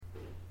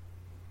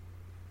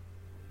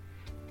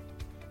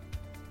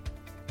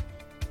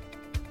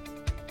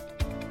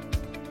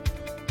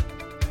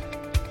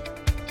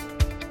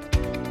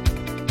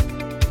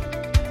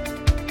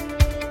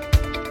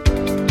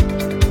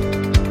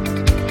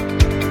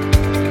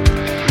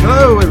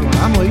Hello, everyone.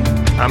 I'm Lee.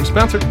 I'm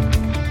Spencer.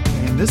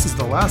 And this is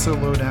the Lasso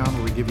Lowdown,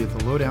 where we give you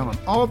the lowdown on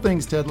all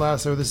things Ted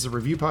Lasso. This is a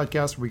review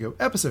podcast where we go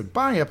episode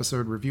by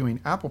episode reviewing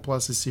Apple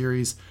Plus's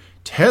series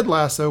Ted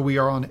Lasso. We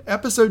are on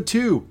episode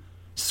 2,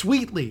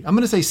 sweetly, I'm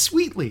going to say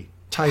sweetly,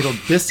 titled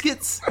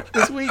Biscuits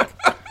this week.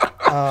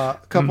 A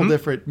couple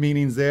different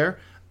meanings there.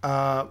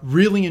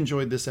 Really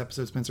enjoyed this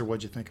episode. Spencer,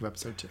 what'd you think of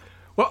episode 2?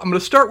 Well, I'm going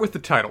to start with the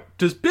title.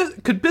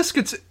 Could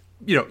Biscuits,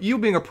 you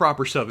being a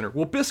proper Southerner,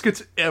 will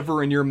Biscuits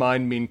ever in your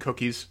mind mean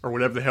cookies or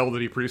whatever the hell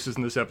that he produces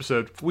in this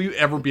episode? Will you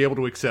ever be able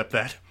to accept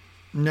that?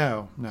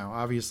 No.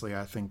 Obviously,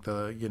 I think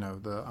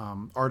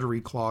the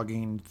artery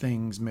clogging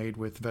things made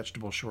with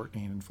vegetable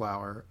shortening and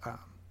flour.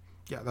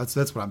 That's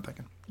what I'm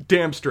thinking.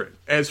 Damn straight.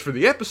 As for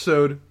the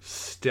episode,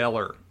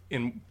 stellar.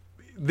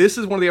 This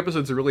is one of the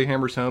episodes that really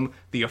hammers home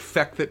the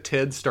effect that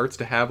Ted starts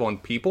to have on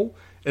people,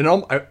 and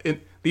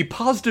the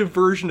positive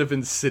version of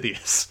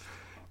Insidious.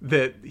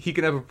 That he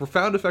can have a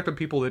profound effect on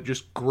people that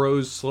just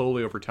grows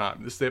slowly over time.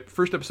 This is the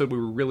first episode we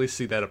really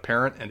see that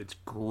apparent, and it's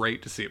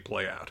great to see it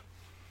play out.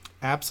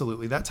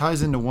 Absolutely. That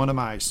ties into one of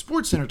my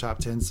Sportscenter top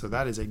 10s, so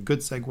that is a good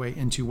segue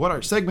into what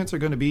our segments are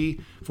going to be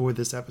for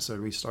this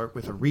episode. We start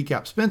with a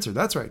recap. Spencer,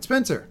 that's right.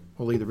 Spencer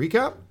will lead the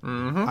recap.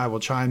 I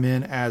will chime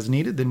in as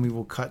needed. Then we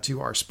will cut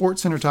to our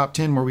Sportscenter top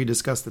 10, where we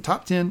discuss the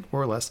top 10,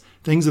 more or less,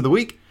 things of the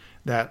week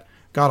that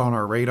got on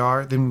our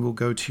radar. Then we will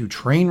go to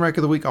Trainwreck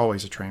of the week.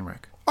 Always a train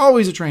wreck.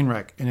 Always a train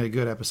wreck in a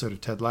good episode of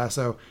Ted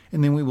Lasso.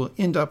 And then we will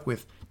end up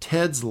with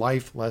Ted's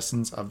life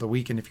lessons of the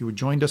week. And if you had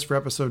joined us for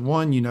episode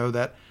 1, you know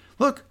that,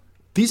 look,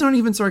 these aren't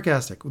even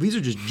sarcastic. These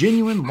are just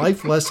genuine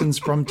life lessons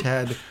from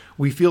Ted.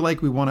 We feel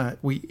like we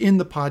end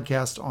the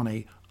podcast on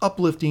a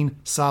uplifting,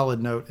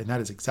 solid note. And that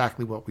is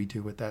exactly what we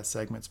do with that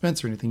segment.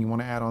 Spencer, anything you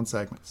want to add on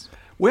segments?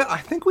 Well, I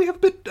think we have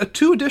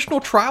two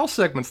additional trial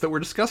segments that we're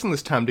discussing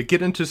this time to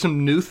get into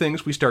some new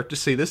things we start to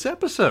see this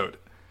episode.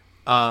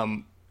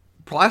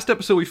 Last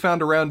episode we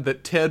found around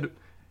that Ted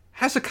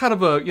has a kind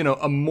of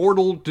a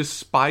mortal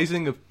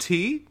despising of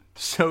tea.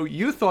 So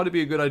you thought it'd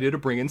be a good idea to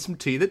bring in some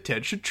tea that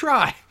Ted should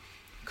try.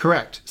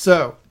 Correct.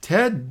 So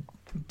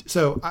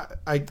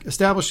I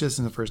established this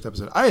in the first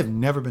episode. I have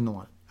never been to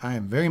London. I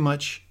am very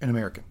much an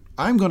American.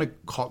 I'm going to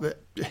call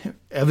it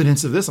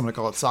evidence of this. I'm going to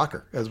call it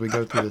soccer as we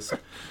go through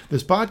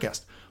this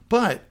podcast.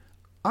 But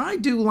I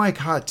do like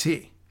hot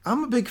tea.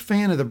 I'm a big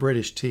fan of the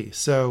British tea.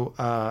 So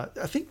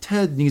I think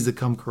Ted needs to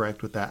come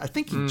correct with that. I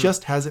think he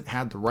just hasn't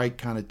had the right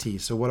kind of tea.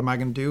 So what am I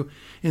going to do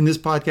in this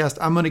podcast?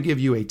 I'm going to give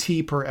you a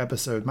tea per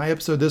episode. My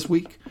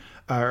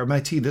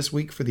tea this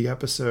week for the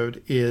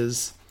episode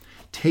is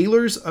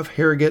Taylor's of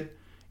Harrogate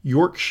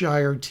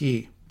Yorkshire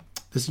tea.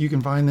 You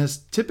can find this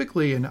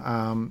typically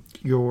in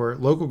your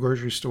local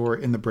grocery store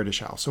in the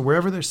British Isles. So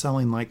wherever they're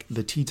selling like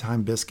the tea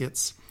time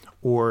biscuits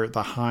or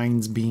the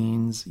Heinz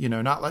beans,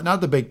 not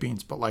the baked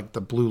beans, but like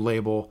the blue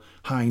label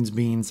Heinz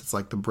beans. It's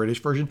like the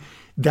British version.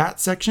 That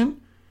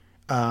section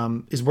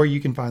is where you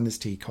can find this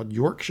tea called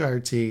Yorkshire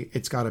tea.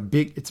 It's got a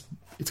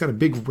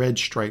big red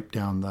stripe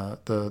down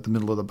the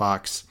middle of the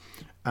box.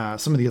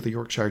 Some of the other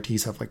Yorkshire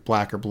teas have like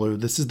black or blue.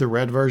 This is the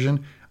red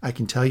version. I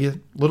can tell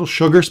you, little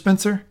sugar,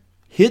 Spencer,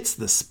 hits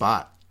the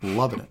spot.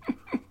 Loving it.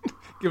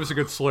 Give us a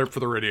good slurp for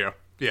the radio.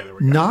 Yeah, there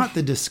we go. Not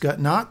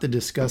the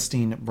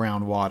disgusting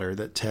brown water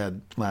that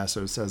Ted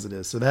Lasso says it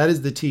is. So that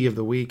is the tea of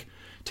the week.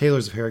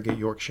 Taylor's of Harrogate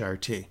Yorkshire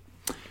tea.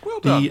 Well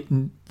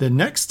done. The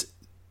next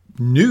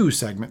new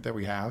segment that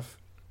we have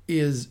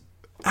is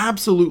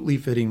absolutely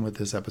fitting with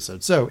this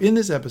episode. So in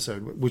this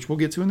episode, which we'll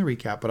get to in the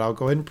recap, but I'll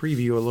go ahead and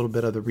preview a little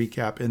bit of the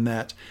recap in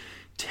that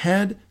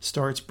Ted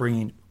starts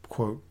bringing,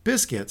 quote,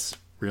 biscuits,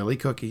 really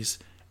cookies,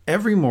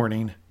 every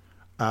morning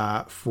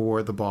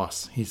for the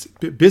boss. He's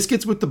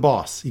Biscuits with the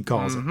boss, he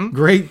calls it.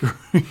 Great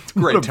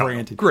what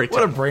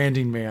a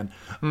branding man.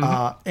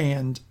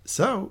 And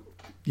so,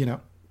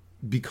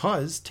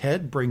 because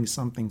Ted brings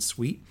something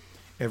sweet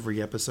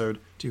every episode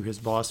to his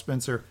boss,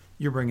 Spencer,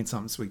 you're bringing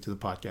something sweet to the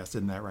podcast,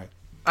 isn't that right?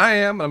 I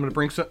am. I'm going to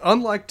bring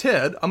unlike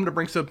Ted, I'm going to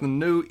bring something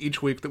new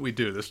each week that we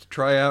do this to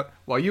try out.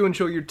 While you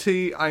enjoy your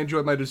tea, I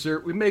enjoy my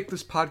dessert. We make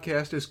this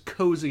podcast as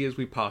cozy as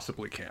we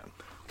possibly can.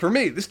 For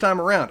me, this time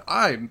around,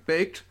 I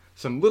baked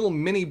some little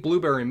mini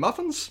blueberry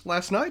muffins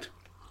last night.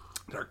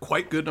 They're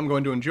quite good and I'm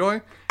going to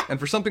enjoy. And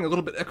for something a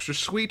little bit extra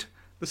sweet,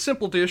 the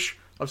simple dish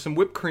of some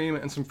whipped cream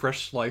and some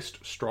fresh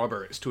sliced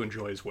strawberries to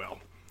enjoy as well.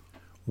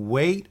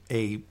 Wait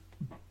a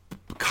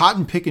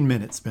cotton picking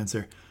minute,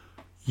 Spencer.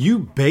 You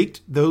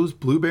baked those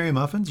blueberry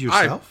muffins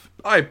yourself?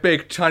 I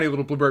baked tiny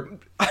little blueberry.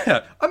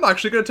 I'm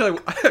actually going to tell you,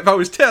 if I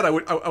was Ted, I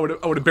would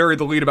have buried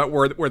the lead about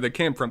where they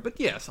came from. But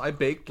yes, I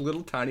baked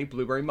little tiny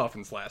blueberry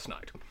muffins last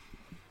night.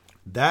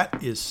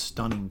 That is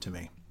stunning to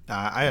me.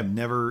 I have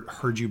never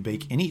heard you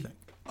bake anything.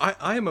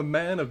 I am a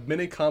man of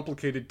many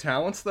complicated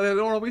talents that I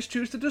don't always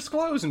choose to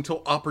disclose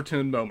until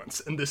opportune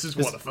moments, and this is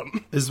one of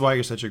them. This is why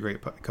you're such a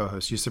great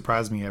co-host. You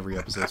surprise me every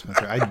episode,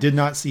 Spencer. I did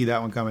not see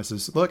that one coming.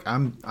 So look,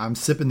 I'm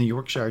sipping the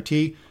Yorkshire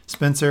tea,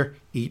 Spencer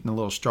eating a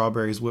little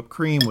strawberries whipped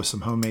cream with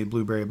some homemade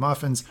blueberry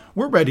muffins.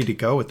 We're ready to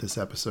go with this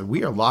episode.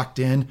 We are locked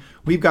in.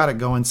 We've got it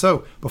going.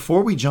 So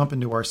before we jump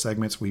into our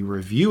segments, we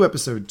review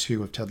episode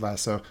 2 of Ted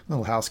Lasso. A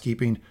little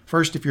housekeeping.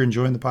 First, if you're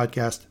enjoying the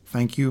podcast,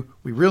 thank you.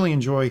 We really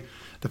enjoy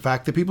the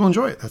fact that people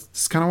enjoy it.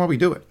 That's kind of why we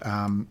do it.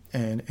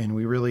 And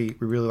we really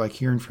like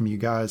hearing from you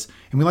guys.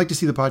 And we like to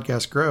see the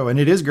podcast grow. And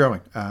it is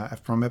growing.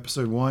 From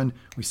episode 1,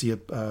 we see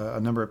a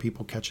number of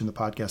people catching the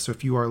podcast. So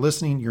if you are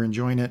listening, you're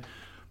enjoying it,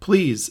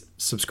 please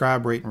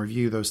subscribe, rate, and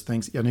review those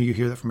things. I know you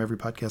hear that from every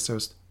podcast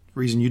host. The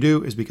reason you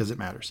do is because it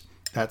matters.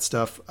 That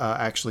stuff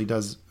actually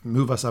does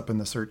move us up in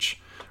the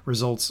search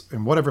results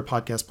in whatever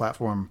podcast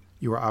platform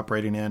you are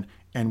operating in,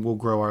 and will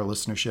grow our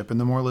listenership. And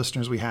the more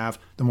listeners we have,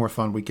 the more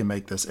fun we can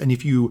make this. And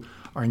if you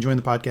are enjoying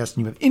the podcast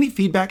and you have any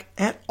feedback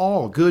at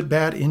all, good,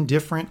 bad,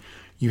 indifferent,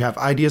 you have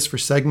ideas for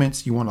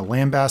segments, you want to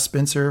lambast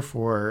Spencer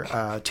for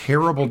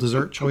terrible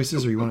dessert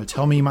choices, or you want to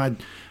tell me my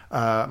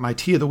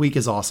tea of the week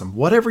is awesome,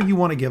 whatever you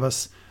want to give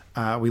us,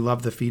 we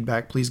love the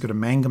feedback. Please go to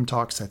Mangum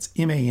Talks. That's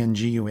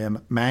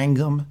MANGUM,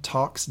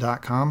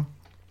 mangumtalks.com.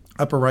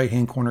 Upper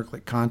right-hand corner,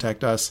 click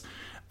Contact Us.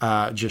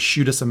 Just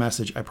shoot us a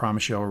message. I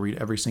promise you I will read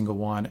every single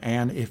one.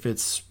 And if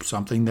it's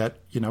something that,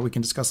 we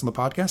can discuss on the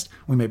podcast,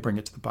 we may bring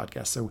it to the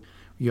podcast. So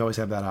you always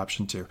have that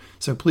option too.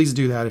 So please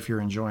do that if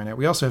you're enjoying it.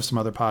 We also have some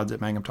other pods at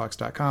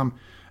mangumtalks.com.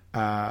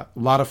 A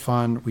lot of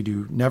fun. We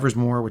do Never's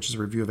More, which is a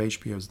review of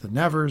HBO's The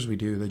Nevers. We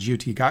do the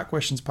GOT Got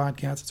Questions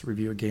podcast. It's a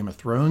review of Game of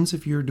Thrones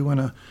if you're doing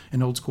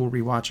an old school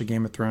rewatch of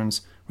Game of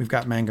Thrones. We've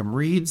got Mangum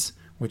Reads,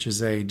 which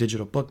is a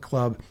digital book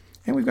club.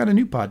 And we've got a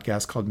new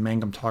podcast called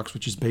Mangum Talks,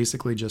 which is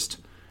basically just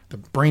the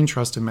brain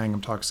trust in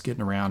Mangum Talks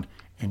getting around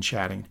and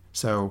chatting.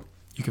 So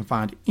you can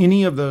find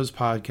any of those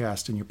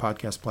podcasts in your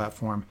podcast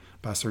platform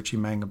by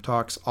searching Mangum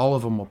Talks. All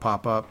of them will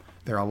pop up.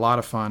 They're a lot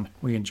of fun.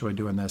 We enjoy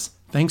doing this.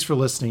 Thanks for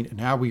listening. And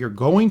now we are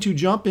going to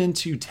jump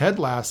into Ted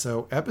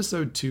Lasso,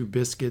 episode 2,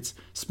 Biscuits.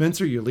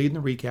 Spencer, you're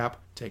leading the recap.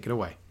 Take it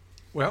away.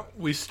 Well,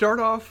 we start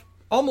off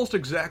almost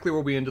exactly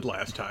where we ended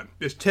last time.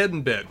 It's Ted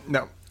in bed.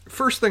 Now,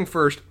 first thing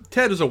first,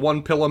 Ted is a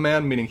one-pillow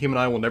man, meaning him and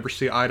I will never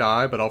see eye to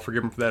eye, but I'll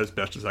forgive him for that as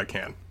best as I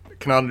can. I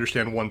cannot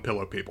understand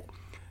one-pillow people.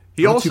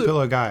 I'm a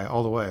two-pillow guy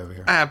all the way over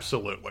here.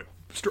 Absolutely.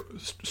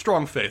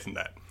 Strong faith in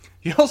that.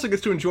 He also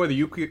gets to enjoy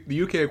the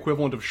UK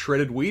equivalent of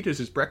shredded wheat as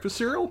his breakfast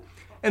cereal,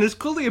 and is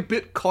clearly a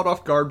bit caught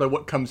off guard by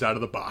what comes out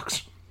of the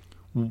box.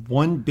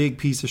 One big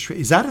piece of shred.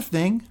 Is that a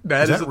thing?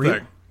 That is a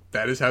thing.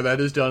 That is how that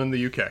is done in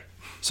the UK.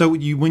 So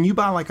when you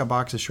buy like a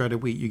box of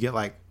shredded wheat, you get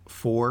like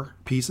 4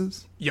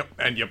 pieces? Yep,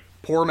 and you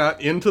pour them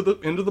out into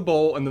the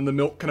bowl, and then the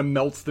milk kind of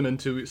melts them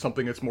into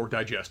something that's more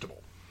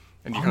digestible.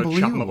 And you kind of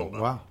chop them a little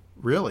bit. Wow.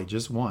 Really?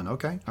 Just one?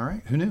 Okay. All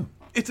right. Who knew?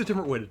 It's a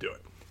different way to do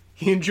it.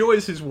 He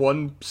enjoys his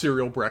one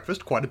cereal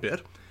breakfast quite a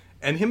bit,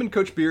 and him and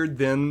Coach Beard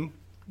then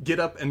get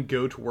up and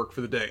go to work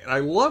for the day. And I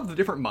love the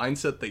different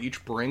mindset they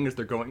each bring as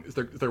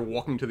they're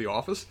walking to the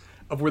office,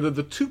 of whether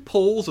the two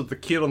poles of the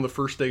kid on the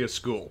first day of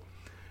school.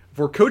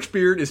 For Coach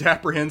Beard is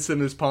apprehensive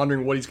and is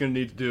pondering what he's going to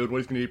need to do and what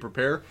he's going to need to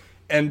prepare,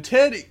 and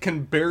Ted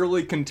can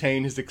barely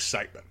contain his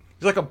excitement.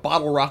 He's like a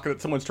bottle rocket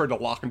that someone's tried to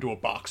lock into a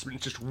box, and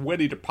it's just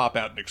ready to pop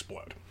out and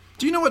explode.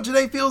 Do you know what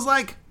today feels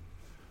like?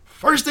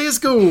 First day of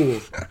school.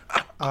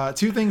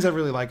 2 things I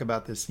really like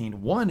about this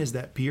scene. One is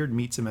that Beard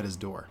meets him at his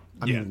door.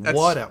 I mean,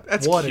 what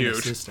an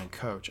assistant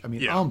coach. I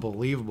mean,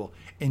 unbelievable.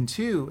 And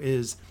 2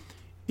 is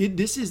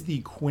this is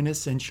the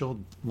quintessential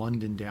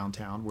London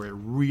downtown where it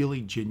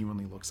really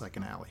genuinely looks like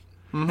an alley.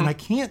 Mm-hmm. And I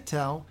can't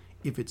tell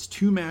if it's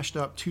too mashed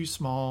up, too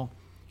small,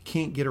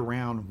 can't get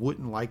around,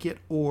 wouldn't like it,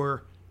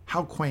 or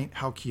how quaint,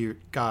 how cute.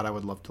 God, I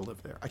would love to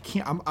live there. I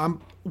can't.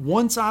 I'm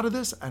one side of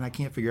this, and I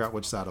can't figure out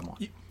which side I'm on.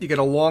 You get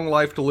a long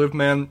life to live,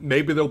 man.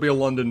 Maybe there'll be a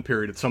London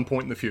period at some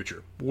point in the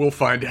future. We'll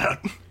find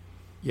out.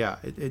 Yeah,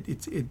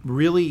 it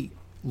really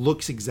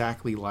looks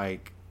exactly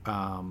like,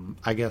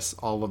 I guess,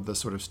 all of the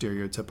sort of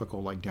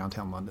stereotypical like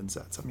downtown London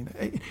sets. I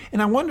mean,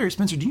 and I wonder,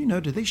 Spencer, do you know,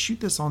 did they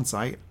shoot this on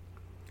site?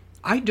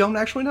 I don't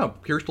actually know.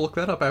 Curious to look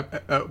that up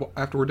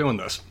after we're doing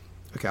this.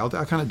 Okay, I'll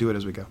kind of do it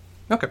as we go.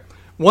 Okay.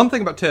 One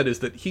thing about Ted is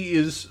that he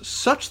is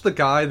such the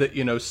guy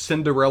that,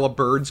 Cinderella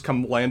birds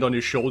come land on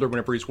his shoulder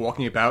whenever he's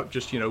walking about,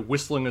 just,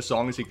 whistling a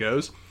song as he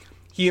goes.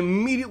 He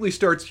immediately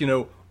starts,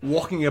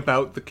 walking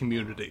about the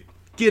community,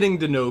 getting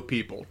to know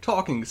people,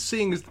 talking,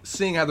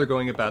 seeing how they're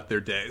going about their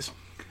days.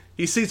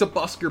 He sees a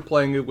busker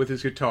playing with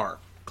his guitar.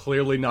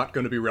 Clearly not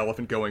going to be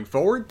relevant going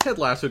forward. Ted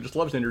Lasso just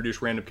loves to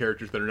introduce random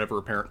characters that are never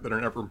apparent, that are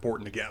never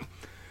important again.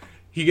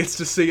 He gets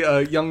to see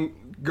a young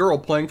girl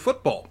playing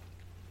football,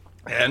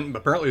 and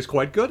apparently is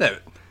quite good at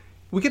it.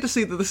 We get to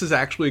see that this is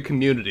actually a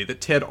community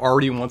that Ted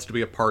already wants to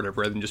be a part of,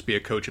 rather than just be a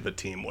coach of a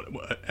team.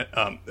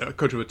 A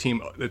coach of a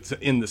team that's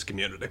in this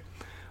community.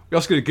 We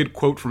also get a good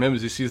quote from him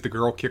as he sees the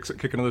girl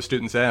kick another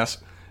student's ass.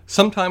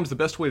 Sometimes the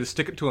best way to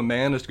stick it to a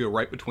man is to go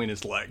right between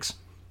his legs.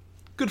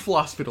 Good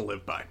philosophy to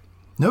live by.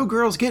 No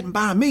girl's getting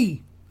by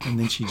me. And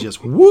then she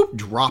just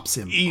drops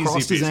him. Easy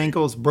Crossed his peasy.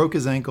 ankles, broke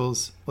his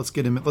ankles. Let's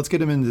get him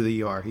into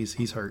the ER.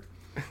 He's hurt.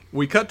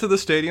 We cut to the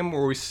stadium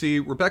where we see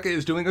Rebecca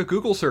is doing a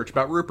Google search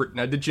about Rupert.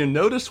 Now, did you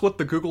notice what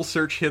the Google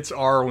search hits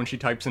are when she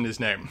types in his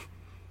name?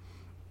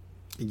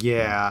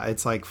 Yeah,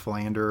 it's like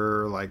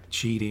slander, like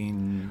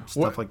cheating,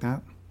 stuff like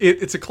that.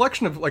 It's a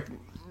collection of like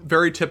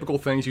very typical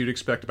things you'd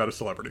expect about a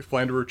celebrity.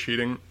 Slanderer,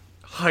 cheating,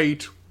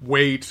 height,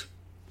 weight,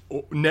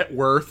 net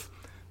worth.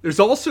 There's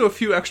also a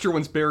few extra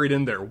ones buried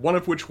in there, one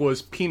of which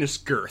was penis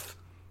girth.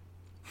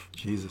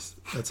 Jesus,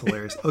 that's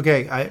hilarious.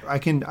 Okay, I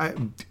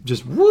can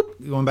just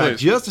going back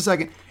just a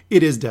second.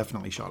 It is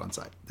definitely shot on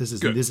site. This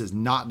is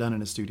not done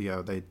in a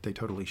studio. They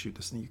totally shoot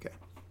this in the UK.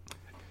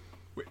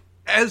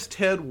 As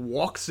Ted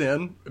walks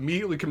in,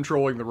 immediately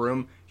controlling the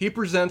room, he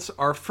presents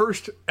our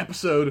first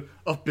episode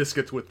of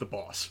Biscuits with the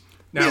Boss.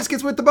 Now,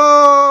 Biscuits with the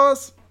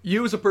Boss!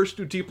 You, as a person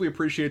who deeply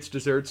appreciates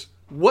desserts,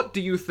 what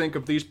do you think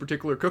of these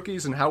particular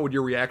cookies, and how would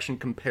your reaction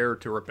compare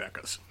to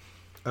Rebecca's?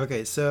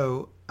 Okay,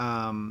 so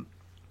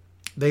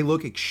they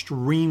look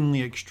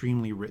extremely,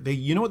 extremely rich.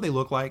 You know what they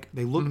look like?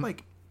 They look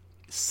like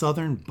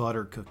Southern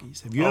butter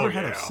cookies. Have you ever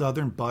had a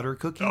Southern butter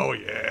cookie? Oh,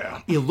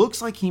 yeah. It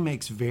looks like he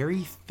makes very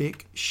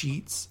thick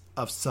sheets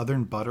of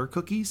Southern butter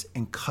cookies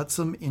and cuts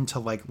them into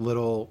like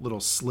little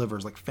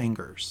slivers, like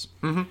fingers.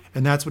 Mm-hmm.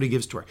 And that's what he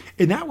gives to her.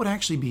 And that would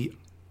actually be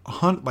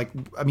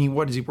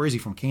where is he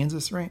from?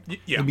 Kansas, right?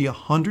 Yeah. It'd be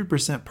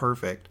 100%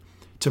 perfect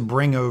to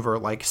bring over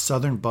like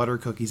Southern butter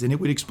cookies. And it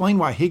would explain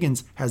why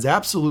Higgins has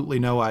absolutely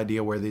no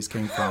idea where these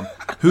came from,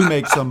 who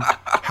makes them,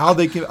 how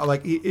they can,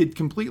 like, it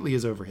completely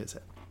is over his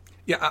head.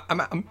 Yeah,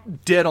 I'm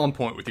dead on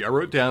point with you. I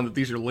wrote down that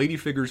these are lady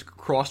figures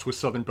crossed with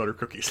Southern butter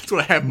cookies. That's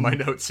what I have in my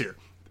notes here.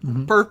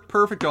 Mm-hmm.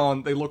 Perfect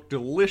on. They look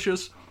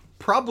delicious.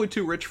 Probably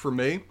too rich for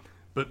me,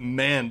 but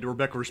man,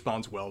 Rebecca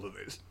responds well to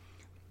these.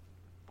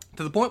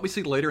 To the point we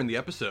see later in the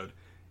episode,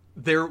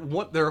 they're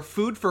a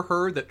food for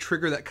her that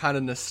trigger that kind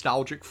of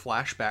nostalgic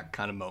flashback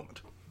kind of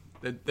moment.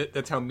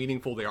 That's how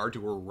meaningful they are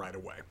to her right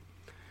away.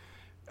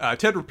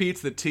 Ted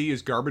repeats that tea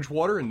is garbage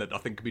water and that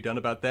nothing can be done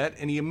about that,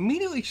 and he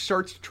immediately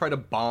starts to try to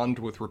bond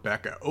with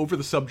Rebecca over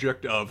the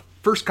subject of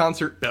first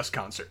concert, best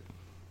concert.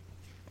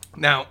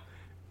 Now,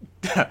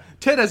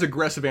 Ted has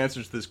aggressive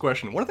answers to this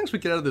question. One of the things we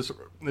get out of this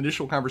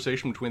initial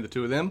conversation between the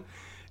two of them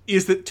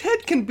is that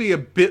Ted can be a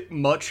bit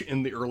much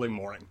in the early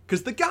morning,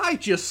 because the guy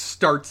just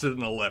starts at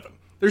an 11.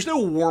 There's no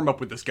warm-up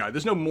with this guy.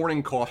 There's no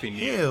morning coffee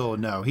needed. Hell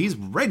no. He's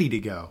ready to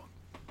go.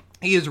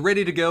 He is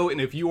ready to go, and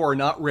if you are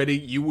not ready,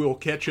 you will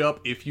catch up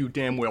if you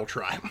damn well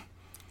try.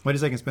 Wait a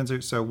second,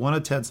 Spencer. So one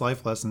of Ted's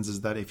life lessons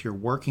is that if you're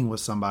working with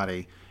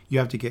somebody, you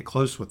have to get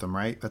close with them,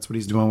 right? That's what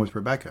he's doing with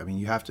Rebecca. I mean,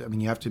 you have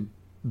to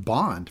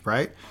bond,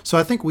 right? So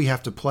I think we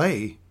have to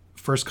play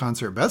first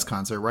concert, best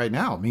concert right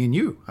now, me and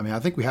you. I mean, I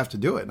think we have to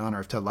do it in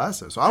honor of Ted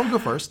Lasso. So I will go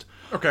first.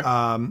 Okay.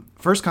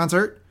 First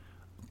concert,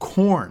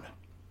 Korn.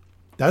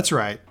 That's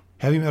right.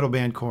 Heavy metal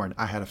band Korn.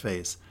 I had a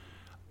phase.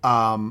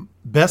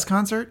 Best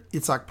concert,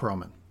 Itzhak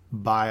Perlman.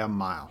 By a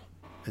mile.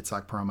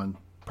 Itzhak Perlman,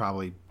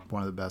 probably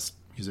one of the best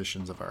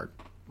musicians of our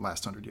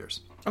last 100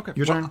 years. Okay.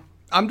 Your turn?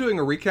 I'm doing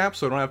a recap,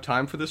 so I don't have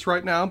time for this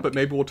right now, but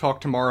maybe we'll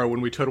talk tomorrow when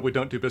we totally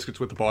don't do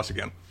Biscuits with the Boss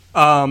again.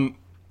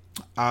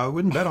 I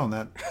wouldn't bet on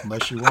that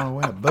unless you want to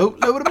win a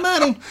boatload of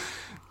money.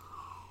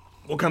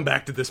 We'll come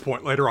back to this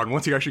point later on,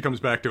 once he actually comes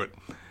back to it.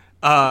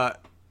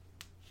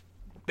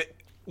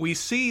 We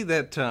see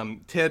that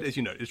Ted, as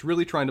you know, is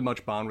really trying to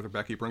much bond with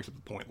Rebecca. He brings up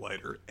the point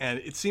later, and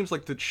it seems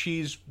like that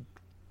she's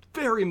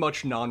very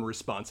much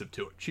non-responsive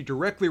to it. She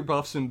directly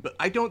rebuffs him, but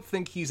I don't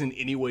think he's in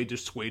any way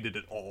dissuaded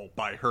at all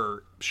by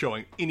her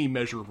showing any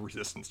measure of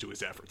resistance to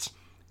his efforts.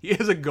 He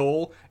has a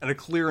goal and a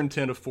clear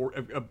intent of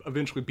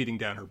eventually beating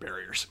down her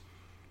barriers.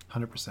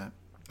 100%.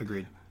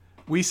 Agreed.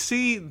 We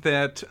see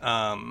that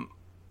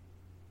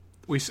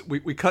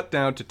we cut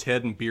down to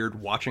Ted and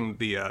Beard watching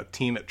the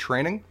team at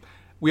training.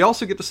 We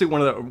also get to see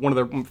one of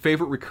their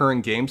favorite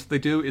recurring games that they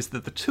do is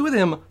that the two of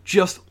them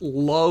just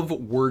love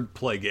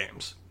wordplay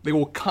games. They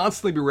will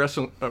constantly be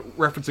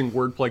referencing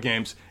wordplay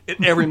games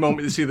at every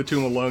moment you see the two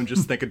of them alone,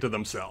 just thinking to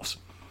themselves.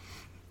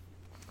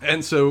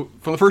 And so,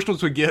 from the first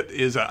ones we get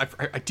is, I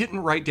didn't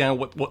write down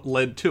what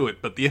led to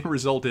it, but the end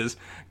result is,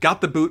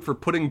 got the boot for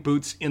putting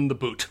boots in the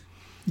boot.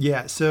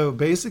 Yeah, so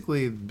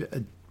basically,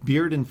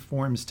 Beard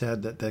informs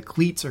Ted that the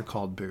cleats are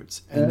called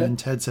boots. And then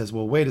Ted says,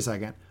 well, wait a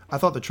second. I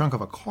thought the trunk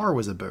of a car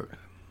was a boot.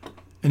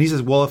 And he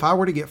says, well, if I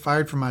were to get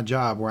fired from my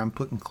job where I'm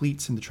putting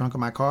cleats in the trunk of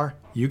my car,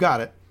 you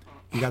got it.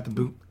 You got the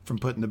boot from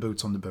putting the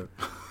boots on the boot.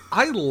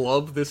 I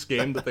love this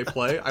game that they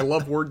play. I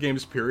love word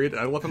games, period.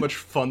 And I love how much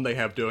fun they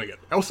have doing it.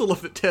 I also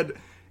love that Ted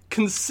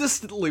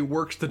consistently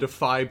works to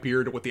defy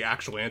Beard what the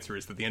actual answer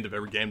is at the end of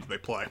every game that they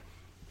play.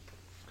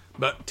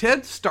 But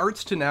Ted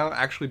starts to now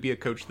actually be a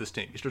coach of this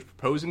team. He starts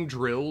proposing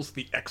drills,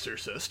 The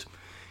Exorcist.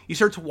 He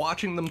starts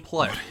watching them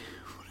play.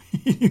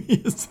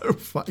 He is so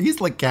funny.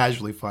 He's like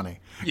casually funny.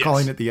 Yes.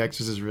 Calling it The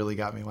Exorcist really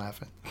got me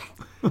laughing.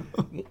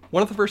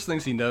 One of the first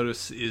things he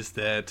noticed is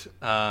that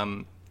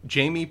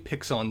Jamie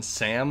picks on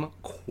Sam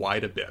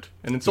quite a bit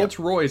and insults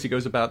Roy as he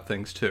goes about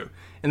things too.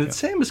 And that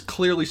Sam is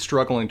clearly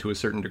struggling to a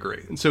certain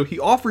degree. And so he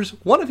offers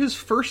one of his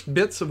first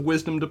bits of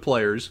wisdom to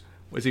players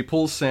as he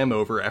pulls Sam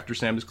over after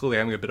Sam is clearly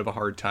having a bit of a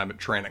hard time at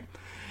training.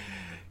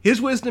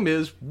 His wisdom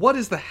is, what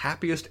is the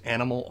happiest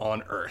animal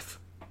on Earth?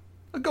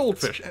 A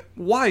goldfish.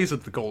 Why is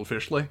it the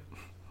goldfish, Lee?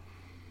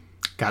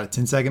 Got a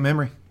 10-second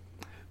memory.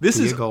 This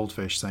is a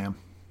goldfish, Sam.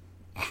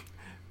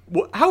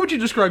 How would you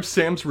describe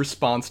Sam's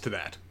response to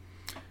that?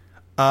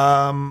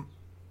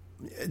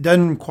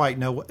 Doesn't quite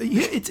know what.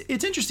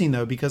 It's interesting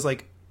though, because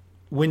like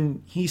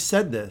when he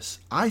said this,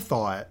 I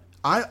thought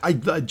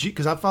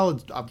because I've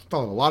followed a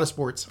lot of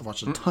sports. I've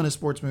watched a ton of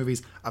sports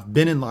movies. I've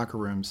been in locker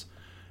rooms.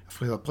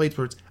 I've played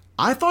sports.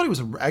 I thought it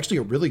was actually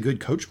a really good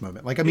coach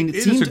moment. Like, I mean,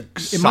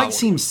 it might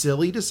seem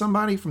silly to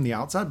somebody from the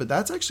outside, but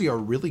that's actually a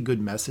really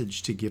good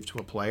message to give to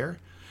a player.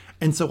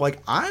 And so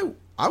like I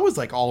was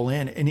like all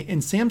in,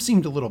 and Sam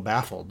seemed a little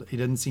baffled. He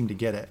didn't seem to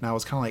get it, and I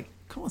was kind of like,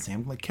 come on,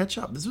 Sam, like catch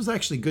up. This was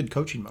actually a good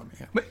coaching moment.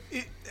 Yeah. But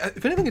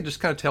if anything, it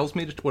just kind of tells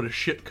me just what a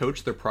shit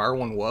coach their prior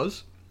one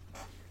was.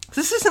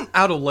 This isn't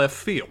out of left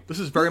field. This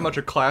is very much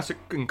a classic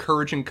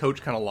encouraging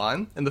coach kind of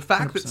line. And the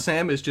fact 100%. That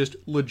Sam is just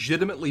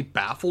legitimately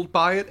baffled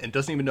by it and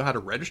doesn't even know how to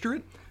register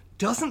it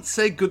doesn't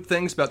say good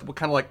things about what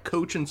kind of like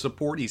coach and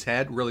support he's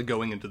had really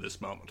going into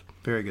this moment.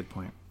 Very good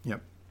point.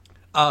 Yep.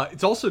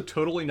 It's also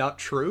totally not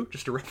true,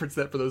 just to reference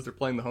that for those that are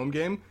playing the home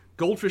game.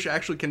 Goldfish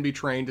actually can be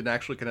trained and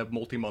actually can have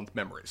multi-month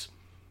memories.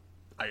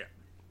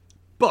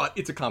 But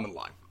it's a common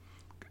line.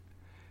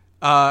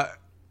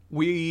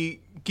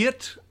 We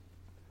get...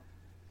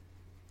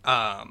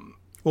 well,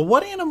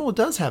 what animal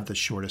does have the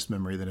shortest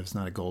memory that it's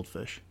not a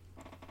goldfish?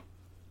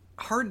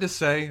 Hard to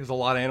say. There's a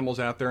lot of animals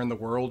out there in the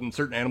world, and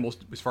certain animals,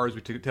 as far as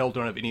we can tell,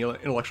 don't have any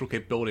intellectual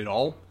capability at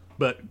all.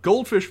 But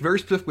goldfish, very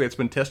specifically, it's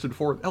been tested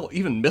for. Hell,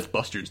 even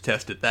Mythbusters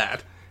tested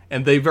that.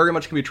 And they very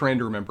much can be trained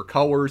to remember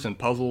colors and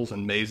puzzles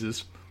and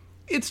mazes.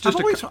 It's just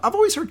I've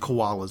always heard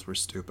koalas were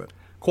stupid.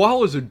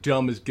 Koalas are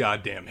dumb as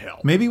goddamn hell.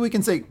 Maybe we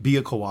can say, be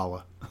a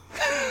koala.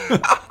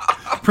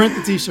 Print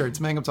the t-shirts,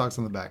 Mangum Talks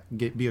on the back.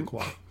 Be a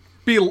koala.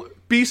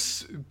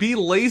 Be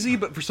lazy,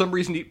 but for some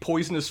reason eat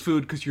poisonous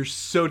food because you're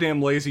so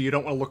damn lazy you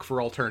don't want to look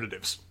for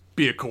alternatives.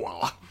 Be a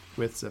koala.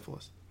 With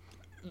syphilis.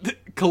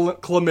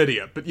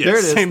 Chlamydia, but yes, there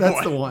it is. Same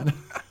That's point.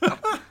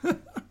 The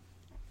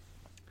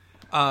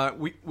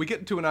one. We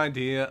get to an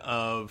idea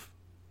of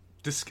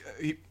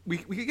we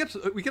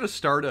get a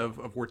start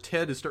of where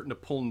Ted is starting to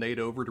pull Nate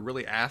over to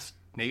really ask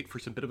Nate for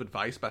some bit of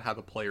advice about how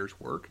the players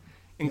work,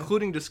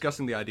 including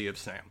discussing the idea of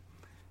Sam.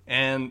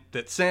 And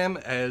that Sam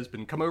has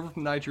been come over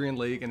from the Nigerian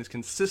League and is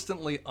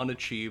consistently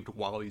unachieved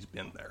while he's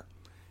been there.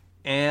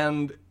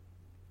 And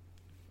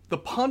the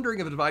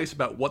pondering of advice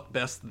about what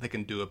best they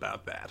can do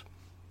about that.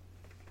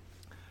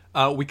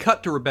 We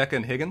cut to Rebecca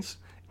and Higgins,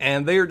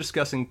 and they are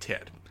discussing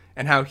Ted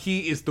and how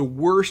he is the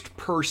worst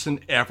person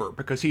ever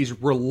because he's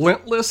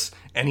relentless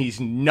and he's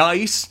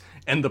nice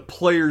and the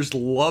players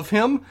love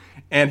him.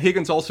 And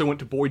Higgins also went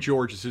to Boy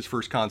George as his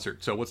first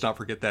concert, so let's not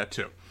forget that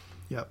too.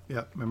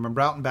 Yep. I'm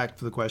routing back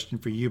to the question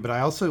for you, but I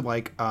also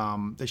like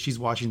that she's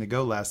watching the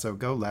Go Lasso,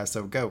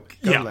 Lasso.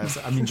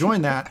 I'm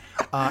enjoying that.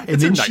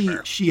 And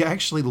then she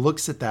actually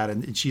looks at that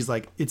and she's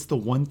like, it's the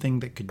one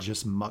thing that could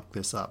just muck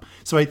this up.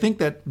 So I think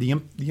that the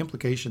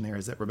implication there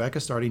is that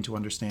Rebecca's starting to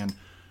understand,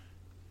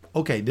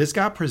 okay, this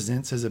guy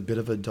presents as a bit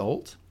of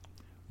adult,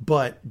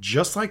 but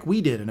just like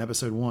we did in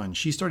episode 1,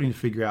 she's starting to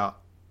figure out,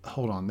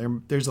 hold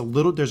on, there's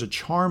a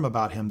charm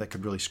about him that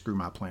could really screw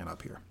my plan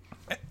up here.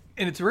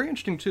 And it's very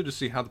interesting, too, to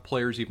see how the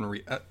players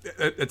even...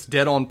 it's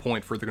dead on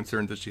point for the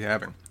concerns that she's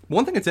having.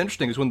 One thing that's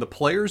interesting is when the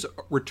players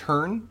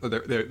return, or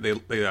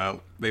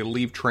they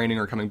leave training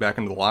or coming back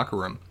into the locker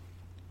room,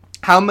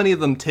 how many of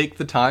them take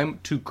the time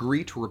to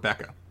greet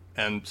Rebecca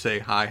and say,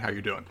 hi, how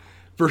you doing?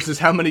 Versus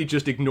how many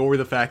just ignore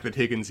the fact that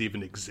Higgins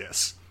even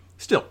exists.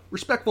 Still,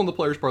 respectful on the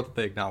players' part that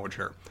they acknowledge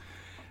her.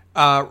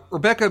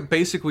 Rebecca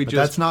basically but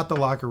that's not the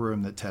locker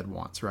room that Ted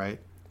wants, right?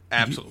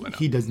 Absolutely not.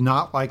 He does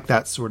not like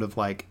that sort of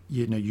like,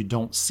 you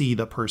don't see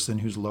the person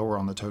who's lower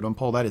on the totem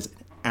pole. That is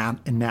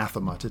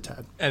anathema to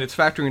Ted. And it's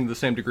factoring into the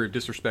same degree of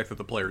disrespect that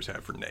the players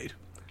have for Nate.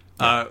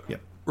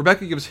 Yep.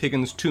 Rebecca gives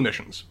Higgins 2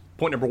 missions.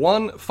 Point number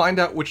 1, find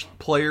out which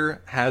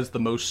player has the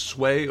most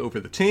sway over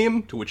the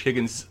team, to which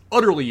Higgins is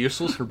utterly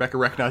useless. Rebecca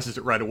recognizes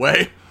it right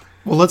away.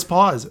 Well, let's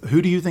pause.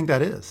 Who do you think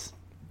that is?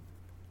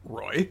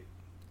 Roy.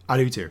 I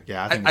do too.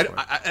 Yeah, I think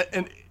it's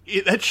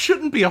Roy. That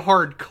shouldn't be a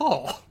hard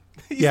call.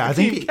 He's the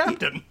team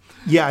captain.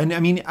 Yeah, and I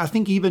mean, I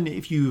think even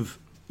if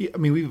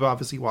we've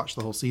obviously watched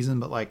the whole season,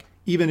 but like,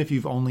 even if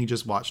you've only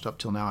just watched up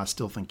till now, I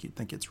still think you'd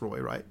think it's Roy,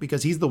 right?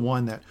 Because he's the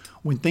one that,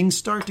 when things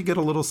start to get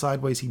a little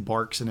sideways, he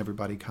barks and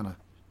everybody kind of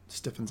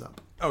stiffens up.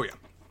 Oh, yeah.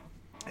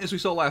 As we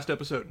saw last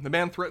episode, the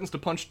man threatens to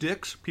punch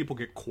dicks, people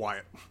get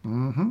quiet.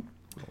 Mm-hmm.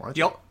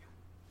 Yep.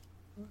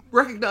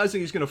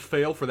 Recognizing he's going to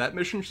fail for that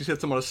mission, she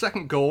sets him on a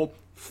second goal,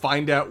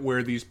 find out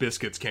where these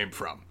biscuits came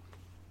from.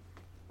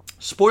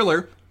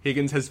 Spoiler,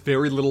 Higgins has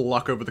very little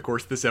luck over the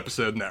course of this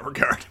episode in that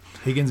regard.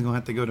 Higgins going to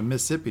have to go to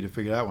Mississippi to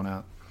figure that one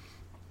out.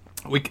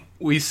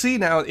 We see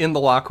now in the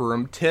locker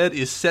room, Ted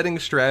is setting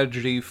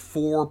strategy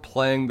for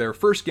playing their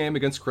first game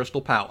against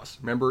Crystal Palace.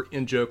 Remember,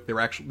 in joke,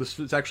 this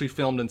was actually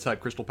filmed inside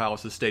Crystal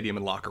Palace's stadium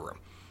and locker room.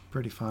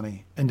 pretty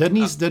funny. And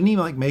doesn't he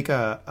like make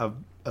a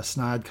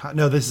snide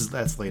no,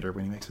 that's later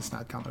when he makes a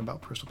snide comment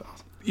about Crystal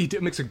Palace. He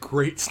makes a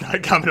great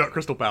snide comment about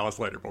Crystal Palace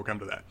later, but we'll come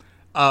to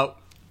that.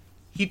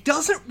 He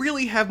doesn't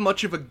really have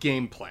much of a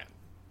game plan.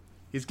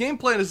 His game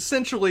plan is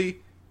essentially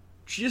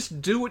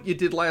just do what you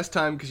did last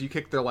time because you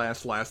kicked their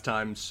last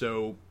time,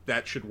 so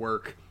that should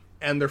work.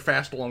 And they're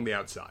fast along the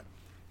outside.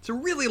 It's a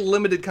really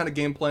limited kind of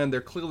game plan.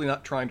 They're clearly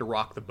not trying to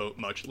rock the boat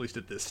much, at least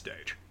at this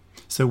stage.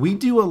 So we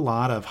do a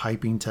lot of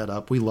hyping Ted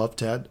up. We love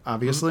Ted,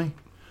 obviously. Mm-hmm.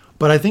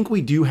 But I think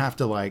we do have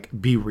to like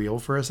be real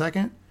for a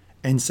second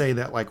and say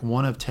that like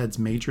one of Ted's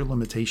major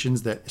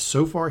limitations that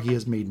so far he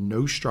has made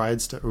no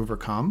strides to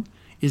overcome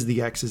is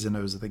the X's and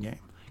O's of the game.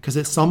 Because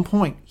at some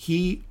point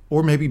he,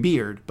 or maybe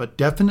Beard, but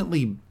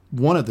definitely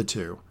one of the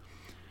two,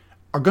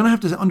 are going to have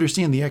to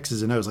understand the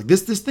X's and O's. Like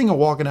this thing of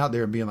walking out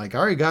there and being like,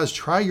 all right, guys,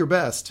 try your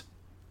best,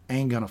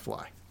 ain't going to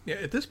fly. Yeah,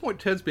 at this point,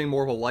 Ted's being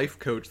more of a life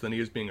coach than he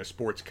is being a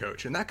sports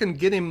coach. And that can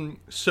get him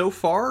so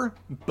far,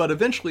 but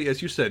eventually,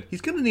 as you said,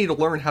 he's going to need to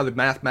learn how the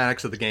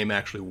mathematics of the game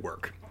actually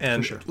work.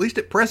 And at least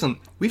at present,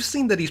 we've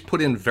seen that he's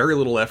put in very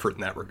little effort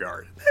in that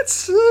regard.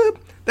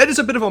 That is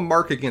a bit of a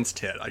mark against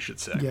Ted, I should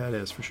say. Yeah, it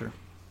is, for sure.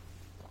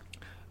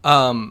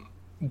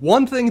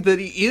 One thing that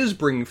he is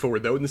bringing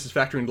forward, though, and this is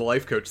factoring the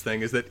life coach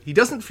thing, is that he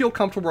doesn't feel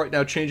comfortable right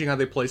now changing how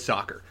they play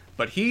soccer.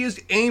 But he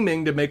is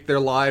aiming to make their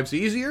lives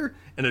easier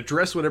and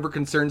address whatever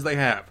concerns they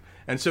have.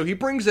 And so he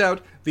brings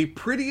out the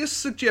prettiest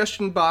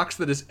suggestion box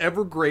that has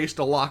ever graced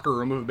a locker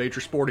room of a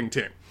major sporting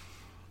team.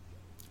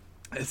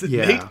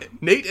 Yeah.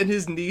 Nate and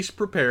his niece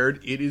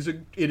prepared. It is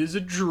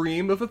a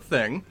dream of a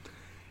thing.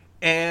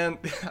 And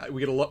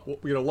we get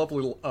a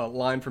lovely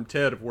line from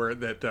Ted of where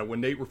that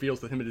when Nate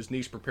reveals that him and his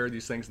niece prepared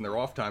these things in their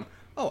off time.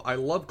 Oh, I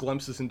love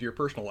glimpses into your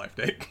personal life,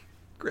 Nate.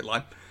 Great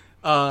line.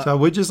 So I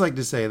would just like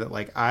to say that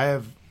like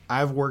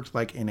I've worked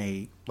like in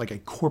a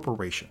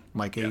corporation,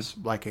 like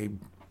a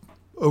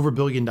over $1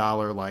 billion,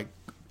 like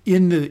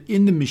in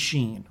the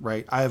machine,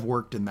 right? I have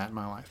worked in that in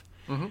my life,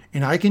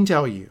 and I can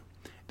tell you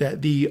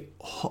that the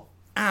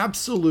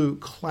absolute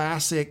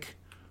classic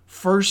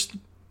first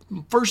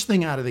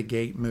thing out of the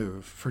gate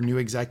move for new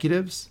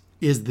executives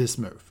is this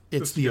move.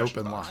 It's the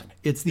open line.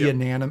 It's the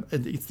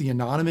it's the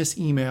anonymous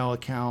email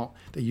account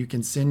that you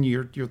can send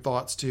your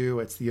thoughts to.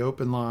 It's the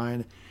open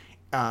line.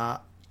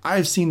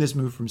 I've seen this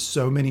move from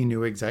so many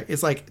new exec.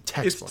 It's like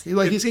textbook.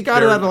 He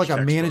got it out of like a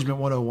Management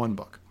 101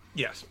 book.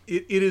 Yes,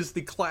 it is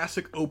the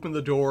classic open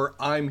the door.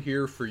 I'm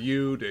here for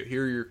you to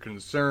hear your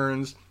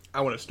concerns.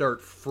 I want to start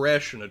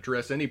fresh and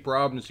address any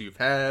problems you've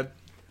had.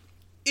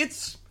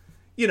 It's,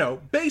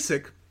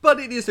 basic, but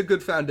it is a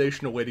good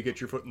foundational way to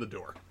get your foot in the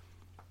door.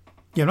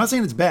 Yeah, I'm not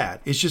saying it's bad.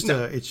 It's just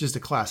a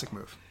classic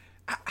move.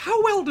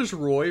 How well does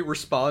Roy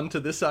respond to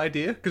this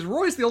idea? Because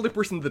Roy's the only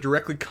person that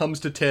directly comes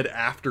to Ted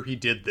after he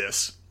did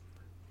this.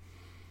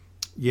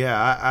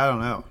 Yeah, I don't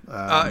know.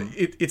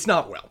 It's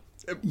not well.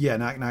 Yeah,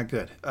 not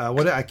good.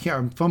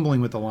 I'm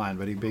fumbling with the line,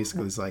 but he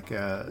basically is like,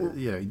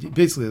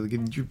 basically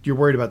you're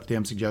worried about the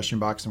damn suggestion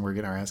box and we're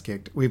getting our ass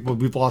kicked.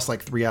 We've lost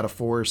like 3 out of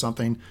 4 or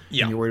something.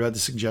 Yeah. And you're worried about the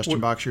suggestion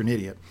box. You're an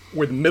idiot.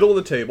 We're in the middle of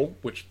the table,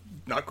 which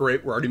not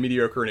great. We're already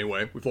mediocre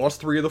anyway. We've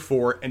lost 3 of the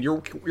 4, and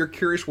you're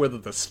curious whether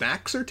the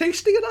snacks are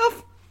tasty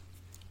enough.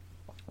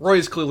 Roy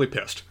is clearly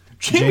pissed.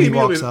 Jamie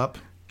walks up,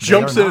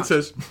 jumps in and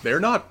says, "They're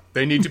not.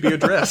 They need to be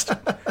addressed."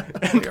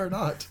 They are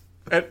not.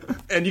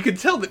 And you can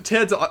tell that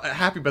Ted's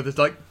happy about this.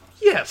 Like,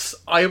 yes,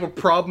 I have a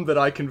problem that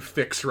I can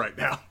fix right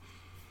now.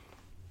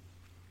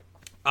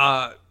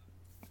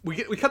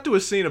 We cut to a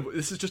scene of,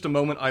 this is just a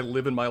moment I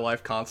live in my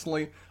life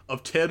constantly,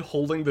 of Ted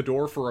holding the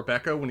door for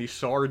Rebecca when he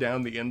saw her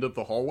down the end of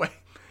the hallway,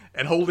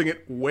 and holding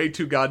it way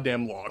too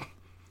goddamn long.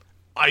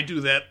 I do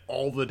that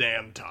all the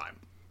damn time.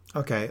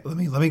 Okay, let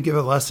me give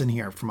a lesson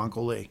here from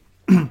Uncle Lee.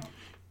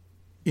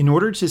 In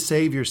order to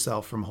save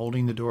yourself from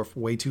holding the door for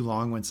way too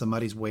long when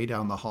somebody's way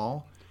down the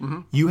hall,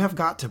 you have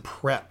got to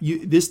prep.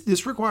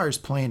 This requires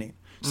planning.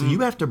 So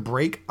you have to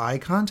break eye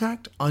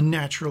contact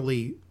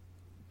unnaturally,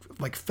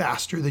 like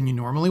faster than you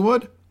normally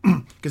would.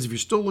 Because if you're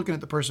still looking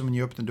at the person when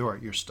you open the door,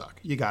 you're stuck.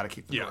 You got to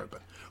keep the door open.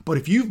 But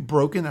if you've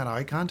broken that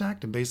eye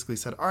contact and basically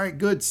said, "All right,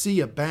 good, see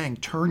ya," bang,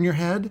 turn your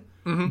head,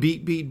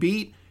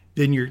 beat,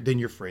 then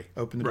you're free.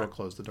 Open the door,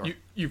 close the door.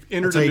 You've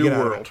entered a new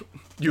world.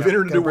 You've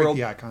entered a new world.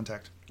 The eye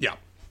contact. Yeah,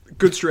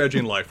 good strategy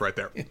in life right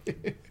there.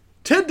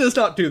 Ted does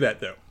not do that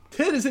though.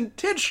 Ted is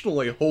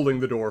intentionally holding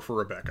the door for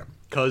Rebecca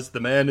because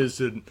the man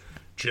is a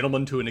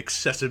gentleman to an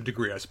excessive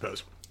degree, I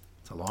suppose.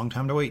 It's a long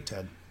time to wait,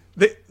 Ted.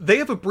 They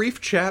have a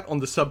brief chat on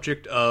the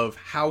subject of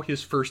how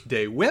his first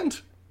day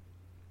went.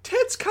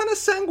 Ted's kind of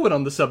sanguine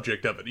on the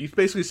subject of it. He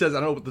basically says, "I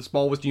don't know what the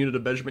smallest unit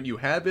of measurement you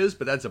have is,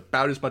 but that's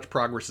about as much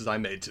progress as I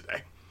made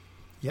today."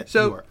 Yet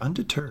you are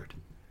undeterred.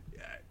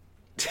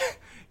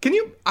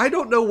 I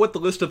don't know what the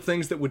list of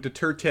things that would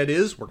deter Ted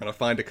is. We're going to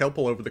find a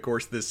couple over the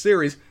course of this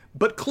series,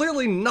 but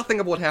clearly nothing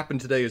of what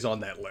happened today is on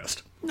that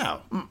list.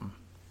 No.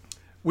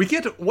 We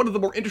get one of the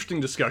more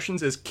interesting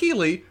discussions as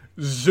Keeley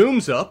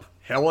zooms up,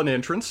 hell an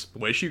entrance, the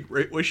way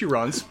she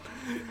runs.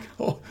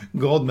 Oh,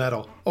 gold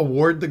medal.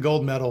 Award the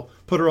gold medal.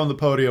 Put her on the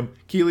podium.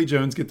 Keely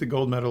Jones get the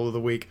gold medal of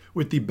the week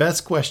with the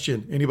best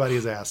question anybody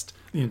has asked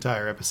the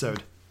entire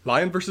episode.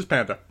 Lion versus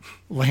panda.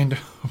 Lando.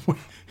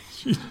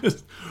 She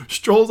just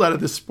strolls out of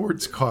this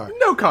sports car.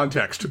 No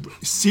context.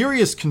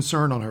 Serious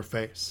concern on her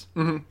face.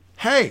 Mm-hmm.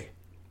 Hey,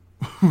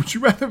 would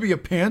you rather be a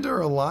panda or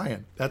a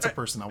lion? That's a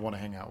person I want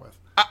to hang out with.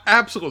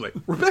 Absolutely.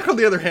 Rebecca, on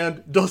the other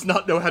hand, does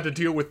not know how to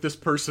deal with this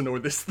person or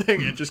this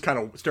thing. It just kind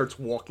of starts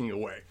walking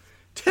away.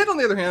 Ted, on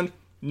the other hand,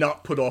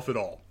 not put off at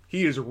all.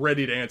 He is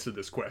ready to answer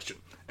this question.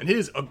 And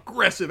his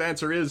aggressive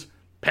answer is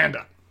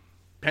panda.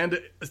 Panda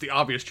is the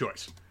obvious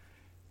choice.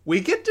 We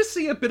get to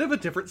see a bit of a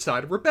different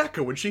side of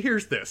Rebecca when she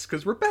hears this,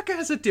 because Rebecca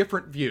has a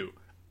different view.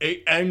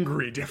 A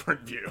angry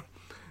different view.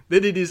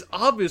 That it is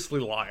obviously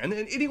lion,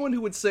 and anyone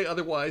who would say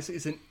otherwise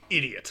is an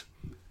idiot.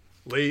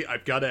 Lee,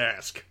 I've got to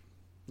ask.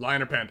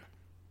 Lion or panda?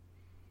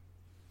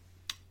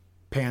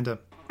 Panda.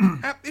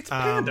 It's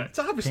panda. It's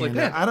obviously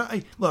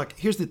panda. Look,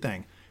 here's the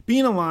thing.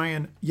 Being a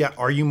lion, yeah,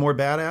 are you more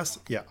badass?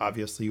 Yeah,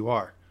 obviously you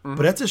are. Mm-hmm.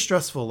 But that's a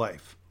stressful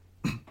life.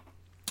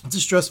 It's a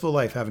stressful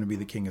life having to be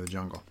the king of the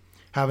jungle.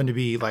 Having to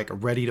be like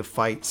ready to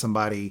fight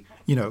somebody,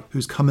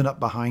 who's coming up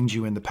behind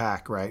you in the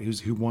pack, right?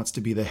 Who wants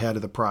to be the head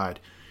of the pride.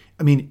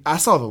 I mean, I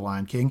saw The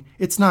Lion King.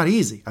 It's not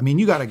easy. I mean,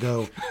 you got to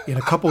go in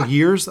a couple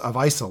years of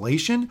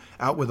isolation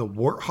out with a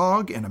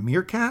warthog and a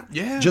meerkat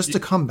just to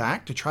come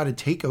back to try to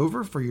take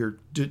over for your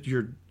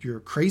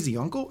crazy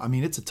uncle. I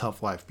mean, it's a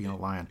tough life being a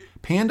lion.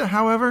 Panda,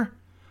 however,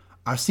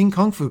 I've seen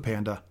Kung Fu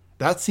Panda.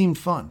 That seemed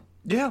fun.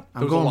 Yeah,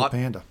 I'm going with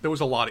panda. There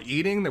was a lot of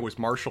eating. There was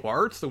martial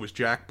arts. There was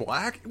Jack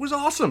Black. It was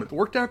awesome. It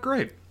worked out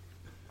great.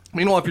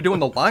 Meanwhile, if you're doing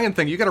the lion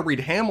thing, you got to read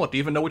Hamlet to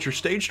even know what your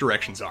stage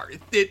directions are.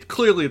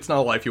 Clearly, it's not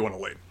a life you want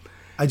to lead.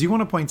 I do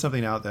want to point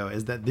something out, though,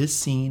 is that this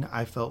scene,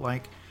 I felt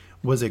like,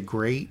 was a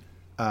great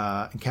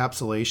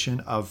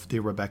encapsulation of the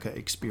Rebecca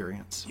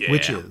experience,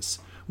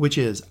 which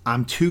is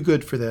I'm too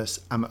good for this.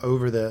 I'm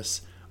over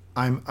this.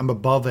 I'm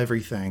above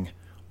everything.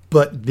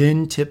 But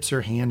then tips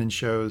her hand and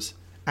shows,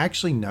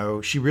 actually,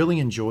 no, she really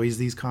enjoys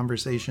these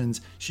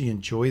conversations. She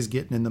enjoys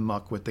getting in the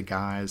muck with the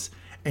guys.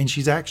 And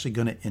she's actually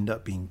going to end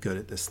up being good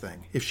at this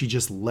thing if she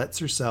just lets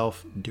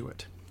herself do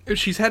it.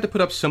 She's had to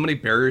put up so many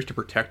barriers to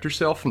protect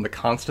herself from the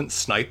constant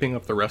sniping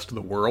of the rest of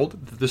the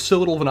world that there's so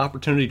little of an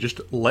opportunity just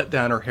to let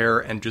down her hair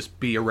and just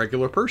be a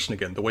regular person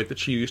again, the way that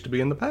she used to be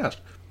in the past.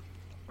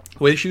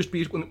 The way she used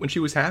to be when she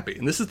was happy.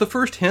 And this is the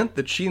first hint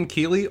that she and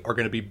Keely are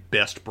going to be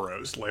best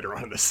bros later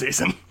on in this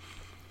season.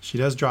 She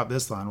does drop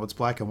this line, what's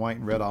black and white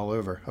and red all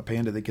over? A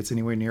panda that gets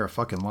anywhere near a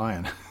fucking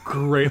lion.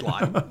 Great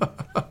line.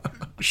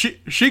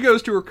 She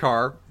goes to her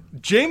car.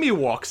 Jamie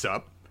walks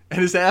up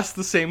and is asked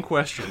the same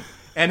question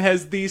and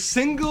has the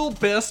single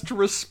best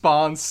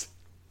response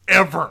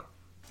ever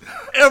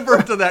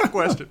to that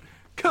question.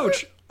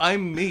 Coach,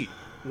 I'm me.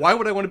 Why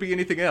would I want to be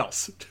anything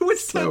else? To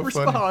which Ted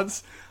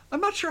responds,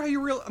 I'm not sure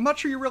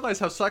you realize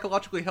how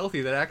psychologically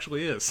healthy that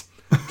actually is.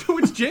 To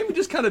which Jamie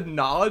just kind of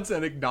nods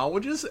and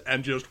acknowledges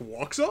and just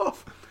walks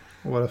off.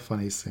 What a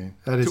funny scene.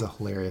 That is a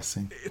hilarious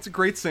scene. It's a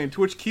great scene.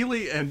 To which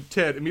Keely and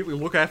Ted immediately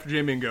look after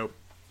Jamie and go,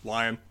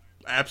 lion.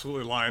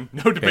 Absolutely lion.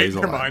 No debate in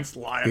their minds.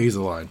 Lion. He's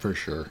a lion, for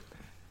sure.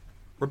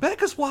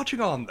 Rebecca's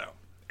watching on, though,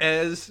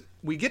 as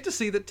we get to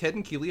see that Ted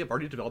and Keely have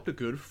already developed a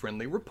good,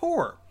 friendly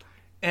rapport.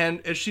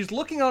 And as she's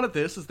looking on at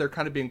this, as they're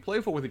kind of being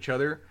playful with each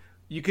other,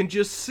 you can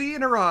just see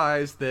in her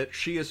eyes that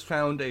she has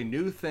found a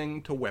new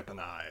thing to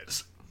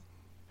weaponize.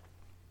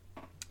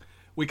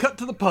 We cut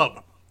to the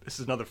pub. This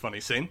is another funny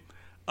scene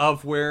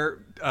of where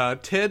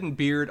Ted and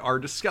Beard are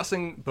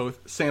discussing both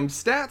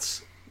Sam's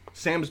stats,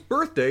 Sam's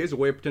birthday as a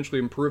way of potentially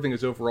improving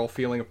his overall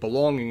feeling of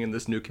belonging in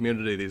this new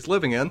community that he's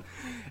living in,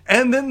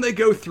 and then they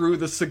go through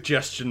the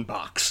suggestion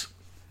box.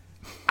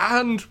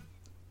 And,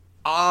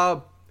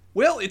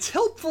 well, it's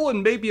helpful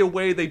in maybe a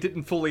way they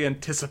didn't fully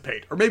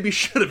anticipate, or maybe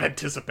should have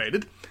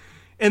anticipated,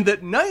 and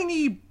that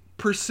 90%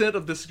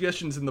 of the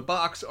suggestions in the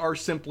box are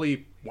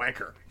simply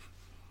wanker.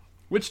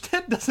 Which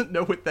Ted doesn't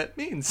know what that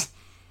means.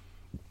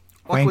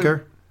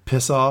 Wanker,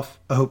 piss off,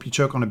 I hope you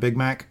choke on a Big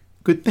Mac.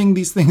 Good thing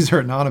these things are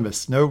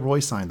anonymous. No, Roy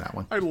signed that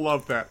one. I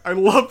love that. I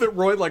love that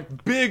Roy,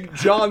 like big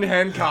John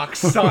Hancock,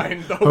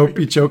 signed. Hope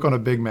you choke on a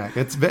Big Mac.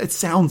 It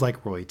sounds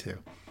like Roy, too.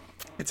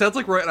 It sounds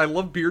like Roy, and I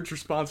love Beard's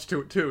response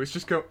to it, too. It's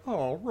just go,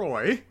 oh,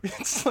 Roy.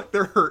 It's like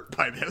they're hurt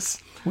by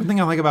this. One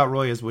thing I like about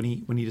Roy is when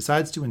he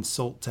decides to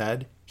insult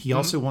Ted, he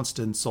also wants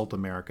to insult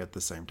America at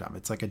the same time.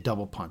 It's like a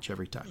double punch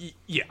every time.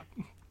 Yeah.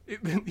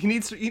 He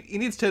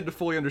needs Ted to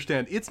fully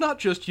understand. It's not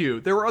just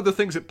you. There are other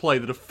things at play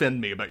that offend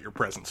me about your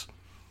presence.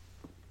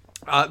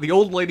 The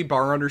old lady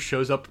bar owner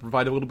shows up to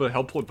provide a little bit of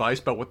helpful advice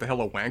about what the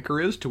hell a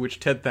wanker is, to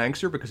which Ted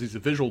thanks her because he's a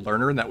visual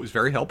learner, and that was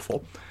very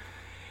helpful.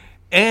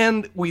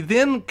 And we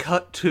then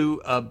cut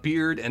to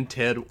Beard and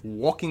Ted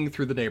walking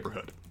through the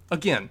neighborhood.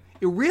 Again,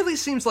 it really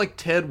seems like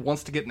Ted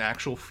wants to get an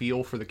actual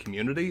feel for the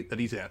community that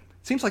he's in. It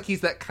seems like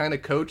he's that kind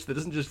of coach that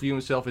doesn't just view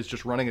himself as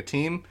just running a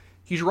team.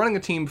 He's running a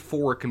team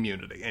for a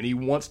community, and he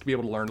wants to be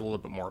able to learn a little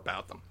bit more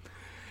about them.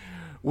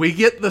 We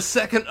get the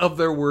second of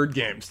their word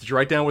games. Did you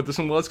write down what this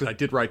one was? Because I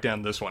did write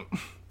down this one.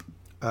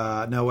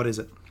 No, what is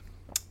it?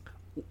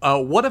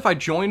 What if I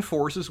joined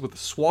forces with a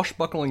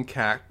swashbuckling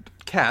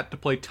cat to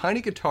play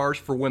tiny guitars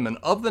for women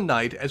of the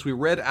night as we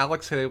read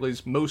Alex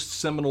Haley's most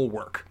seminal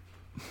work?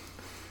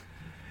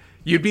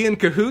 You'd be in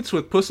cahoots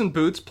with Puss in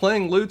Boots,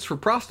 playing lutes for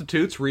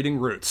prostitutes, reading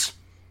Roots.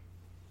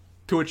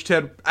 To which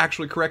Ted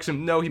actually corrects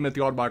him, no, he meant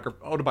the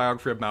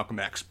autobiography of Malcolm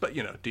X, but,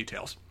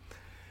 details.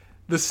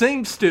 The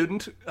same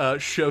student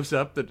shows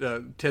up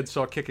that Ted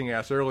saw kicking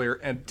ass earlier,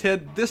 and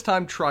Ted this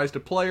time tries to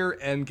play her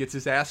and gets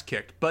his ass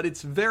kicked, but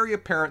it's very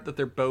apparent that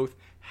they're both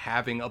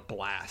having a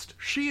blast.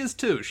 She is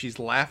too. She's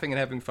laughing and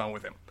having fun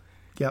with him.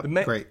 Yep,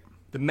 great.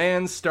 The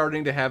man's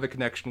starting to have a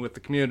connection with the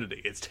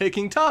community. It's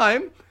taking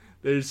time.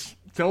 It's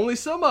only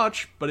so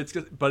much, but it's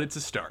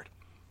a start.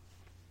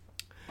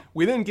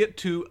 We then get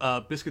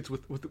to Biscuits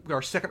with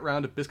our second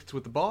round of Biscuits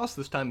with the Boss.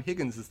 This time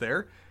Higgins is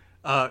there,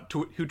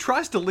 who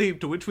tries to leave,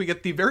 to which we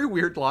get the very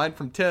weird line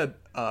from Ted,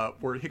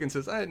 where Higgins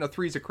says, no,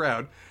 three's a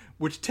crowd,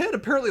 which Ted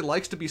apparently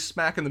likes to be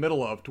smack in the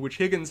middle of, to which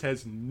Higgins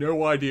has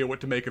no idea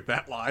what to make of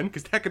that line,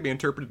 because that can be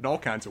interpreted in all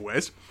kinds of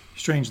ways.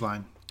 Strange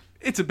line.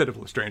 It's a bit of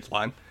a strange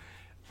line.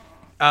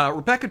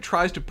 Rebecca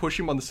tries to push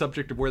him on the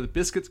subject of where the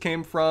biscuits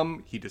came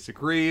from. He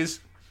disagrees.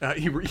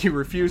 He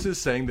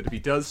refuses, saying that if he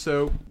does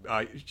so,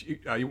 you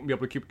won't be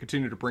able to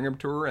continue to bring him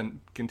to her and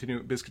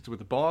continue Biscuits with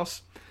the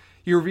Boss.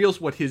 He reveals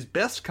what his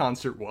best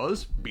concert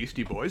was,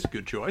 Beastie Boys,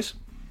 good choice.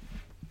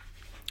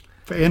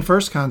 And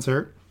first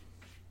concert.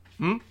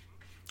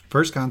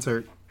 First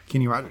concert,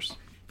 Kenny Rogers.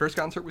 First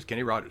concert was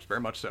Kenny Rogers,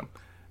 very much so.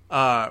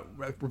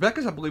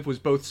 Rebecca's, I believe, was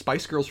both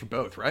Spice Girls for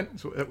both, right?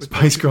 So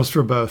Spice Girls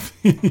for both.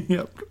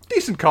 Yep.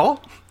 Decent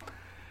call.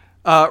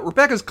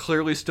 Rebecca's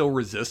clearly still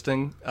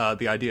resisting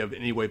the idea of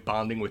any way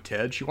bonding with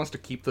Ted. She wants to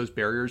keep those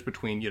barriers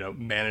between,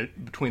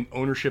 between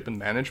ownership and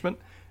management.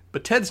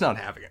 But Ted's not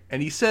having it.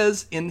 And he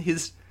says in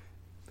his...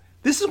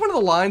 This is one of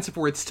the lines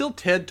where it's still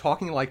Ted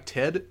talking like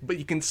Ted, but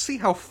you can see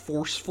how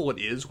forceful it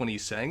is when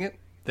he's saying it.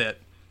 That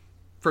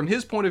from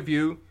his point of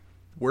view,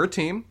 we're a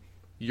team.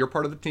 You're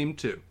part of the team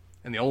too.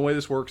 And the only way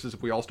this works is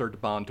if we all start to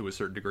bond to a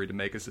certain degree to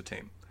make us a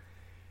team.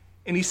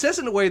 And he says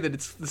it in a way that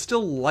it's the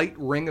still light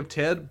ring of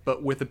Ted,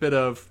 but with a bit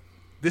of...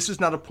 This is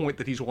not a point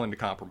that he's willing to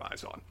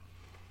compromise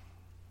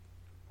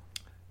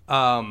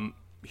on.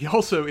 He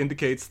also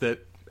indicates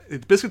that the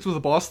Biscuits with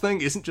the Boss thing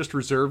isn't just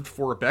reserved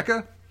for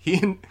Rebecca. He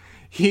and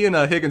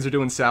Higgins are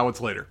doing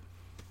salads later.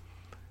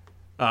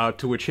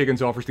 To which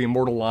Higgins offers the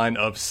immortal line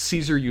of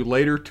 "Caesar you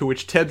later," to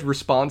which Ted's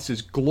response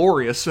is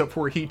glorious,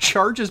 where he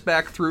charges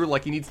back through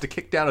like he needs to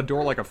kick down a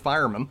door like a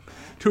fireman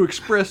to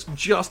express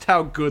just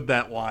how good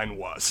that line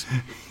was.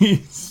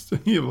 He's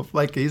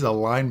like he's a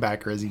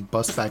linebacker as he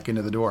busts back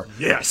into the door.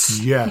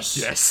 Yes.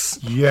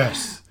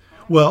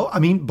 Well, I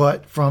mean,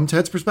 but from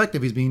Ted's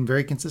perspective, he's being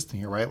very consistent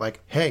here, right?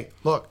 Like, hey,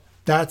 look,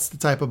 that's the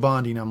type of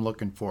bonding I'm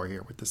looking for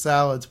here with the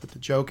salads, with the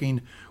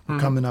joking. We're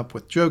coming up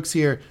with jokes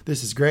here.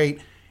 This is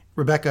great.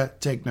 Rebecca,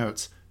 take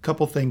notes.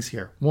 Couple things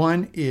here.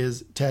 One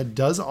is Ted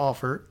does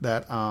offer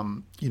that,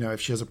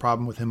 if she has a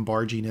problem with him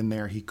barging in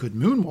there, he could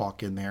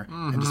moonwalk in there.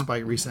 And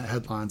despite recent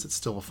headlines, it's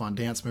still a fun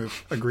dance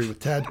move. Agree with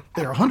Ted.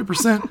 They're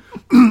 100%.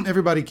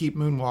 Everybody keep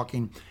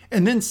moonwalking.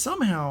 And then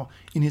somehow,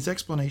 in his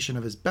explanation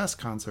of his best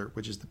concert,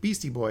 which is the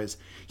Beastie Boys,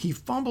 he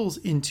fumbles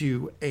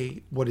into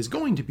what is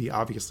going to be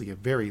obviously a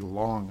very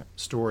long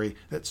story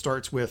that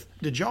starts with,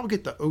 did y'all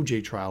get the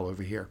OJ trial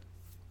over here?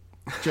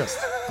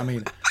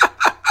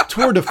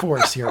 Tour de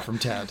force here from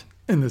Ted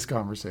in this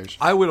conversation.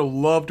 I would have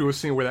loved to have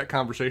seen where that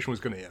conversation was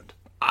going to end.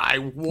 I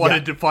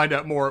wanted to find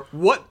out more.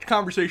 What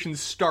conversation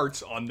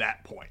starts on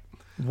that point?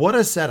 What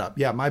a setup.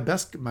 Yeah, my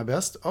best.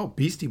 Oh,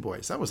 Beastie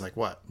Boys. That was like,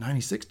 what,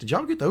 96? Did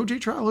y'all get the OJ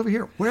trial over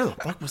here? Where the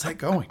fuck was that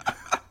going?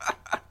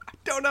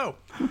 Don't know.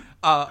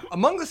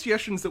 Among the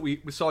suggestions that we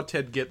saw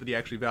Ted get that he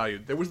actually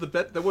valued, there was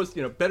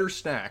better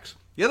snacks.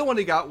 The other one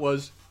he got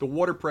was the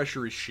water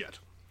pressure is shit.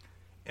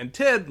 And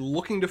Ted,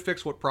 looking to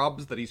fix what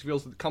problems that he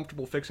feels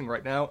comfortable fixing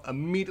right now,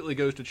 immediately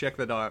goes to check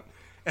that out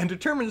and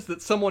determines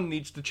that someone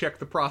needs to check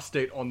the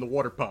prostate on the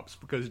water pumps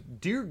because,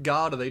 dear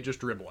God, are they just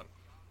dribbling.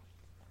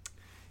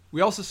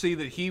 We also see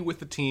that he, with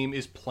the team,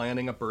 is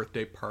planning a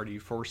birthday party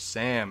for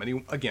Sam.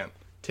 And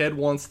Ted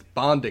wants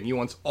bonding. He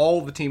wants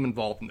all the team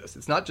involved in this.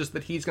 It's not just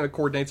that he's going to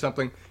coordinate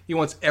something. He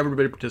wants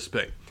everybody to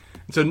participate.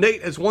 And so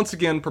Nate has once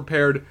again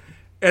prepared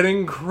an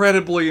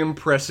incredibly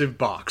impressive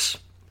box.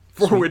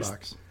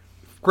 Box.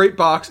 Great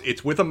box.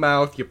 It's with a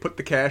mouth. You put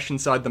the cash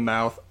inside the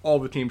mouth. All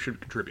the team should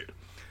contribute.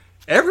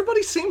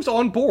 Everybody seems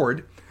on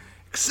board,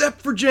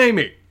 except for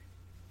Jamie.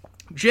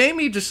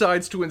 Jamie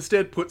decides to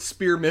instead put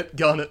spearmint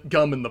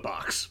gum in the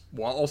box,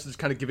 while also just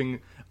kind of giving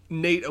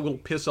Nate a little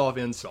piss-off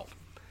insult.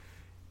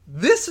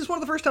 This is one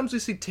of the first times we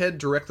see Ted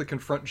directly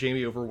confront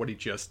Jamie over what he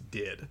just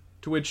did,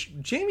 to which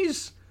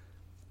Jamie's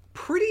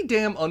pretty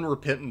damn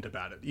unrepentant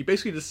about it. He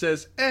basically just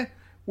says,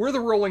 we're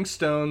the Rolling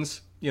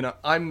Stones,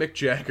 I'm Mick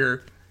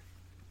Jagger.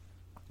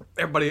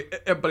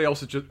 Everybody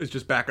else is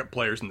just backup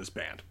players in this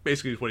band.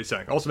 Basically is what he's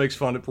saying. Also makes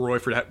fun of Roy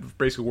for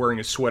basically wearing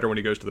his sweater when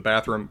he goes to the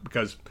bathroom,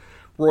 because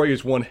Roy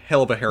is one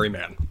hell of a hairy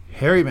man.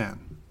 Hairy man.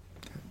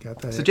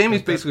 Got that. So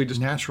Jamie's got that basically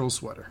just natural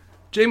sweater.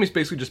 Jamie's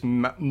basically just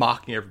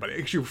mocking everybody.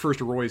 Actually refers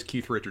to Roy as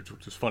Keith Richards,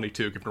 which is funny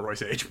too, given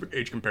Roy's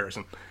age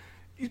comparison.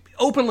 He's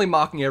openly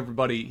mocking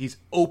everybody. He's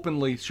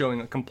openly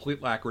showing a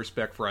complete lack of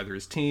respect for either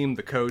his team,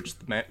 the coach,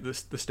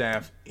 the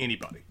staff,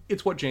 anybody.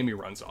 It's what Jamie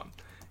runs on.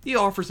 He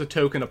offers a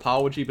token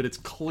apology, but it's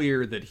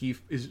clear that he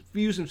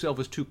views himself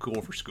as too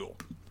cool for school.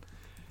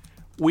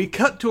 We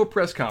cut to a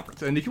press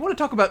conference, and if you want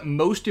to talk about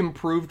most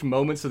improved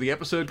moments of the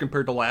episode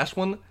compared to last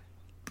one,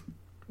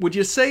 would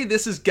you say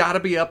this has got to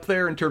be up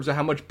there in terms of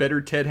how much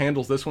better Ted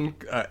handles this one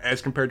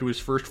as compared to his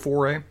first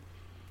foray?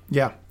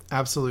 Yeah,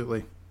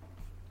 absolutely.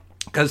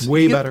 Because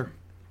way better.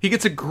 He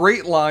gets a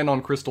great line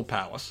on Crystal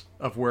Palace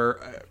of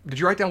where. Did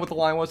you write down what the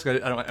line was? I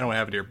don't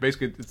have it here.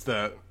 Basically, it's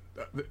the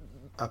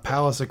a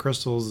palace of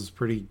crystals is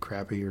pretty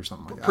crappy or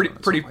something like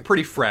that.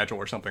 Pretty fragile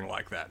or something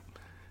like that.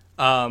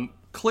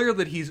 Clear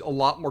that he's a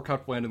lot more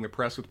comfortable handling the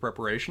press with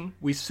preparation.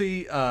 We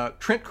see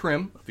Trent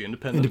Krim of the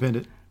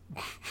Independent.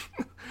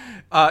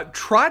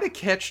 Try to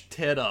catch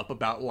Ted up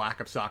about lack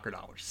of soccer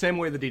knowledge, same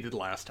way that he did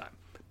last time,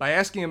 by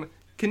asking him,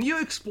 "Can you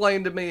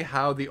explain to me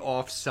how the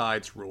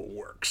offsides rule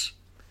works?"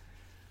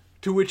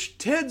 To which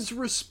Ted's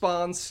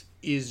response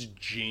is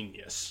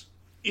genius.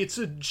 It's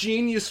a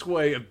genius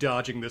way of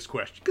dodging this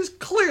question, because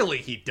clearly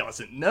he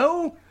doesn't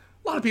know.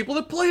 A lot of people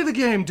that play the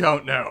game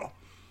don't know.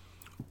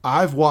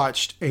 I've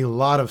watched a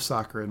lot of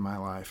soccer in my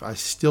life. I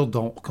still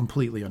don't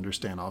completely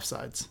understand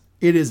offsides.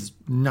 It is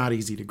not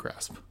easy to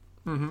grasp.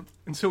 Mm-hmm.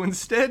 And so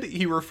instead,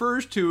 he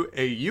refers to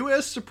a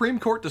U.S. Supreme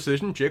Court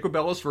decision, Jacob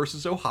Ellis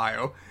versus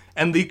Ohio,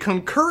 and the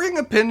concurring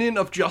opinion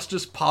of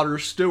Justice Potter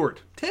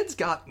Stewart. Ted's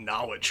got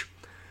knowledge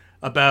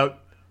about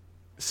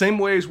same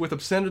ways with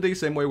obscenity,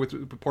 same way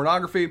with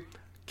pornography.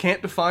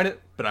 Can't define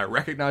it, but I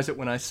recognize it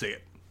when I see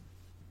it.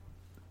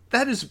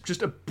 That is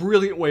just a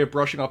brilliant way of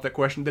brushing off that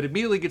question that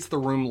immediately gets the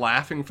room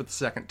laughing for the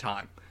second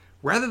time.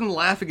 Rather than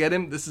laughing at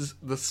him, this is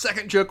the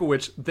second joke of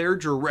which they're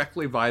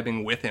directly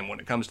vibing with him when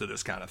it comes to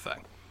this kind of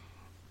thing.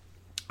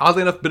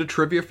 Oddly enough, bit of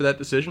trivia for that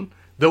decision.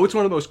 Though it's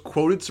one of the most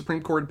quoted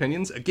Supreme Court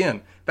opinions,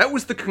 again, that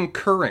was the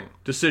concurring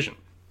decision,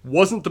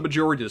 wasn't the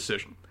majority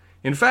decision.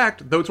 In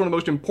fact, though it's one of the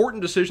most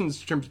important decisions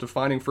in terms of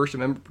defining First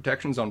Amendment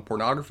protections on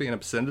pornography and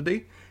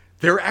obscenity,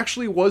 there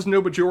actually was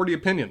no majority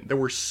opinion. There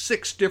were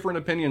 6 different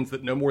opinions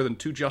that no more than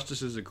 2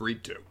 justices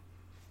agreed to.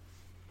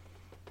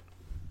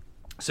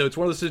 So it's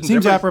one of the decisions...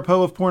 Seems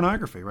apropos of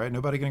pornography, right?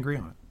 Nobody can agree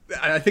on it.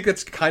 I think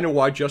that's kind of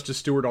why Justice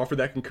Stewart offered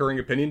that concurring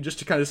opinion, just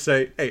to kind of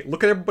say, hey,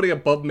 look at everybody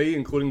above me,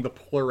 including the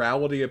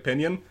plurality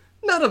opinion.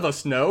 None of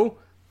us know,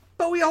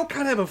 but we all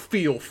kind of have a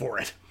feel for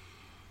it.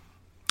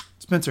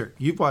 Spencer,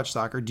 you've watched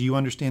soccer. Do you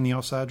understand the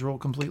offside rule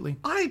completely?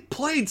 I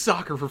played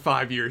soccer for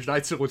 5 years, and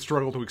I still would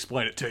struggle to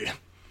explain it to you.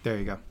 There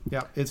you go.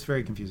 Yeah, it's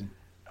very confusing.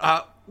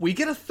 We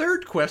get a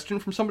third question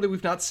from somebody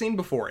we've not seen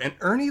before, and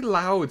Ernie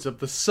Louds of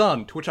The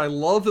Sun, to which I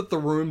love that the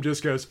room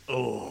just goes,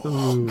 oh.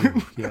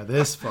 Ooh, yeah,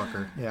 this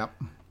fucker. Yeah.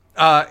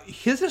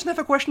 He doesn't have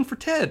a question for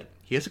Ted.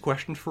 He has a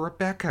question for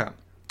Rebecca.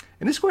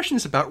 And this question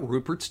is about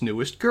Rupert's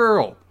newest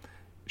girl.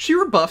 She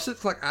rebuffs it.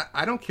 It's like,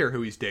 I don't care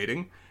who he's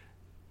dating.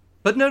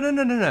 But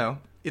no.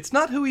 It's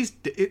not who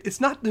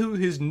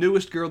his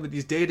newest girl that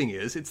he's dating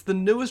is. It's the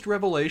newest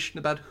revelation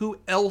about who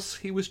else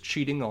he was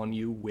cheating on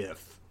you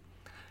with.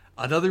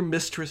 Another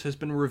mistress has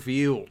been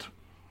revealed.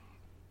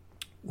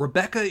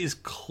 Rebecca is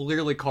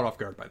clearly caught off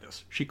guard by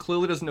this. She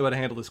clearly doesn't know how to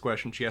handle this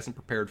question. She hasn't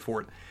prepared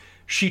for it.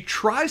 She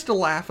tries to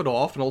laugh it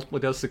off and ultimately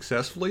does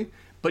successfully,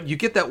 but you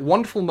get that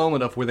wonderful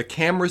moment of where the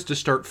cameras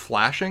just start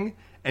flashing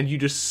and you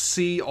just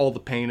see all the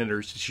pain in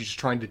her. She's just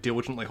trying to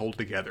diligently hold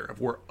together.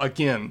 Of where,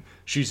 again,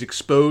 she's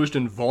exposed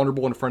and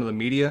vulnerable in front of the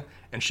media,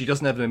 and she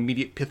doesn't have an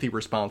immediate pithy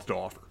response to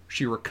offer.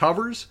 She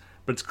recovers,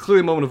 but it's clearly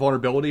a moment of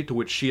vulnerability to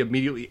which she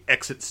immediately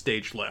exits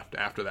stage left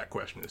after that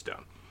question is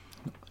done.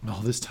 And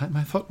all this time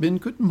I thought Ben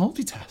couldn't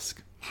multitask.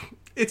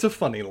 It's a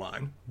funny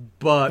line,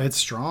 but... It's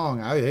strong.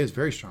 It's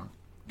very strong.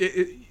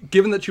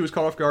 Given that she was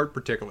caught off guard,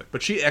 particularly.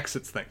 But she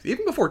exits things.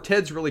 Even before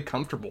Ted's really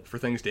comfortable for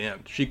things to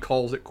end, she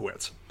calls it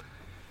quits.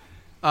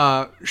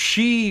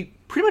 She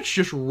pretty much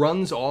just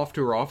runs off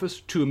to her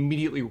office to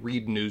immediately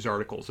read news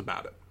articles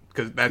about it.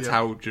 Because that's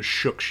how just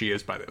shook she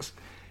is by this.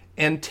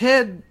 And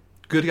Ted,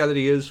 good guy that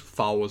he is,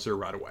 follows her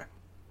right away.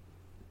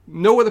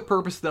 No other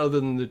purpose other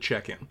than to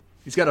check in.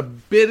 He's got a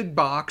big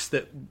box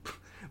that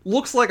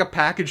looks like a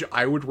package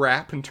I would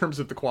wrap in terms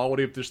of the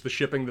quality of just the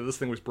shipping that this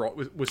thing was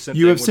sent.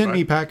 You have sent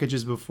me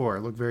packages before.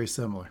 Look very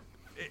similar.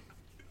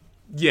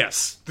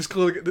 Yes.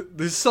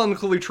 This son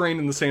clearly trained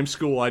in the same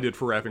school I did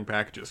for wrapping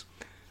packages.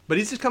 But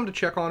he's just come to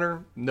check on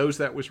her, knows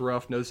that was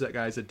rough, knows that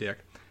guy's a dick.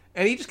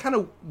 And he just kind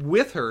of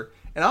with her,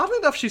 and oddly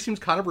enough, she seems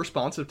kind of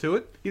responsive to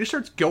it. He just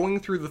starts going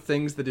through the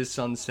things that his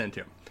son sent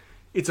him.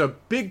 It's a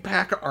big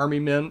pack of army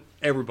men.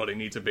 Everybody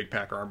needs a big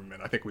pack of army men.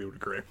 I think we would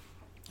agree.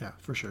 Yeah,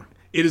 for sure.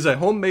 It is a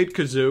homemade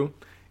kazoo.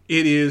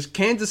 It is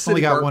Kansas City.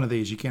 Only got one of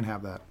these. You can't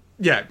have that.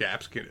 Yeah,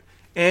 absolutely.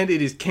 And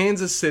it is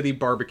Kansas City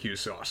barbecue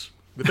sauce.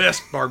 The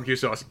best barbecue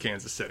sauce in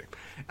Kansas City.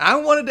 I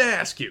wanted to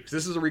ask you, because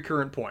this is a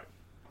recurrent point.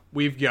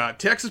 We've got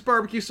Texas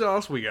barbecue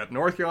sauce. We got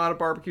North Carolina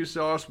barbecue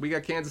sauce. We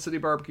got Kansas City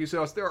barbecue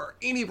sauce. There are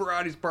any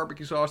varieties of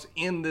barbecue sauce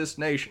in this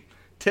nation.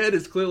 Ted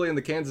is clearly in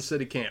the Kansas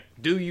City camp.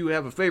 Do you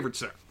have a favorite,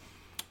 sir?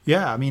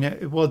 Yeah, I mean,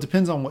 it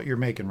depends on what you're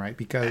making, right?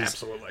 Because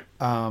Absolutely.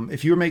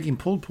 If you're making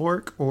pulled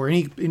pork or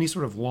any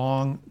sort of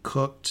long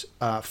cooked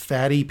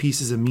fatty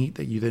pieces of meat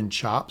that you then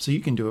chop, so you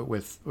can do it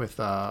with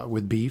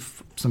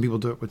beef. Some people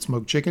do it with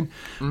smoked chicken,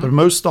 but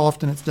most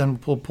often it's done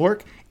with pulled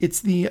pork. It's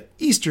the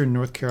Eastern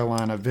North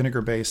Carolina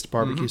vinegar-based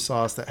barbecue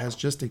sauce that has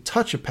just a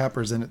touch of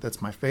peppers in it.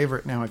 That's my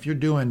favorite. Now, if you're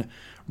doing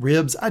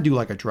ribs, I do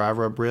like a dry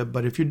rub rib,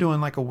 but if you're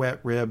doing like a wet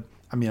rib,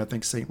 I mean, I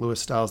think St. Louis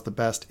style is the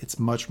best. It's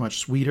much, much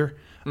sweeter.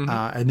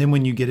 And then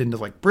when you get into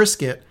like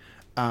brisket,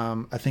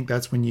 I think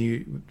that's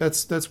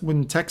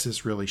when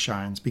Texas really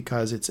shines,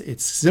 because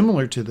it's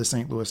similar to the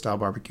St. Louis style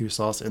barbecue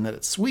sauce in that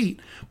it's sweet,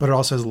 but it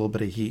also has a little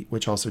bit of heat,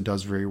 which also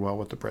does very well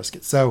with the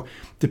brisket. So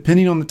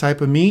depending on the type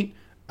of meat,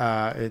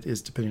 it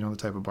is depending on the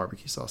type of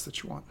barbecue sauce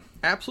that you want.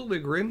 Absolutely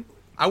agree.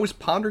 I was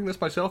pondering this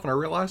myself, and I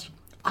realized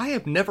I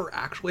have never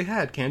actually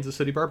had Kansas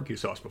City barbecue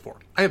sauce before.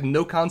 I have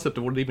no concept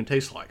of what it even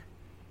tastes like.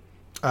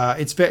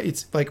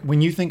 It's like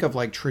when you think of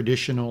like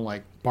traditional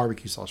like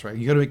barbecue sauce, right?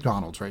 You go to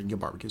McDonald's, right? You get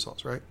barbecue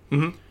sauce, right?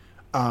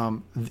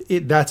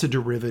 That's a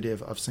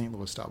derivative of St.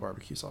 Louis style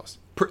barbecue sauce.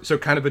 So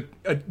kind of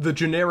the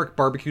generic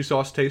barbecue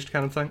sauce taste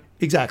kind of thing?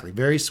 Exactly.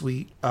 Very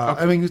sweet.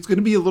 Okay. I mean, it's going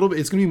to be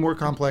it's going to be more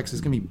complex.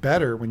 It's going to be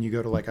better when you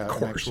go to like an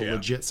actual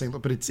legit St. Louis,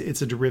 but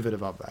it's a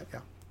derivative of that. Yeah.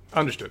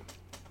 Understood.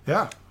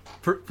 Yeah.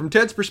 From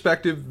Ted's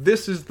perspective,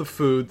 this is the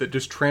food that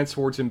just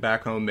transports him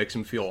back home, makes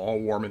him feel all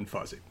warm and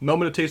fuzzy. The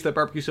moment he tastes that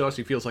barbecue sauce,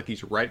 he feels like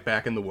he's right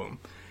back in the womb.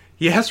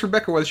 He asks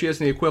Rebecca whether she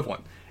has any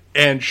equivalent,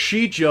 and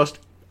she just,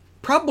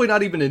 probably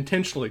not even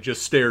intentionally,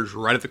 just stares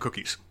right at the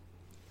cookies.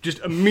 Just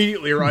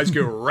immediately her eyes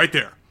go right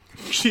there.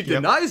 She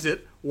denies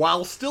it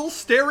while still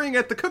staring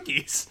at the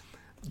cookies,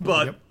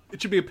 but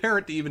it should be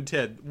apparent to even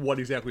Ted what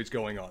exactly is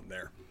going on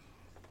there.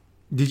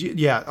 Did you?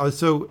 Yeah.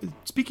 So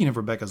speaking of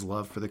Rebecca's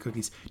love for the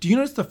cookies, do you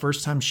notice the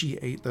first time she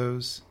ate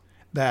those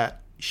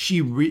that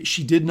she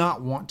did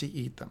not want to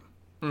eat them?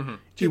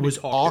 It was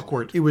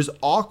awkward. It was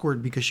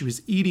awkward because she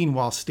was eating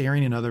while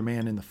staring another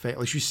man in the face.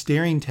 Like she was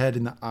staring Ted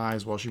in the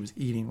eyes while she was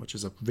eating, which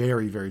is a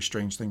very, very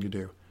strange thing to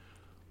do.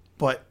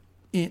 But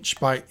inch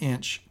by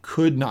inch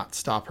could not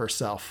stop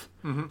herself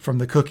from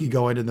the cookie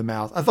going in the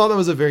mouth. I thought that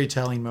was a very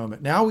telling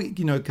moment. Now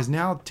because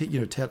now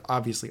Ted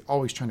obviously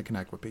always trying to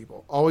connect with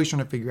people, always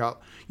trying to figure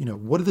out,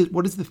 what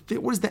is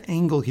the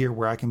angle here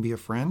where I can be a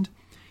friend.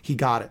 He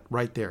got it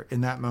right there in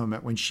that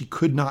moment when she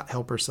could not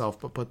help herself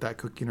but put that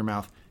cookie in her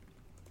mouth.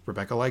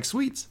 Rebecca likes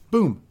sweets.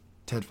 Boom.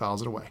 Ted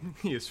files it away.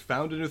 He has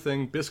found a new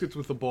thing. Biscuits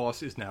with the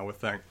Boss is now a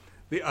thing.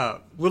 The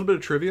little bit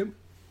of trivia.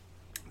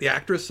 The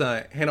actress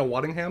Hannah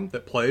Waddingham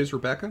that plays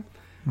Rebecca,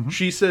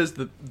 she says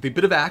that the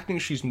bit of acting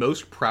she's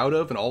most proud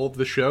of in all of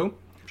the show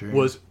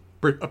was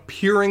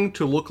appearing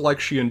to look like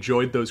she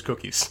enjoyed those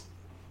cookies.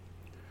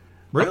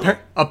 Really?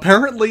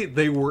 Apparently,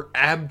 they were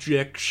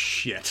abject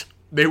shit.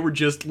 They were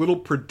just little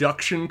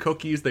production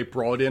cookies they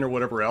brought in or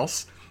whatever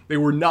else. They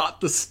were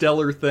not the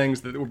stellar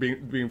things that they were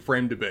being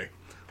framed to be.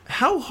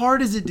 How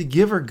hard is it to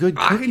give her good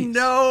cookies? I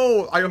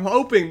know. I'm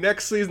hoping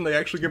next season they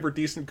actually give her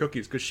decent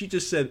cookies, because she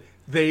just said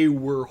they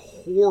were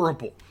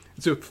horrible.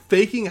 So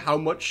faking how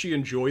much she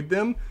enjoyed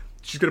them,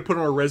 she's going to put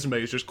on her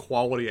resume as just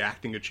quality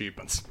acting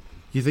achievements.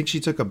 You think she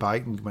took a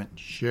bite and went,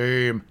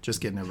 shame?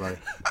 Just kidding, everybody.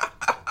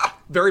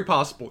 Very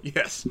possible,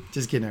 yes.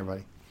 Just kidding,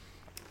 everybody.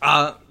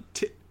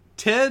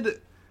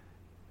 Ted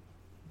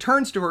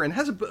turns to her and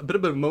has a bit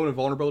of a moment of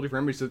vulnerability for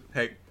him. He says,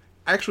 hey,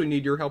 I actually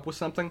need your help with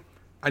something.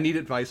 I need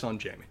advice on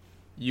Jamie.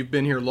 You've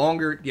been here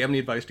longer. Do you have any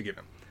advice to give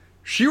him?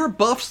 She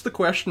rebuffs the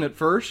question at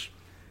first,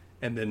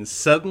 and then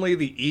suddenly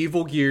the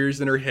evil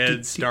gears in her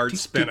head start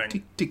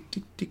spinning.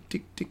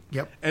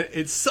 Yep. And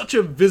it's such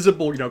a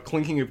visible,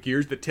 clinking of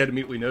gears that Ted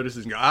immediately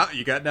notices and goes,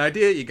 you got an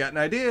idea, you got an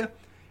idea.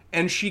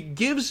 And she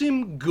gives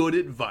him good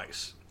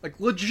advice. Like,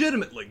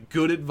 legitimately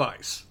good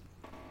advice.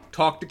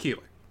 Talk to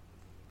Keely.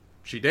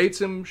 She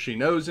dates him, she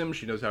knows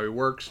how he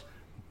works,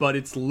 but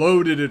it's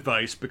loaded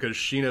advice because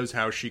she knows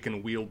how she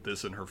can wield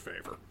this in her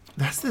favor.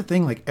 That's the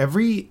thing. Like,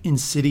 every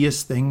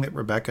insidious thing that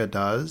Rebecca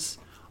does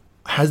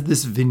has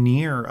this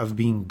veneer of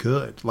being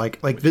good. Like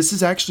this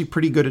is actually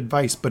pretty good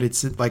advice, but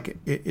it's like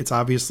it's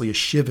obviously a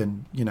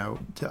shivin,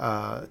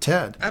 to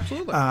Ted.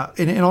 Absolutely.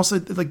 And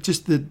also like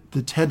just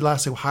the Ted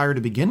Lasso hire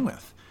to begin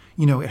with.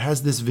 It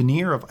has this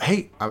veneer of,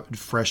 hey,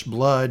 fresh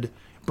blood,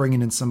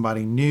 bringing in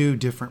somebody new,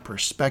 different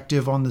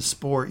perspective on the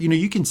sport.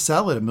 You can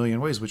sell it a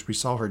million ways, which we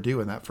saw her do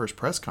in that first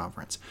press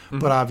conference. Mm-hmm.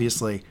 But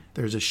obviously,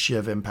 there's a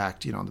shiv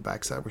impact, on the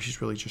backside where she's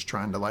really just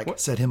trying to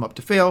set him up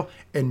to fail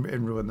and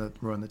ruin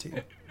the team.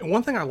 And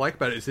one thing I like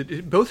about it is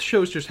it both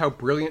shows just how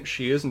brilliant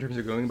she is in terms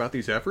of going about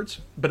these efforts.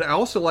 But I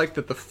also like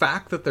that the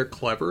fact that they're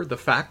clever, the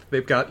fact that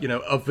they've got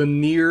a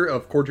veneer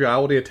of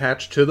cordiality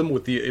attached to them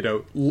with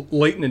the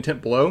latent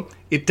intent below,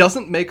 it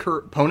doesn't make her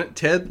opponent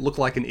Ted look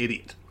like an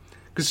idiot.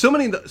 Because so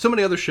many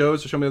other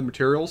shows or so many other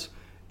materials,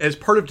 as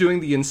part of doing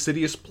the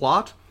insidious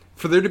plot,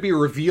 for there to be a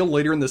reveal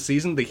later in the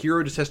season, the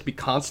hero just has to be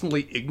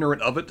constantly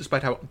ignorant of it,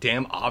 despite how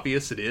damn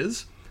obvious it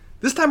is.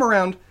 This time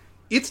around,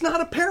 it's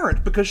not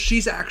apparent because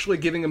she's actually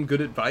giving him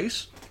good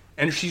advice,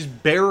 and she's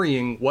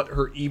burying what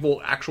her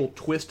evil actual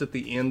twist at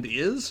the end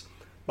is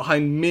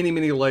behind many,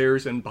 many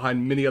layers and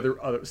behind many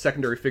other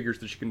secondary figures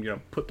that she can,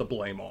 put the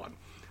blame on.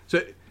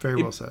 So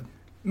Very well said.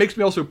 Makes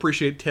me also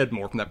appreciate Ted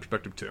more from that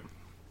perspective too.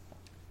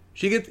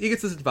 He gets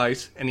this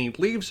advice, and he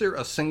leaves her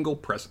a single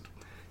present.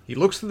 He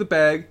looks through the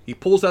bag, he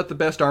pulls out the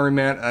best Army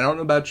Man, and I don't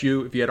know about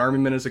you, if you had Army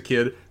Men as a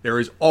kid, there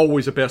is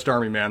always a best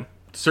Army Man.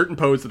 A certain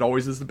pose that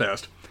always is the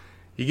best.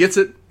 He gets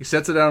it, he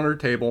sets it down on her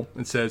table,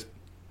 and says,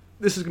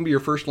 this is going to be your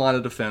first line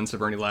of defense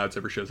if Ernie Louds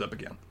ever shows up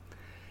again.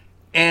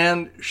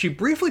 And she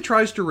briefly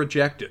tries to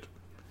reject it,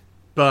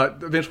 but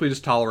eventually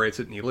just tolerates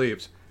it and he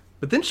leaves.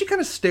 But then she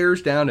kind of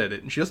stares down at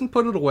it, and she doesn't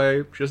put it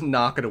away, she doesn't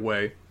knock it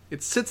away.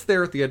 It sits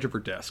there at the edge of her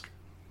desk.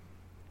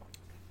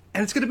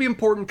 And it's going to be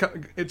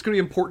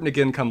important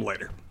again come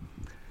later.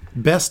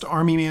 Best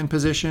Army Man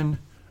position,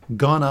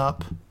 gun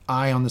up,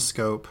 eye on the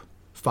scope,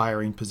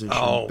 firing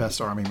position,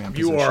 best Army Man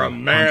position. You are a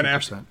man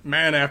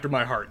after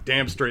my heart.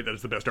 Damn straight that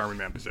is the best Army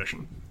Man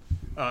position.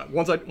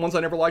 Ones I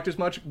never liked as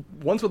much,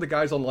 ones with the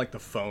guys on like the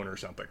phone or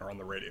something, or on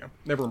the radio.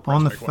 Never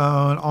impressed me.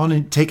 On the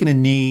phone, taking a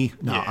knee.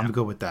 No, yeah, I'm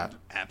good with that.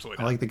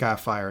 Absolutely. I like the guy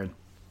firing.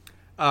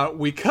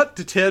 We cut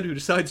to Ted, who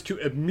decides to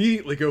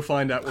immediately go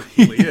find out where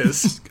Keely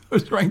is.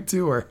 Goes right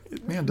to her.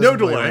 Man, no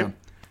delay.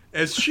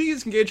 As she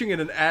is engaging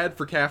in an ad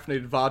for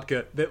caffeinated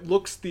vodka that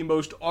looks the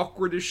most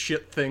awkward as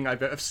shit thing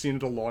I've seen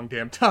in a long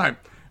damn time.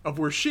 Of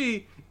where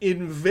she,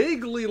 in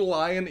vaguely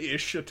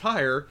lion-ish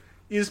attire,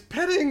 is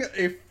petting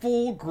a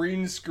full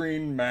green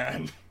screen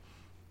man.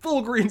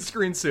 Full green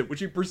screen suit,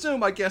 which you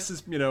presume, I guess,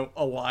 is,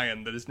 a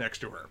lion that is next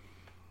to her.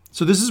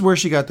 So this is where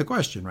she got the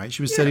question, right?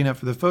 She was setting up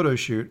for the photo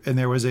shoot, and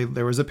there was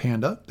a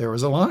panda, there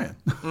was a lion.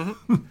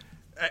 Mm-hmm.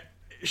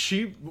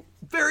 She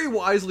very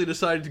wisely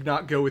decided to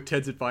not go with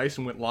Ted's advice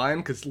and went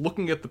lion, because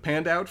looking at the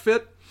panda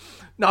outfit,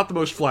 not the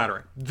most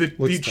flattering.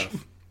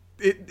 Tough.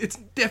 It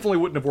definitely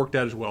wouldn't have worked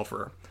out as well for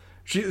her.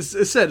 She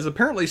is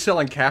apparently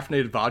selling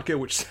caffeinated vodka,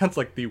 which sounds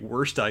like the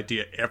worst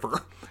idea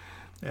ever.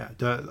 Yeah,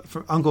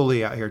 from Uncle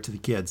Lee out here to the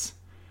kids.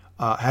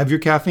 Have your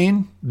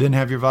caffeine, then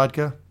have your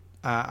vodka.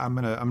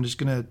 I'm just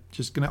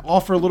gonna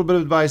offer a little bit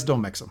of advice.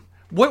 Don't mix them.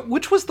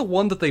 Which was the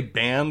one that they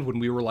banned when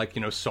we were like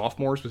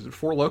sophomores? Was it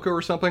Four Loko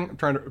or something? I'm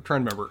trying to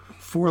remember.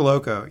 Four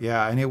Loko,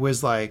 yeah, and it was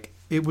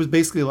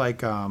basically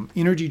like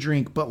energy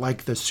drink, but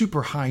like the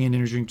super high end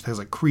energy drink that has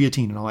like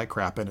creatine and all that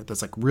crap in it.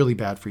 That's like really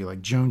bad for you,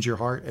 like Jones your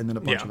heart, and then a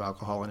bunch of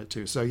alcohol in it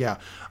too. So yeah,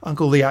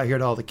 Uncle Lee out here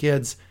to all the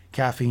kids.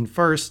 Caffeine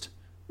first.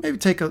 Maybe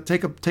take a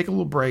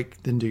little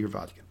break, then do your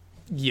vodka.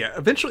 Yeah,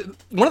 eventually,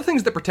 one of the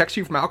things that protects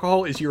you from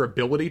alcohol is your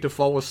ability to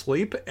fall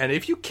asleep, and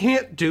if you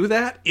can't do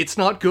that, it's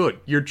not good.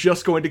 You're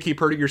just going to keep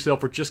hurting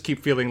yourself or just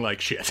keep feeling like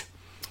shit.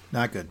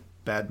 Not good.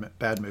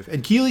 Bad move.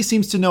 And Keely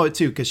seems to know it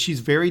too, because she's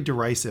very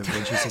derisive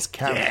when she says,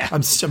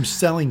 I'm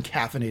selling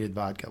caffeinated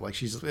vodka. Like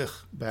she's,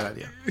 bad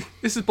idea.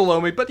 This is below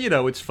me, but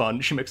it's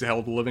fun. She makes a hell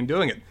of a living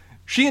doing it.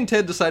 She and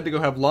Ted decide to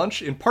go have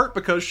lunch, in part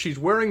because she's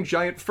wearing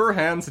giant fur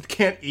hands and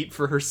can't eat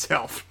for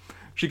herself.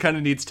 She kind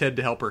of needs Ted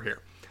to help her here.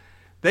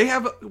 They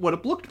have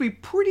what look to be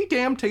pretty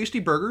damn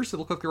tasty burgers that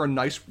look like they're on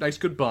nice,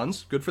 good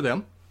buns. Good for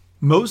them.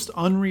 Most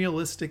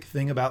unrealistic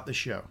thing about the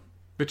show.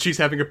 But she's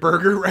having a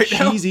burger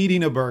now? She's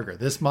eating a burger.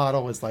 This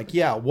model is like,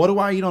 what do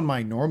I eat on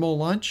my normal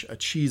lunch? A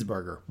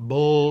cheeseburger.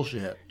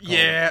 Bullshit.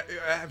 Yeah,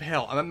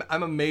 hell,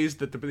 I'm amazed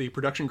that the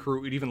production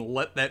crew would even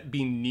let that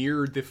be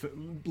near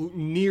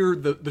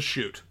the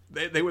shoot.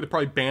 They would have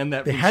probably banned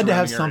that. They had to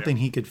have something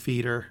he could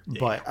feed her,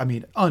 but I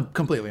mean,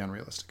 completely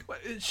unrealistic.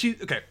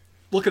 Okay.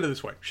 Look at it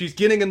this way. She's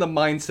getting in the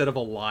mindset of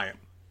a lion.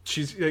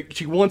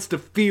 She wants to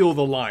feel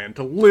the lion,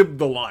 to live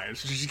the lion.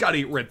 So she's got to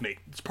eat red meat.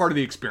 It's part of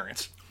the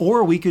experience.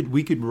 Or we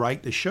could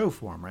write the show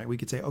for him, right? We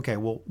could say, okay,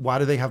 well, why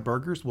do they have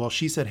burgers? Well,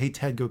 she said, hey,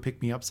 Ted, go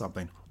pick me up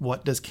something.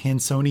 What does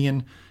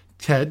Kansonian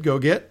Ted go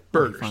get?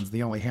 Burgers. He finds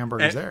the only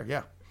hamburgers there,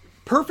 yeah.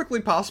 Perfectly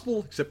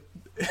possible, except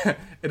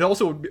it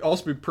also would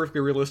also be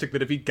perfectly realistic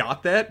that if he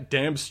got that,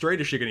 damn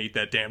straight is she going to eat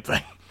that damn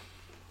thing.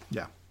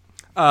 Yeah.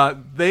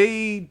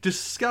 They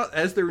discuss,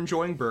 as they're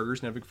enjoying burgers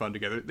and having fun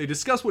together, they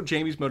discuss what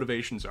Jamie's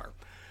motivations are.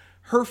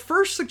 Her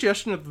first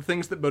suggestion of the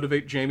things that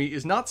motivate Jamie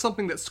is not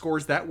something that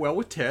scores that well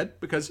with Ted,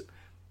 because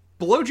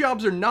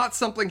blowjobs are not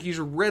something he's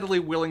readily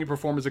willing to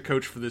perform as a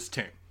coach for this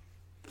team.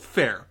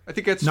 Fair. I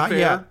think that's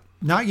fair.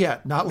 Not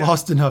yet. Not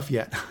lost enough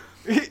yet.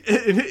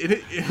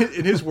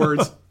 In his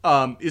words,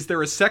 is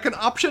there a second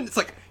option? It's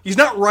like, he's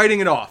not writing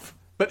it off.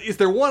 But is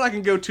there one I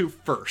can go to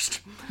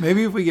first?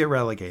 Maybe if we get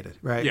relegated,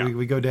 right? Yeah.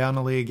 We go down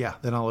the league,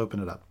 then I'll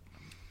open it up.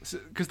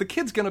 Because the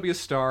kid's going to be a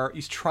star.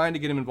 He's trying to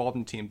get him involved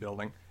in team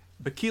building.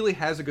 But Keely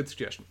has a good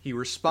suggestion. He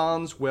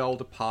responds well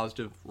to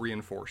positive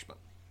reinforcement.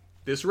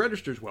 This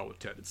registers well with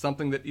Ted. It's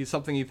something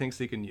he thinks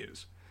he can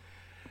use.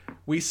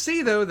 We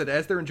see, though, that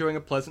as they're enjoying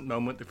a pleasant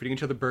moment, they're feeding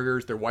each other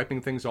burgers, they're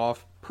wiping things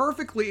off,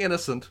 perfectly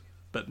innocent,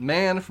 But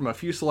man, from a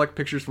few select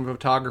pictures from a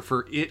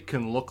photographer, it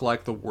can look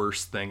like the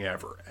worst thing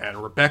ever.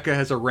 And Rebecca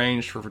has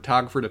arranged for a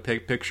photographer to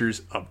take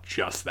pictures of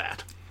just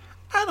that.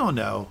 I don't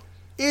know.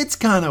 It's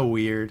kind of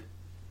weird.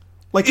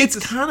 Like, it's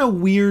kind of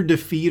weird to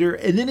feed her,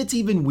 and then it's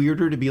even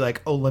weirder to be like,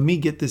 oh, let me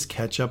get this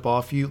ketchup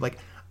off you. Like,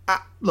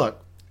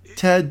 look,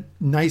 Ted,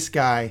 nice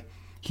guy.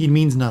 He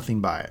means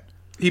nothing by it.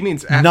 He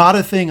means... not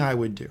a thing I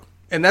would do.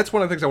 And that's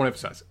one of the things I want to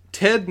emphasize.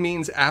 Ted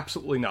means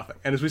absolutely nothing.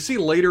 And as we see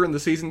later in the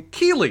season,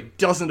 Keely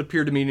doesn't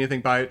appear to mean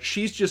anything by it.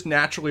 She's just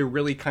naturally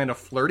really kind of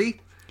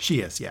flirty. She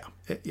is, yeah.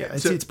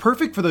 It's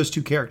perfect for those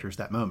two characters,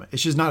 that moment.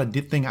 It's just not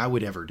a thing I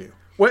would ever do.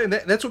 Well, and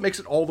that's what makes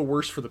it all the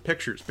worse for the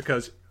pictures,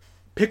 because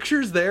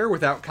pictures there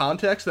without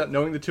context, without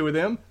knowing the two of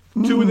them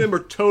are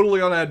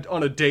totally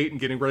on a date and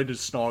getting ready to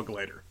snog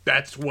later.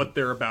 That's what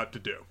they're about to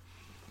do.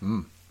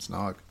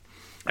 Snog.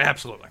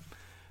 Absolutely.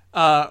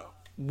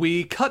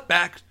 We cut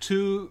back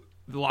to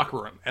the locker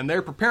room, and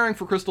they're preparing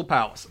for Crystal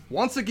Palace.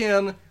 Once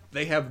again,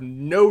 they have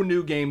no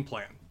new game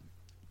plan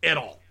at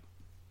all.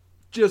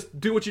 Just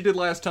do what you did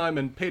last time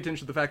and pay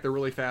attention to the fact they're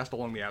really fast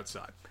along the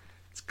outside.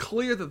 It's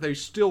clear that they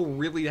still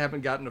really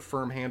haven't gotten a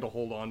firm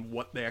handhold on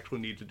what they actually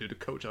need to do to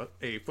coach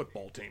a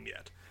football team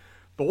yet.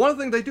 But one of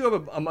the things they do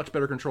have a much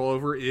better control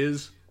over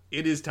is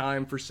it is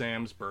time for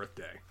Sam's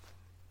birthday.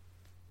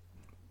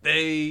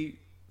 They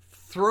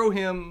throw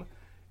him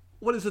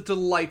what is a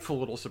delightful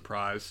little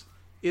surprise.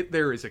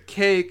 There is a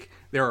cake,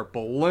 there are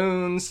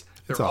balloons,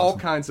 there are all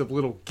kinds of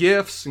little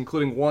gifts,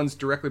 including ones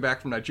directly back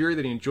from Nigeria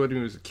that he enjoyed when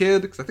he was a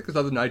kid, because I think there's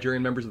other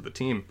Nigerian members of the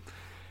team.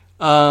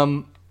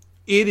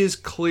 It is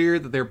clear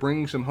that they're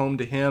bringing some home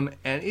to him,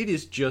 and it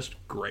is just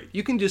great.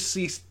 You can just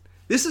see,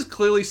 this is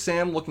clearly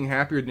Sam looking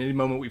happier than any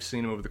moment we've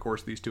seen him over the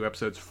course of these two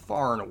episodes,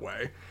 far and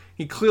away.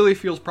 He clearly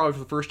feels probably for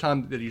the first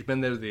time that he's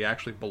been there, that he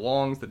actually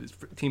belongs, that his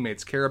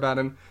teammates care about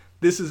him.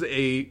 This is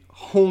a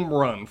home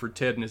run for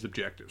Ted and his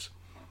objectives.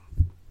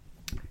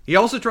 He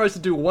also tries to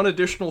do one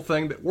additional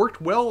thing that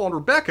worked well on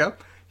Rebecca.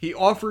 He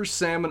offers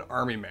Sam an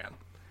army man.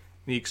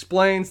 And he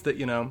explains that,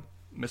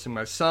 missing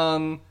my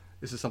son,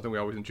 this is something we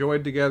always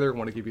enjoyed together. I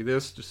want to give you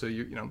this just so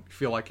you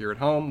feel like you're at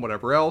home,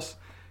 whatever else.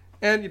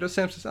 And,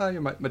 Sam says,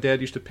 my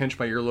dad used to pinch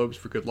my earlobes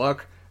for good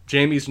luck.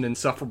 Jamie's an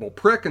insufferable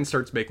prick and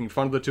starts making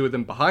fun of the two of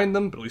them behind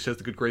them, but at least has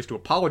the good grace to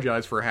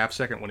apologize for a half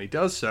second when he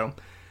does so.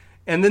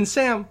 And then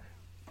Sam...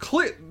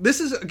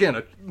 This is,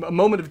 again, a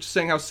moment of just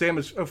saying how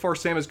far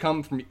Sam has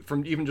come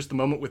from even just the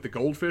moment with the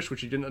goldfish, which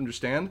he didn't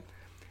understand.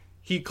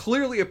 He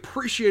clearly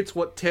appreciates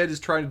what Ted is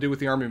trying to do with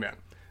the army man,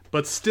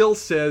 but still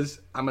says,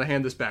 I'm going to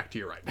hand this back to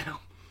you right now.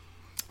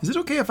 Is it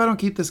okay if I don't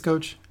keep this,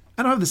 Coach?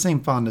 I don't have the same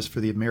fondness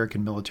for the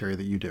American military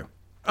that you do.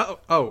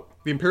 Oh,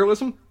 the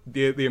imperialism?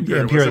 The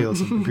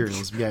imperialism.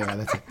 Imperialism. Yeah,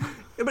 that's it.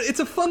 But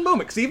it's a fun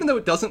moment, because even though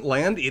it doesn't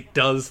land, it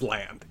does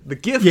land. The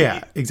gift...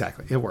 Yeah,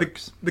 exactly. It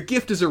works. The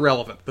gift is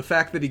irrelevant. The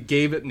fact that he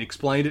gave it and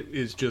explained it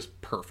is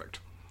just perfect.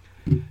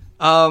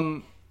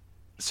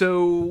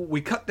 So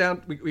we cut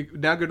down... We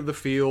now go to the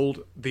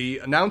field. The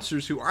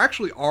announcers, who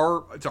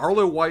it's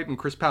Arlo White and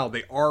Chris Powell,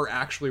 they are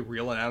actually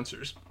real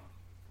announcers.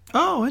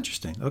 Oh,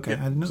 interesting. Okay,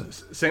 yeah. I didn't know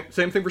this.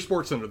 Same thing for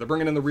Sportscenter. They're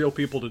bringing in the real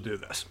people to do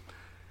this.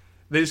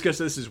 They discuss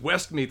this as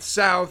West meets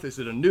South. Is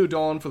it a new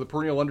dawn for the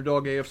perennial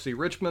underdog AFC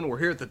Richmond? We're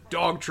here at the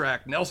dog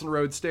track, Nelson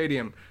Road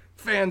Stadium.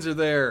 Fans are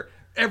there.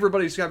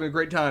 Everybody's having a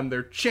great time.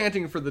 They're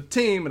chanting for the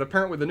team, and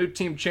apparently the new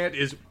team chant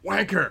is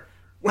wanker,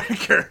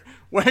 wanker,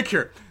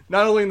 wanker.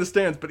 Not only in the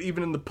stands, but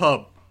even in the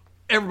pub.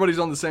 Everybody's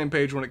on the same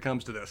page when it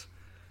comes to this.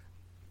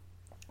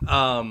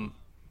 Pub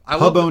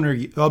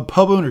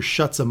owner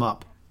shuts him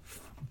up.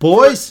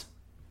 Boys,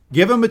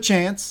 give him a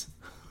chance.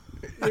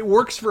 It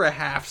works for a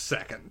half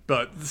second,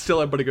 but still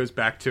everybody goes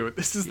back to it.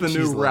 This is the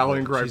new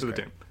rallying cry for the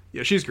team.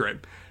 Yeah, she's great.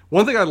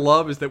 One thing I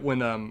love is that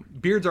when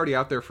Beard's already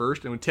out there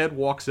first, and when Ted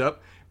walks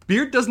up,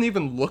 Beard doesn't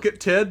even look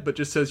at Ted, but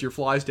just says, your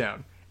fly's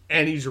down.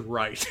 And he's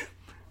right.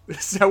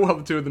 This is how well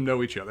the two of them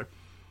know each other.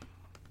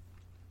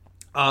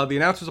 The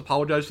announcers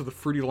apologize for the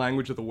fruity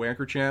language of the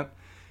wanker chant,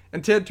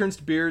 and Ted turns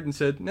to Beard and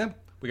said,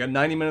 we got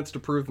 90 minutes to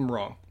prove them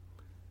wrong.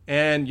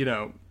 And,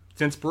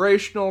 it's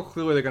inspirational.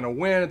 Clearly they're going to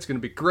win. It's going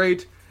to be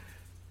great.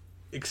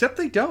 Except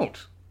they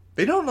don't.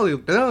 They don't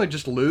only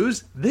just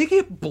lose, they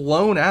get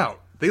blown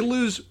out. They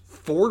lose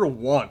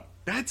 4-1.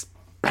 That's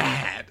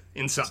bad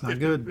in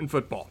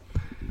football.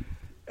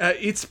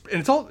 It's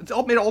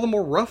all made all the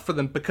more rough for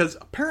them because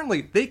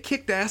apparently they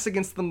kicked ass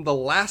against them the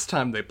last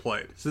time they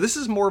played. So this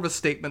is more of a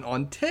statement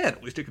on Ted.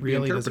 At least it could be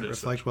interpreted. Doesn't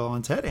reflect well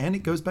on Ted, and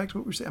it goes back to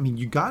what we're saying. I mean,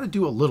 you got to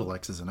do a little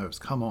X's and O's.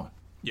 Come on.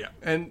 Yeah,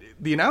 and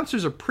the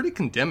announcers are pretty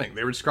condemning.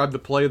 They would describe the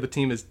play of the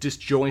team as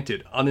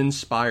disjointed,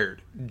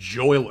 uninspired,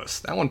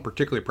 joyless. That one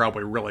particularly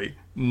probably really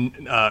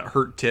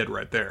hurt Ted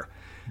right there.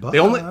 But...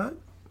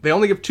 They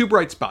only give 2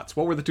 bright spots.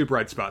 What were the 2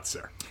 bright spots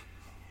there?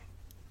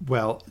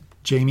 Well,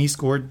 Jamie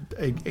scored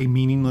a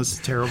meaningless,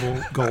 terrible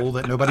goal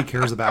that nobody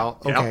cares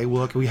about. Okay,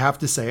 well, look, we have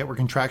to say it. We're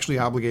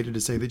contractually obligated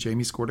to say that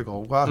Jamie scored a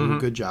goal. Wow,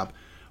 good job.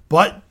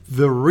 But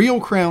the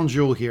real crown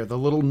jewel here, the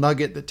little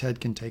nugget that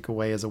Ted can take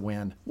away as a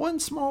win, one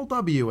small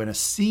W in a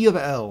sea of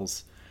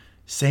L's.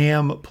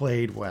 Sam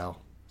played well.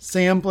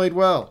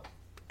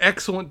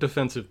 excellent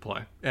defensive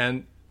play.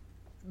 And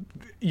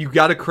you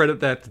got to credit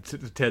that to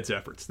Ted's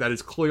efforts. That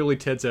is clearly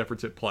Ted's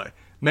efforts at play.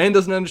 Man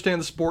doesn't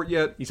understand the sport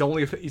yet. He's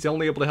only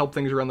able to help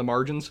things around the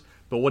margins.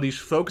 But what he's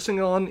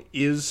focusing on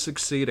is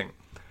succeeding.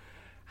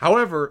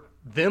 However,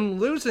 them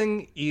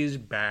losing is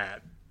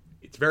bad.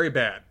 It's very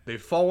bad.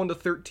 They've fallen to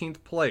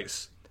 13th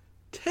place.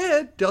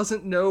 Ted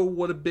doesn't know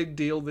what a big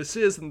deal this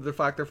is and the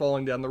fact they're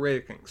falling down the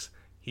rankings.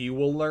 He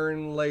will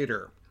learn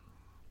later.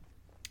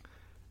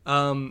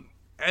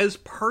 As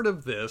part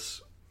of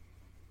this,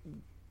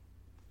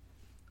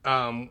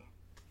 as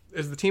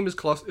the team is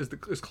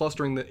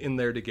clustering in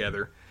there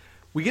together,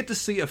 we get to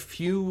see a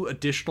few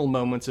additional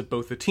moments of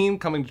both the team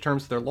coming to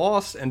terms with their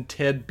loss and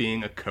Ted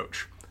being a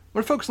coach. I'm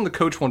going to focus on the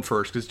coach one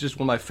first because it's just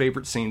one of my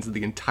favorite scenes of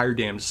the entire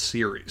damn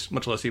series,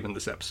 much less even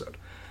this episode,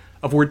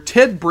 of where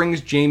Ted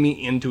brings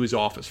Jamie into his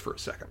office for a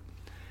second.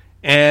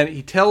 And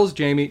he tells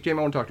Jamie, I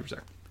want to talk to you for a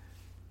second.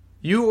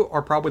 You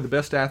are probably the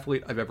best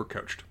athlete I've ever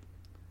coached.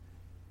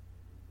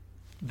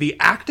 The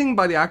acting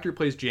by the actor who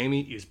plays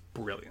Jamie is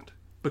brilliant.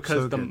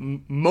 Because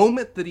the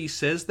moment that he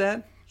says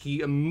that, he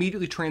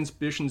immediately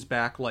transitions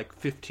back like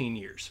 15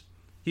 years.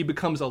 He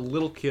becomes a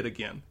little kid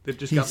again. That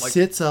just got like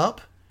sits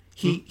up.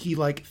 He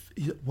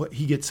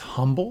gets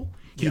humble.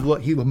 He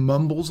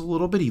mumbles a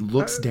little bit. He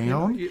looks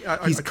down.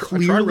 He's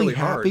clearly really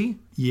happy. Hard.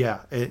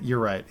 Yeah, you're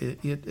right.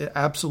 It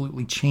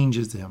absolutely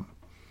changes him.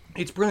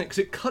 It's brilliant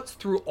because it cuts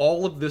through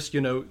all of this,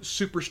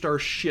 superstar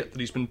shit that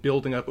he's been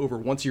building up over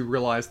once you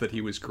realize that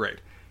he was great.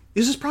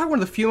 This is probably one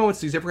of the few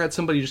moments he's ever had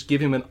somebody just give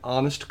him an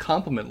honest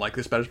compliment like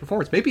this about his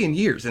performance, maybe in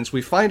years. And so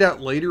we find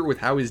out later with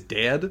how his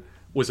dad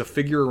was a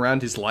figure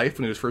around his life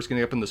when he was first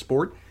getting up in the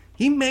sport,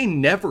 he may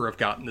never have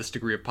gotten this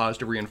degree of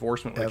positive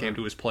reinforcement when it came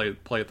to his play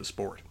at the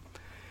sport.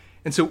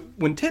 And so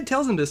when Ted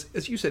tells him this,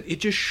 as you said,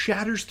 it just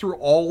shatters through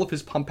all of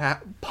his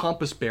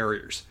pompous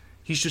barriers.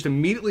 He's just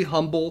immediately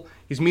humble.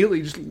 He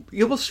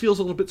almost feels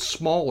a little bit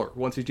smaller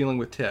once he's dealing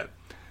with Ted.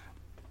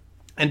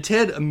 And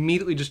Ted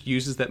immediately just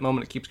uses that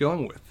moment it keeps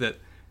going with,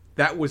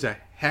 that was a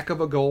heck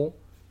of a goal.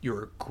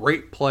 You're a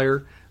great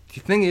player.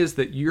 The thing is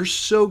that you're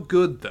so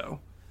good, though.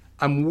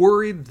 I'm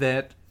worried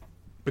that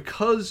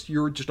because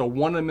you're just a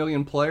 1 in a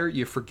million player,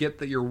 you forget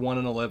that you're 1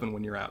 in 11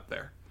 when you're out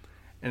there.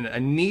 And I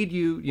need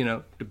you,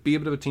 to be a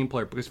bit of a team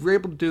player. Because if you're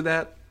able to do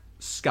that,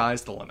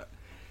 sky's the limit.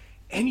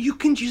 And you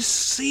can just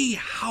see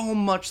how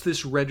much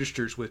this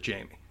registers with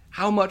Jamie.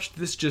 How much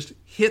this just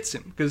hits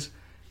him. Because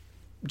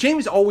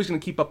Jamie's always going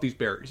to keep up these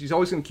barriers. He's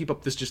always going to keep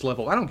up this just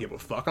level. I don't give a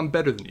fuck. I'm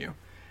better than you.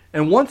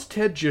 And once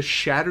Ted just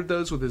shattered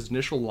those with his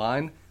initial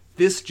line,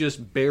 this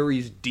just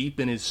buries deep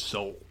in his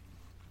soul.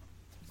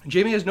 And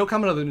Jamie has no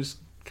comment other than just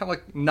kind of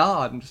like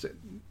nod and just say,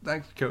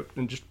 thanks, coach,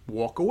 and just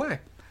walk away.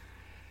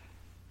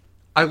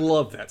 I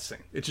love that scene.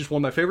 It's just one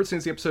of my favorite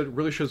scenes in the episode. It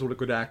really shows what a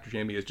good actor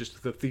Jamie is,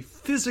 just the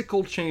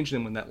physical change in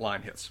him when that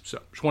line hits.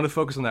 So just want to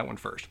focus on that one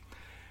first.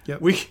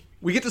 Yep.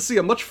 We get to see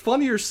a much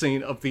funnier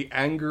scene of the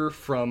anger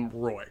from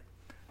Roy.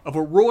 Of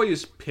where Roy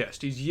is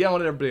pissed. He's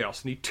yelling at everybody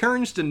else. And he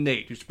turns to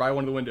Nate, who's by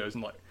one of the windows,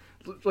 and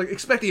like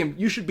expecting him,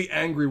 you should be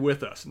angry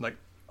with us. And like,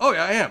 oh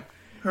yeah, I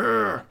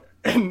am.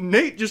 And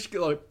Nate just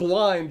like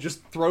blind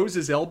just throws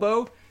his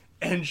elbow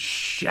and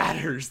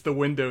shatters the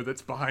window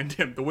that's behind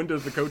him, the window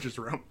of the coach's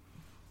room.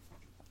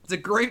 It's a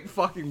great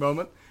fucking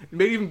moment. It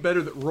made it even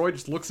better that Roy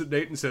just looks at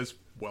Nate and says,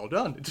 well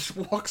done. It just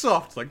walks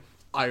off. It's like,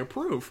 I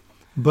approve.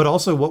 But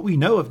also what we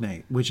know of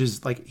Nate, which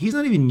is like he's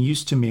not even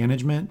used to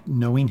management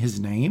knowing his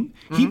name.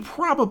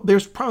 Mm-hmm.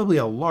 There's probably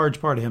a large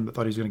part of him that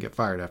thought he was going to get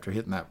fired after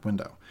hitting that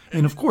window.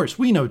 And of course,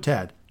 we know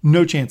Ted.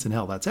 No chance in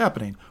hell that's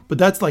happening. But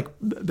that's like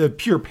the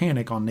pure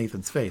panic on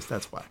Nathan's face.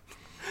 That's why.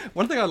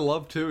 One thing I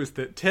love, too, is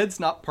that Ted's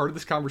not part of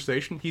this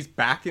conversation. He's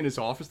back in his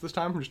office this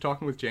time from just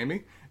talking with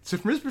Jamie. So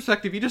from his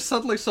perspective, he just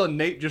suddenly saw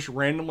Nate just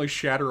randomly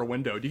shatter a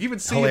window. You can even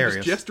see him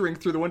just gesturing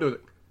through the window.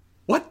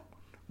 What?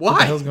 Why? What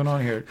the hell's going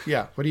on here?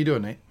 Yeah, what are you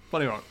doing, Nate?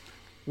 Funny one.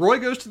 Roy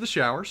goes to the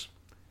showers,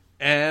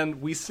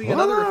 and we see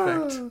another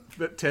effect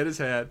that Ted has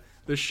had.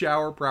 The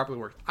shower properly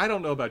works. I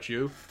don't know about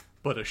you,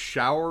 but a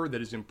shower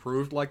that is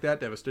improved like that,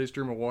 to have a steady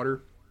stream of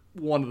water,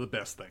 one of the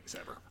best things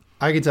ever.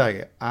 I can tell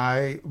you,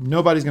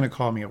 nobody's going to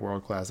call me a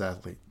world-class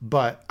athlete,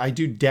 but I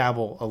do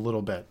dabble a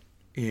little bit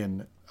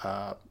in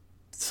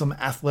some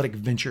athletic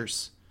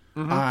ventures,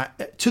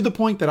 to the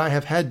point that I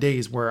have had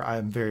days where I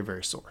am very,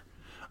 very sore.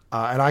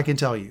 And I can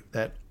tell you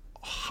that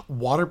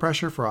water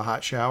pressure for a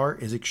hot shower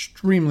is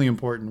extremely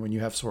important when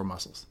you have sore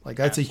muscles. Like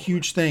that's a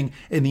huge thing.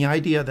 And the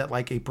idea that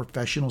like a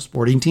professional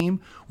sporting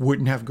team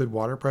wouldn't have good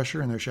water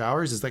pressure in their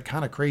showers is like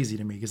kind of crazy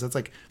to me, because that's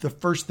like the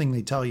first thing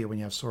they tell you when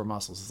you have sore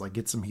muscles is like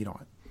get some heat on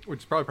it.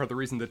 Which is probably part of the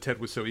reason that Ted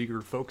was so eager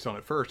to focus on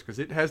it first, because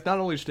it has not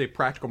only just a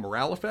practical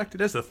morale effect,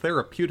 it has a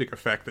therapeutic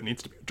effect that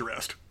needs to be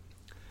addressed.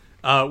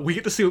 We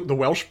get to see the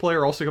Welsh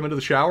player also come into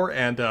the shower,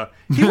 and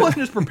he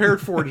wasn't as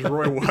prepared for it as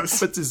Roy was.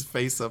 Puts his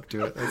face up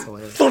to it. That's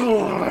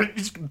hilarious.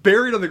 He's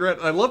buried on the ground.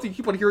 I love that you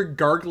keep on hearing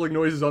gargling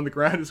noises on the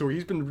ground, so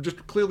he's been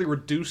just clearly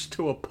reduced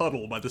to a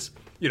puddle by this,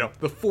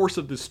 the force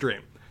of this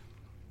stream.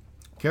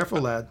 Careful,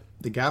 lad.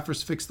 The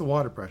gaffers fix the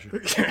water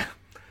pressure.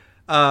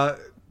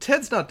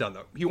 Ted's not done,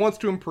 though. He wants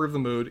to improve the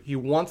mood. He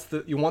wants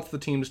the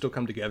team to still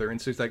come together. And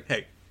so he's like,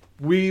 hey,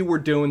 we were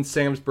doing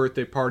Sam's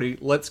birthday party.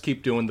 Let's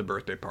keep doing the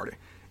birthday party.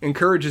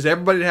 Encourages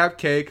everybody to have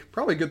cake.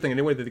 Probably a good thing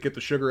anyway that they get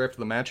the sugar after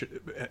the match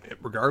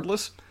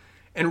regardless.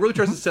 And really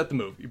tries to set the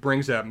mood. He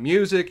brings out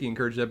music. He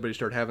encourages everybody to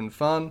start having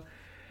fun.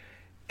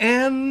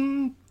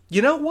 And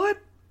you know what?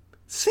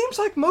 Seems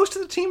like most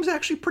of the team's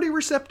actually pretty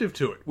receptive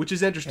to it, which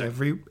is interesting.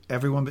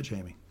 Everyone but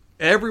Jamie.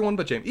 Everyone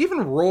but Jamie. Even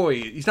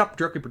Roy, he's not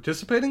directly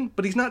participating,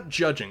 but he's not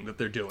judging that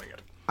they're doing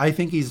it. I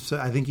think he's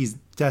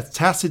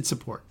tacit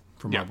support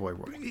from my boy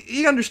Roy.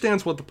 He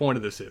understands what the point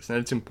of this is, and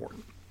it's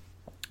important.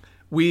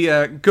 We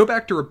go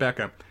back to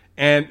Rebecca,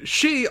 and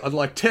she,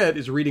 unlike Ted,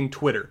 is reading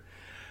Twitter.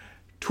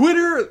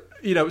 Twitter,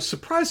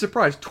 surprise,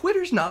 surprise,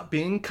 Twitter's not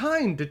being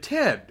kind to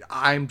Ted.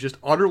 I'm just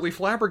utterly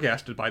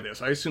flabbergasted by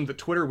this. I assumed that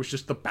Twitter was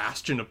just the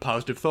bastion of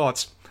positive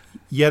thoughts.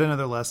 Yet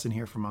another lesson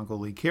here from Uncle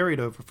Lee, carried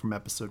over from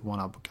episode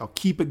 1. I'll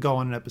keep it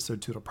going in episode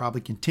 2. It'll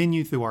probably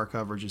continue through our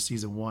coverage of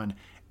season 1.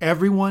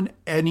 Everyone,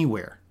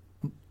 anywhere.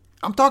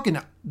 I'm talking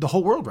the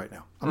whole world right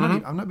now.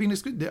 I'm not being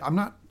excluded. I'm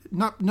not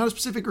a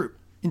specific group.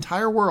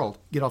 Entire world,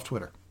 get off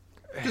Twitter.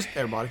 Just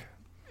everybody.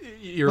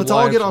 Let's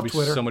all get off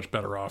Twitter. So much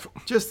better off.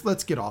 Just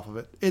let's get off of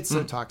it. It's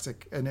so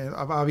toxic, and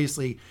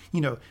obviously,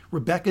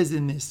 Rebecca's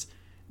in this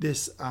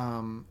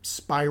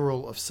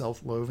spiral of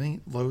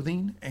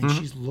self-loathing, and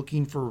she's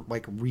looking for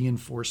like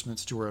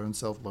reinforcements to her own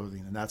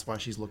self-loathing, and that's why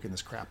she's looking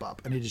this crap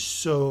up. And it is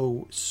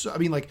so I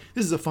mean, like,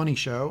 this is a funny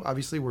show.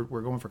 Obviously,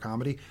 we're going for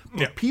comedy,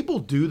 but people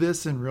do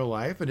this in real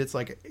life, and it's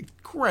like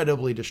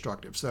incredibly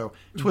destructive. So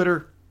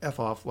Twitter, F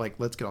off. Like,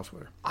 let's get off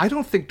Twitter. I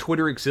don't think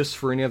Twitter exists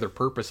for any other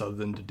purpose other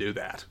than to do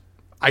that.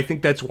 I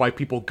think that's why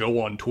people go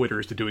on Twitter,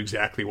 is to do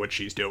exactly what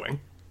she's doing.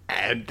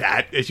 And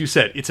that, as you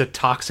said, it's a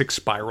toxic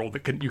spiral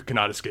that you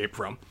cannot escape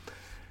from.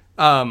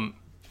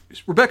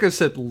 Rebecca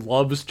said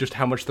loves just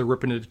how much they're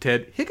ripping into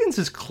Ted. Higgins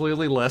is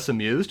clearly less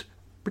amused,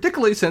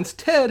 particularly since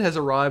Ted has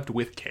arrived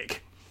with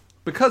cake.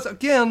 Because,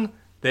 again,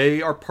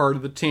 they are part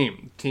of the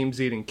team. The team's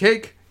eating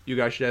cake. You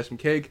guys should have some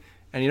cake.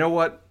 And you know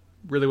what?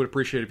 Really would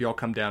appreciate if y'all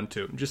come down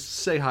too. Just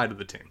say hi to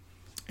the team.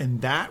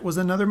 And that was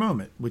another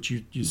moment, which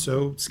you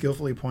so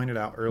skillfully pointed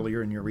out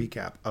earlier in your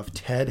recap, of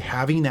Ted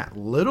having that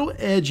little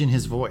edge in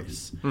his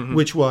voice,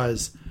 which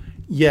was,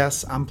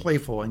 yes, I'm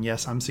playful, and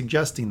yes, I'm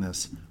suggesting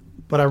this,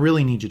 but I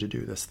really need you to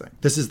do this thing.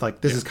 This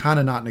is kind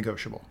of not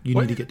negotiable. You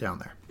need to get down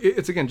there.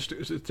 It's, again,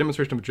 just a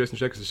demonstration of Jason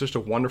Sudeikis is just a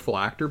wonderful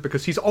actor,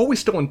 because he's always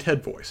still in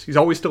Ted voice. He's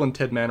always still in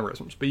Ted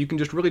mannerisms, but you can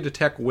just really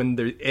detect when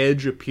the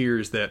edge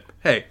appears that,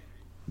 hey,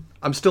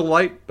 I'm still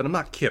light, but I'm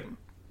not kidding.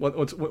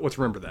 Let's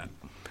remember that.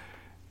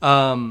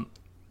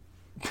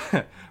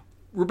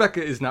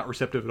 Rebecca is not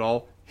receptive at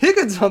all.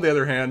 Higgins, on the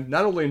other hand,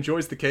 not only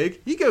enjoys the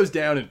cake, he goes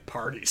down and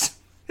parties.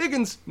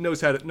 Higgins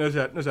knows how to have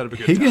a good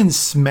time. Higgins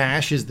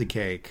smashes the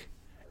cake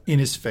in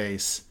his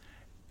face,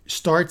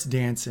 starts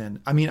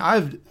dancing. I mean,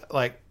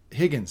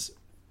 Higgins,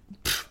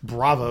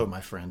 bravo,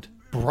 my friend.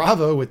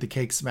 Bravo with the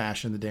cake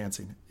smash and the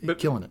dancing.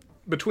 Killing it.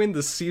 Between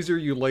the Caesar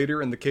you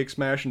later and the cake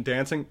smash and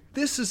dancing,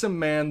 this is a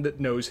man that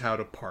knows how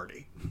to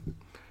party.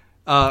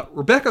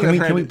 Rebecca,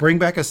 can we bring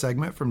back a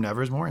segment from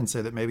Neversmore and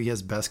say that maybe he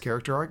has best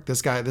character arc?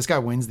 This guy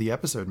wins the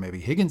episode. Maybe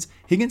Higgins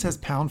has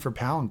pound for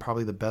pound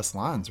probably the best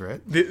lines, right?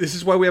 This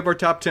is why we have our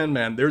top 10,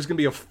 man. There's going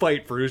to be a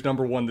fight for who's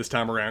number 1 this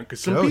time around,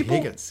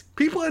 because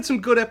people had some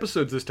good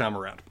episodes this time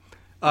around.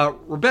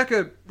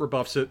 Rebecca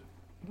rebuffs it,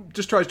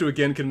 just tries to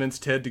again convince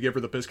Ted to give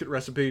her the biscuit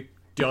recipe.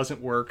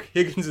 Doesn't work.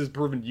 Higgins is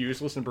proven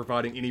useless in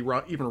providing any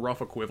even rough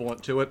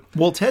equivalent to it.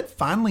 Well, Ted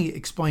finally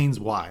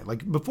explains why.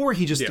 Like, before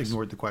he just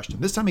ignored the question.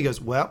 This time he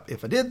goes, well,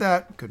 if I did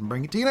that, couldn't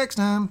bring it to you next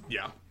time.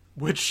 Yeah.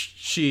 Which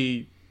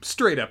she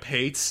straight up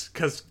hates,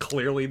 because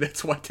clearly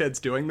that's why Ted's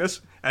doing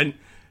this. And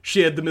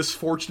she had the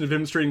misfortune of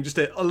demonstrating just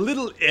a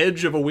little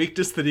edge of a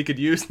weakness that he could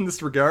use in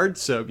this regard.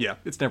 So, yeah,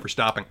 it's never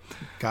stopping.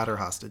 Got her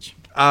hostage.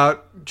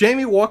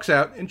 Jamie walks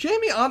out, and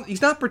Jamie,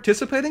 he's not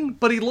participating,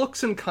 but he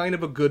looks in kind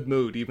of a good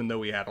mood, even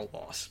though he had a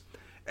loss.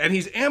 And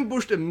he's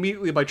ambushed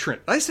immediately by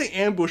Trent. I say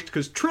ambushed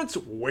because Trent's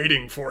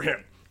waiting for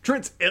him.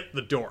 Trent's at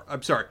the door.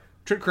 I'm sorry.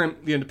 Trent Krim,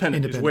 the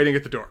Independent, is waiting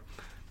at the door.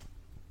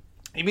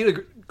 He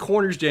immediately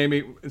corners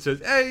Jamie and says,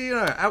 hey,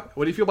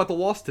 what do you feel about the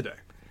loss today?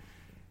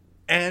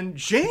 And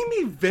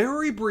Jamie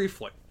very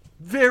briefly,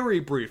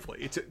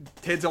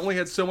 Ted's only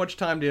had so much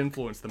time to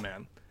influence the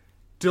man,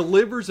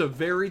 delivers a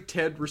very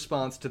Ted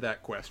response to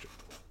that question.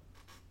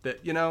 That,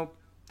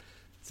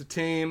 it's a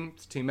team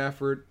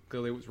effort,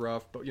 clearly it was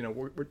rough, but,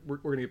 we're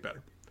going to get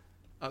better.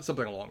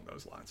 Something along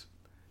those lines.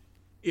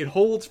 It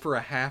holds for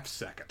a half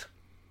second.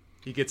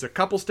 He gets a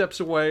couple steps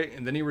away,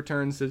 and then he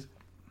returns and says,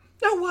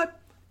 you know what?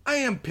 I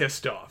am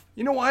pissed off.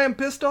 You know why I'm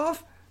pissed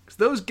off? Because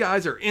those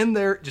guys are in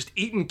there just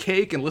eating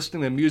cake and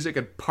listening to music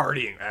and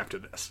partying after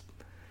this.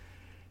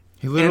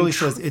 He literally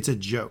says it's a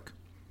joke.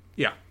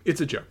 Yeah, it's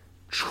a joke.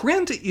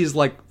 Trent is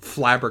like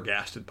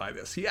flabbergasted by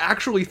this. He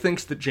actually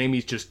thinks that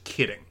Jamie's just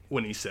kidding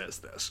when he says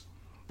this.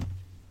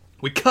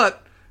 We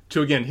cut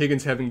to, again,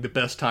 Higgins having the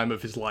best time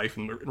of his life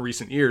in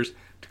recent years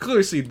to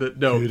clearly see that,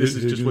 no, this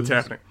is just what's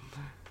happening.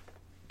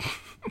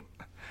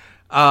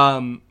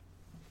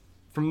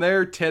 From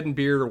there, Ted and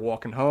Beard are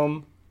walking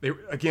home.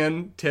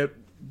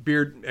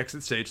 Beard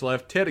exits stage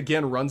left. Ted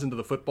again runs into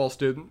the football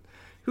student,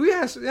 who he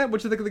asks,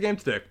 what'd you think of the game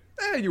today?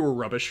 You were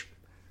rubbish.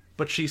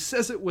 But she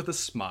says it with a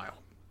smile.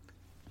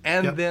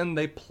 And then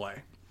they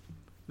play.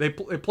 They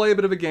play a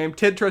bit of a game.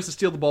 Ted tries to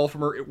steal the ball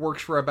from her. It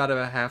works for about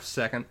a half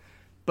second.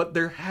 But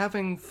they're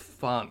having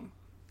fun.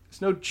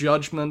 There's no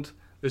judgment.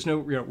 There's no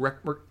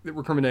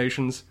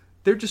recriminations.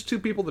 They're just two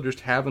people that are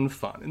just having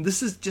fun. And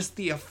this is just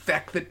the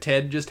effect that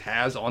Ted just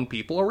has on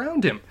people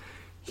around him.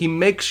 He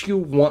makes you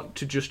want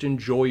to just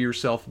enjoy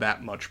yourself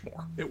that much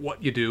more at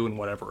what you do and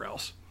whatever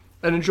else.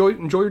 And enjoy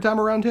your time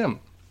around him.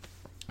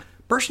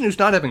 Person who's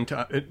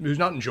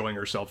not enjoying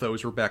herself, though,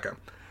 is Rebecca,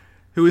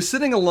 who is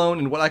sitting alone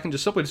in what I can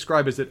just simply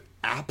describe as an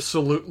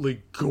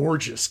absolutely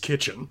gorgeous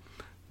kitchen.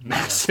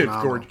 Massive,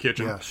 gorgeous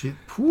kitchen. Yeah, she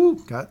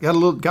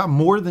got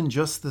more than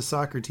just the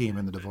soccer team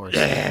in the divorce.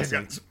 Yeah,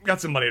 got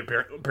some money,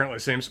 apparently,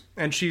 it seems.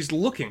 And she's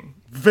looking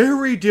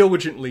very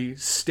diligently,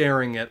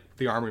 staring at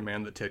the army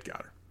man that Ted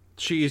got her.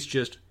 She is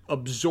just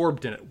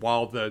absorbed in it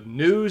while the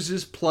news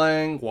is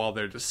playing, while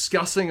they're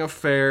discussing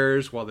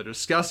affairs, while they're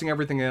discussing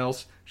everything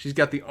else. She's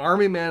got the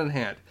army man in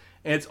hand.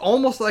 And it's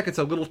almost like it's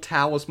a little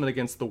talisman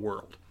against the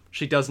world.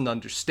 She doesn't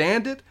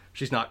understand it.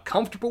 She's not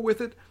comfortable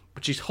with it.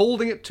 But she's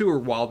holding it to her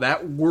while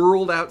that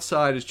world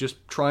outside is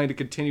just trying to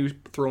continue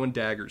throwing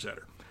daggers at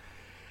her.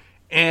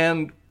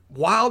 And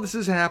while this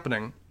is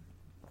happening,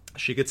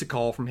 she gets a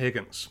call from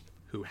Higgins,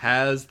 who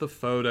has the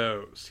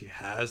photos. He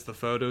has the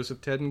photos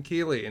of Ted and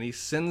Keeley, and he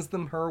sends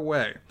them her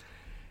way.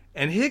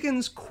 And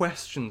Higgins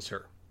questions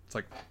her. It's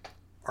like,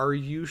 are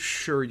you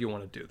sure you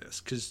want to do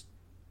this? Because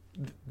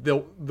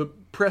the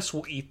press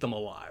will eat them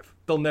alive.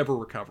 They'll never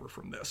recover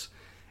from this.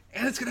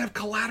 And it's going to have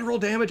collateral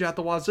damage at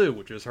the wazoo,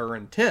 which is her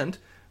intent.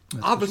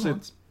 That's obviously,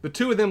 the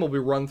two of them will be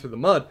run through the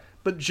mud,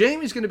 but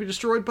Jamie's going to be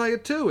destroyed by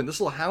it too, and this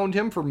will hound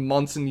him for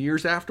months and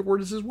years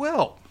afterwards as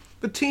well.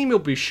 The team will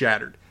be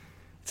shattered.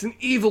 It's an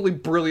evilly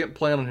brilliant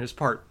plan on his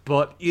part,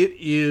 but it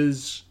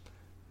is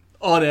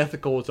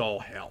unethical as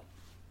all hell.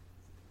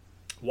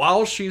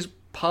 While she's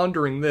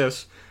pondering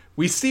this,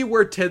 we see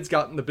where Ted's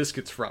gotten the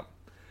biscuits from.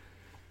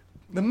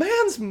 The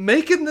man's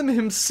making them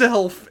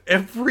himself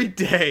every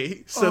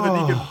day so that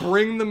he can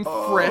bring them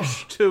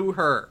fresh to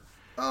her.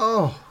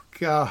 Oh,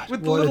 God,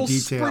 with the little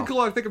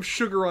sprinkle, I think, of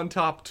sugar on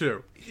top,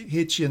 too.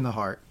 Hits you in the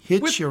heart.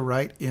 Hits you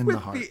right in the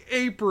heart. With the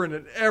apron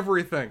and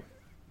everything.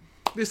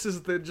 This is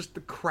just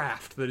the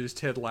craft that is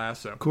Ted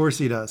Lasso. Of course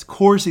he does. Of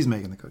course he's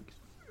making the cookies.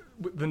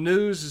 The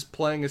news is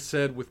playing, as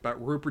said, with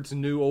about Rupert's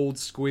new old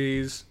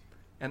squeeze.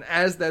 And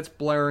as that's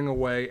blaring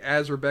away,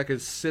 as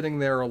Rebecca's sitting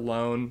there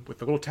alone with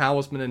the little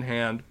talisman in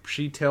hand,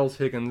 she tells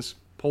Higgins,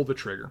 pull the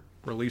trigger,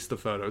 release the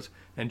photos,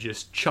 and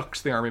just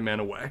chucks the army man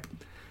away.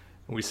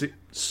 And we see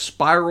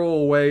spiral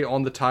away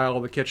on the tile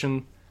of the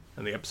kitchen,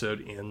 and the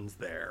episode ends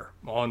there.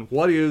 On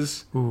what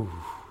is... Ooh.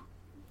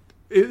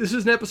 This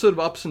is an episode of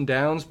ups and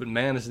downs, but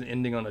man, is an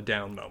ending on a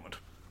down moment.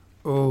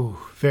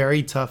 Oh,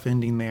 very tough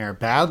ending there.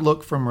 Bad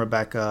look from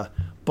Rebecca,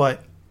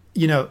 but,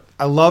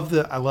 I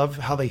love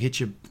how they hit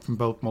you from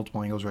both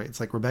multiple angles, right?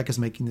 It's like Rebecca's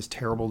making this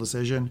terrible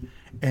decision,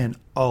 and,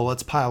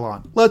 let's pile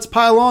on. Let's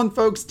pile on,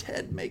 folks.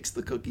 Ted makes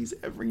the cookies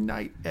every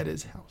night at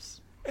his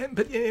house.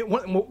 But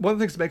one of the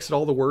things that makes it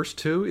all the worse,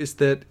 too, is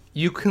that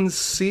you can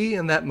see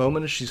in that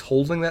moment as she's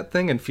holding that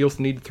thing and feels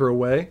the need to throw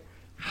away,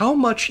 how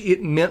much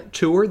it meant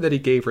to her that he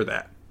gave her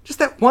that. Just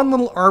that one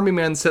little army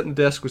man sitting at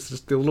the desk with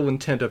just the little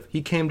intent of,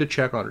 he came to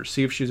check on her,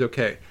 see if she's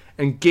okay,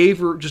 and gave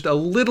her just a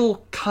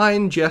little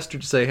kind gesture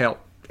to say, hey,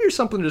 here's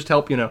something to just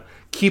help,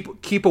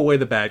 keep away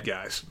the bad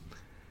guys.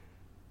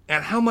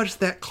 And how much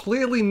that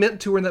clearly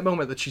meant to her in that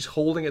moment that she's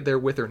holding it there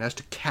with her and has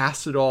to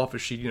cast it off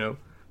as she,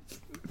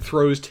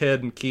 throws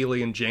Ted and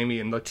Keeley and Jamie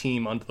and the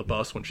team onto the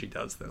bus when she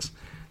does this.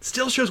 It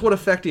still shows what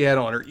effect he had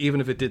on her, even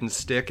if it didn't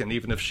stick, and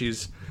even if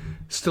she's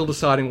still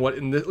deciding what,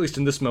 at least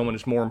in this moment,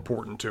 is more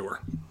important to her.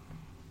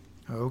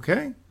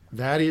 Okay.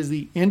 That is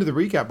the end of the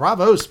recap.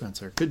 Bravo,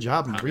 Spencer. Good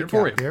job in the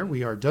recap there.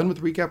 We are done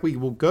with the recap. We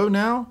will go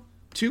now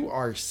to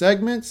our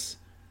segments.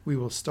 We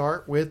will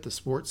start with the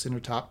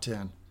Sportscenter Top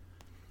 10.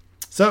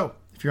 So,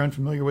 if you're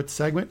unfamiliar with the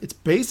segment, it's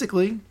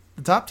basically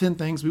the top 10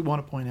 things we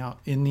want to point out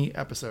in the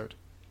episode.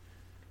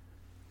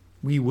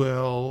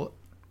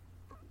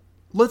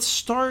 Let's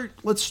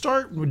start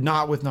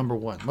not with number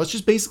one. Let's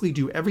just basically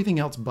do everything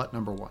else but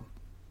number one.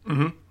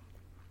 Mm-hmm.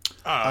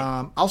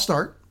 I'll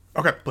start.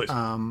 Okay, please.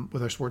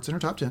 With our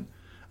Sportscenter Top 10.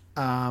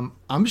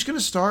 I'm just going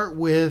to start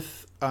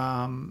with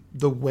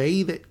the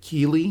way that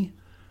Keeley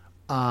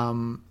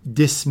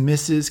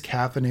dismisses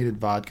caffeinated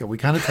vodka. We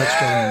kind of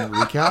touched on it in the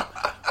recap,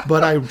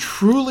 but I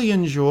truly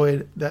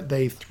enjoyed that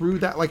they threw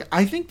that. Like,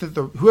 I think that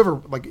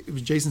it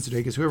was Jason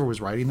Sudeikis, whoever was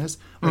writing this,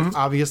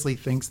 obviously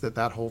thinks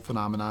that whole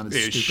phenomenon is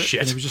stupid.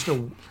 Shit. And it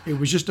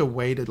was just a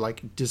way to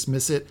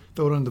dismiss it,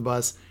 throw it on the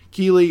bus.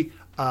 Keeley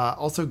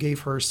also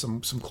gave her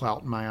some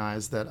clout in my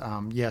eyes that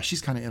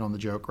she's kind of in on the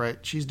joke, right?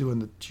 She's doing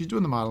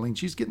the modeling,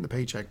 she's getting the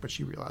paycheck, but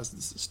she realized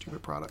this is a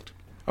stupid product.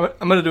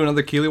 I'm going to do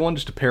another Keeley one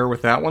just to pair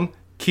with that one.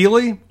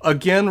 Keely,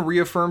 again,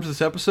 reaffirms this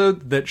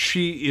episode that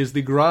she is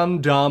the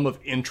grande dame of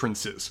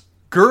entrances.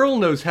 Girl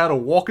knows how to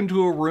walk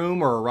into a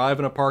room or arrive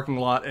in a parking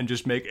lot and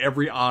just make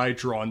every eye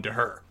drawn to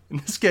her. In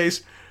this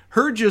case,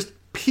 her just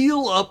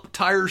peel up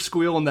tire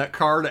squeal in that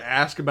car to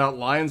ask about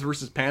lions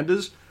versus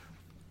pandas.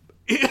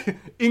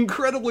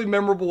 Incredibly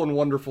memorable and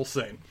wonderful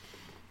scene.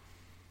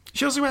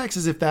 She also acts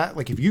as if that,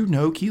 like, if you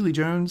know Keely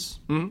Jones,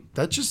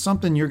 that's just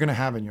something you're going to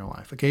have in your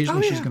life.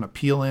 Occasionally, she's going to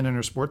peel in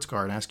her sports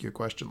car and ask you a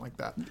question like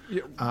that.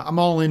 Yeah. I'm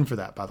all in for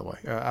that, by the way.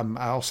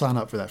 I'll sign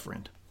up for that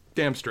friend.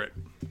 Damn straight.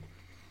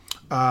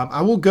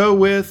 I will go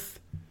with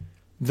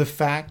the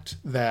fact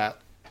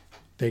that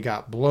they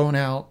got blown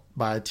out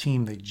by a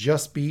team they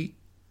just beat.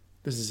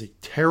 This is a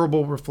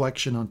terrible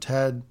reflection on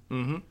Ted.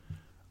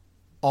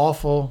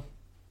 Awful.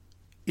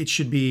 It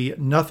should be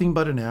nothing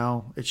but an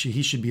L.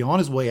 He should be on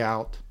his way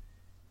out.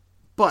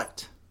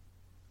 But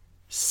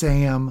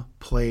Sam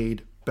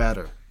played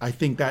better. I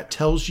think that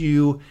tells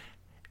you,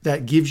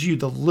 that gives you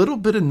the little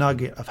bit of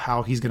nugget of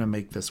how he's going to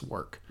make this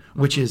work,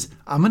 which is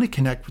I'm going to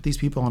connect with these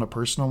people on a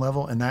personal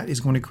level, and that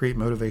is going to create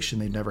motivation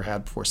they've never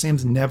had before.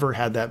 Sam's never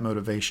had that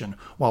motivation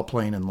while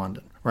playing in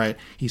London, right?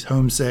 He's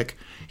homesick.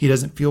 He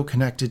doesn't feel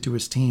connected to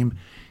his team.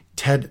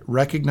 Ted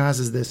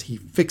recognizes this. He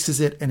fixes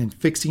it, and in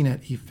fixing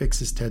it, he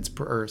fixes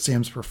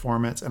Sam's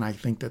performance. And I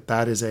think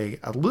that is a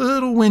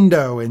little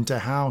window into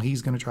how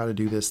he's going to try to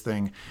do this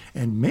thing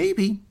and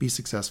maybe be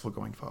successful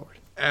going forward.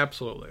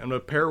 Absolutely. I'm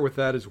going to pair with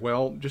that as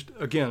well. Just,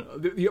 again,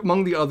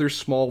 among the other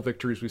small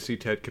victories we see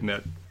Ted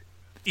commit,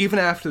 even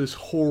after this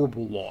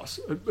horrible loss,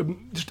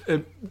 just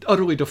an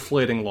utterly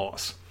deflating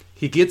loss,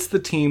 he gets the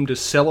team to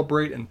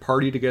celebrate and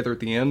party together at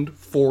the end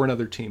for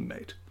another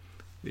teammate.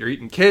 They're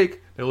eating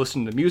cake, they're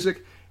listening to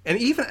music, and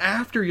even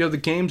after the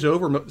game's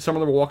over, some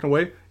of them are walking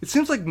away, it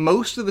seems like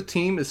most of the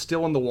team is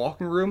still in the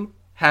walking room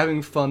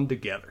having fun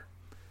together.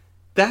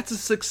 That's a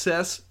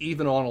success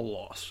even on a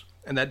loss,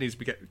 and that needs to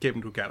be taken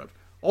into account of.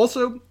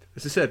 Also,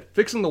 as I said,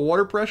 fixing the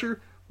water pressure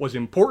was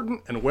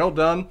important and well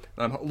done.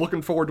 I'm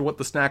looking forward to what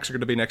the snacks are going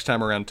to be next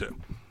time around, too.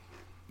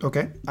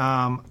 Okay.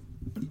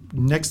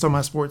 Next on my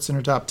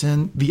SportsCenter Top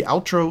 10, the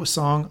outro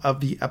song of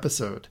the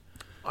episode.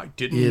 I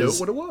didn't know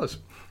what it was.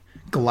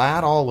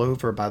 Glad All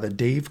Over by the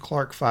Dave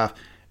Clark 5.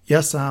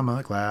 Yes, I'm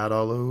a glad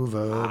all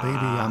over, baby.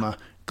 I'm a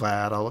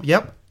glad all over.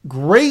 Yep.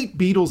 Great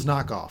Beatles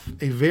knockoff.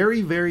 A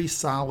very, very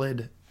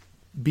solid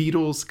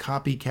Beatles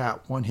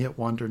copycat one-hit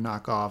wonder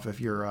knockoff.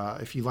 If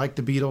you like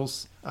the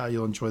Beatles,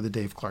 you'll enjoy the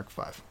Dave Clark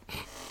 5.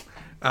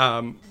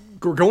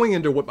 Going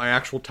into what my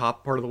actual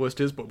top part of the list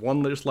is, but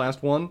this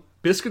last one,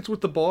 Biscuits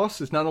with the Boss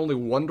is not only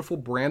wonderful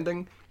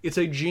branding, it's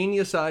a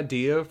genius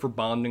idea for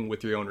bonding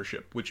with your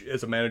ownership, which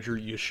as a manager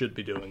you should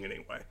be doing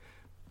anyway.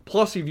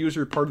 Plus, he views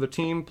her part of the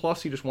team.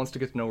 Plus, he just wants to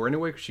get to know her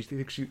anyway because she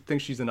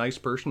thinks she's a nice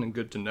person and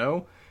good to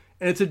know.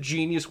 And it's a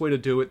genius way to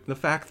do it. The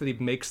fact that he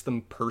makes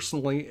them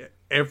personally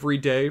every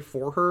day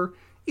for her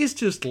is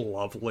just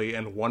lovely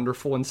and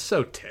wonderful and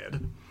so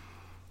Ted.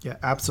 Yeah,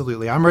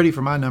 absolutely. I'm ready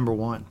for my number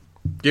one.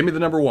 Give me the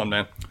number one,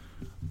 man.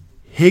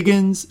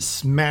 Higgins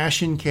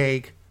smashing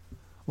cake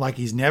like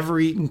he's never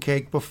eaten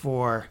cake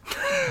before,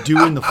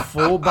 doing the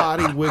full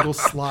body wiggle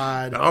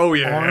slide. Oh,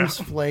 yeah. Arms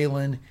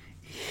flailing.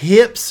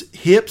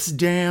 Hips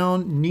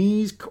down,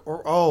 knees,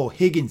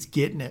 Higgins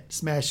getting it,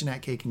 smashing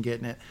that cake and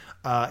getting it.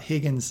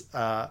 Higgins,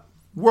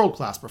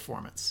 world-class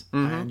performance.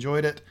 I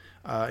enjoyed it.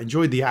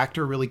 Enjoyed the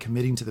actor really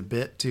committing to the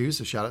bit too,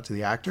 so shout out to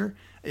the actor.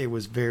 It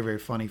was very, very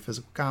funny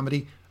physical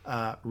comedy.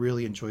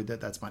 Really enjoyed that.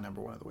 That's my number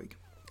one of the week.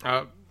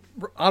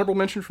 Honorable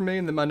mention for me,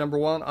 and then my number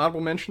one.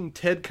 Honorable mention,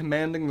 Ted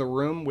commanding the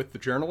room with the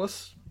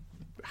journalists.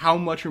 How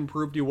much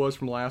improved he was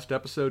from last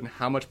episode and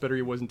how much better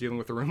he was in dealing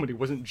with the room when he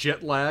wasn't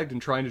jet-lagged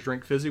and trying to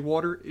drink fizzy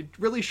water. It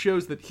really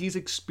shows that he's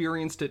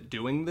experienced at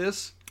doing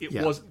this.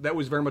 That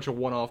was very much a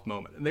one-off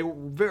moment. And they were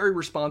very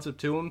responsive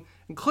to him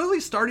and clearly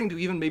starting to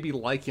even maybe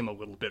like him a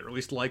little bit, or at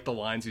least like the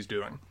lines he's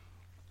doing.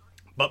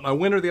 But my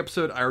winner of the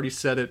episode, I already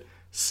said it,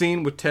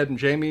 scene with Ted and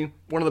Jamie,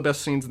 one of the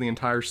best scenes in the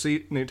entire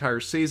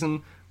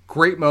season.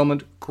 Great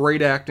moment,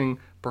 great acting,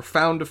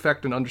 profound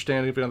effect and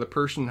understanding of another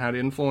person and how to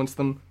influence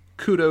them.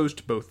 Kudos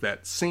to both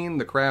that scene,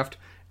 the craft,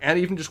 and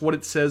even just what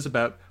it says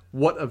about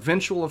what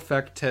eventual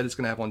effect Ted is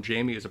going to have on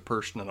Jamie as a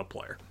person and a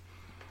player.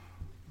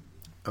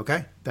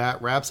 Okay,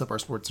 that wraps up our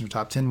SportsCenter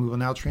Top 10. We will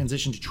now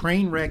transition to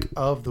Trainwreck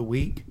of the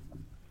Week.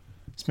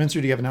 Spencer,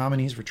 do you have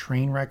nominees for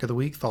Trainwreck of the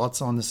Week?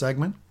 Thoughts on the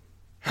segment?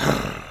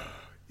 I've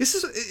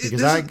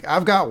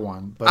got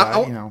one, but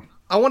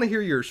I want to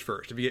hear yours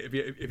first. If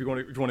you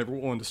want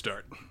everyone to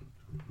start.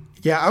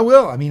 Yeah, I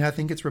will. I mean, I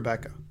think it's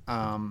Rebecca.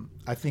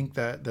 I think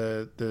that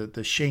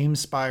the shame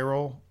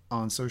spiral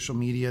on social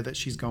media that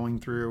she's going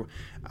through,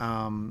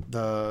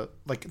 the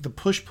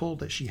push pull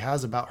that she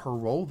has about her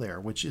role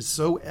there, which is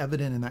so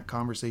evident in that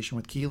conversation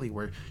with Keely,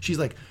 where she's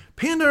like,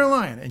 "Panda or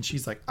lion?" and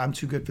she's like, "I'm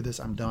too good for this.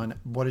 I'm done."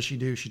 What does she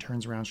do? She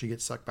turns around. She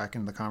gets sucked back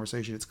into the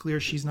conversation. It's clear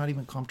she's not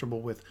even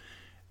comfortable with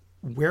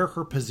where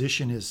her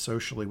position is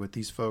socially with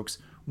these folks,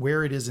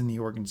 where it is in the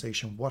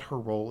organization, what her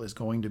role is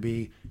going to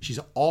be. She's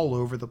all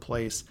over the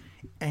place.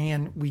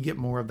 And we get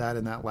more of that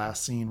in that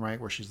last scene, right?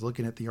 Where she's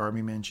looking at the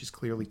army men. She's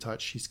clearly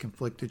touched. She's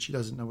conflicted. She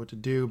doesn't know what to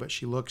do, but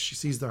she looks, she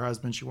sees her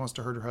husband. She wants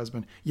to hurt her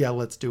husband. Yeah,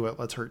 let's do it.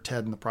 Let's hurt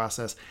Ted in the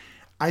process.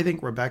 I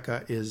think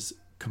Rebecca is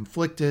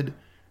conflicted,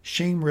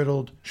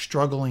 shame-riddled,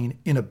 struggling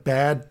in a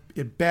bad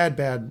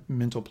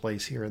mental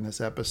place here in this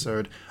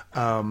episode.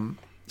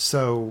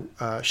 So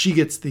she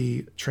gets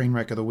the train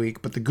wreck of the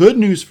week. But the good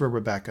news for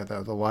Rebecca,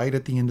 though, the light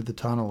at the end of the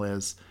tunnel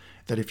is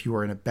that if you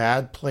are in a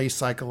bad place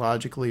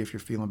psychologically, if you're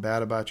feeling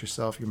bad about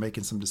yourself, you're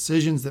making some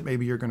decisions that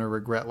maybe you're going to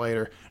regret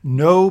later,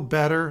 no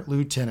better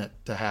lieutenant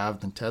to have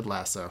than Ted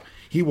Lasso.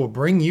 He will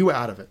bring you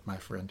out of it, my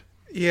friend.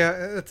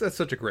 Yeah, that's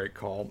such a great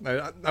call.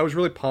 I was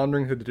really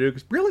pondering who to do,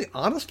 because really,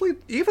 honestly,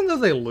 even though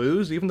they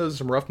lose, even though there's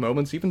some rough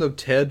moments, even though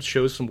Ted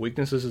shows some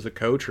weaknesses as a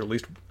coach, or at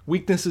least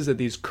weaknesses at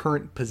his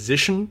current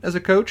position as a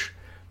coach,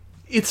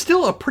 it's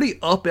still a pretty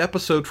up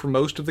episode for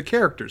most of the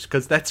characters,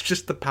 because that's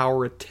just the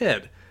power of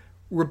Ted.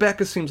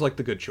 Rebecca seems like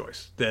the good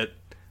choice. That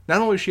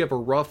not only does she have the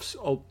roughest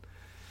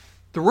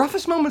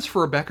moments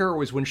for Rebecca are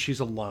always when she's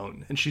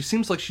alone, and she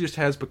seems like she just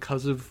has,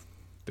 because of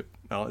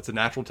it's a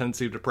natural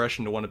tendency of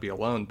depression to want to be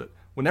alone, but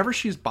whenever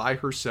she's by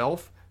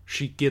herself,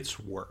 she gets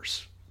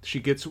worse. She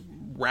gets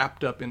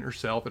wrapped up in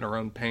herself and her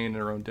own pain and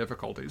her own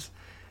difficulties,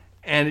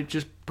 and it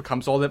just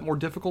becomes all that more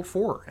difficult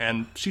for her.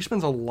 And she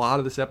spends a lot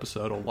of this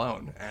episode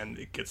alone, and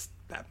it gets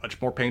that much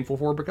more painful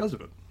for her because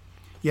of it.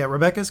 Yeah,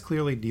 Rebecca's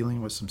clearly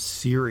dealing with some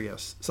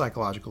serious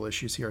psychological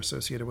issues here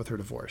associated with her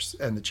divorce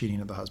and the cheating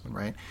of the husband,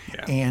 right?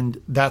 Yeah.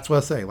 And that's what I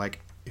say.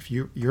 Like, if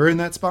you're in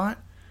that spot,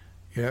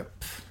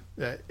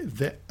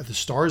 the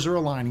stars are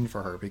aligning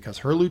for her, because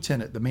her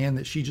lieutenant, the man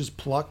that she just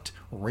plucked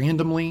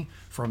randomly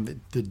from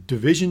the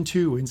Division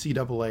II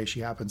NCAA, she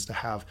happens to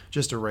have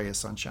just a ray of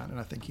sunshine. And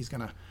I think he's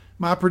going to,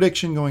 my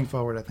prediction going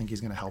forward, I think he's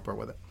going to help her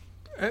with it.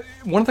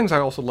 One of the things I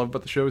also love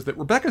about the show is that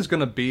Rebecca's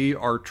going to be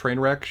our train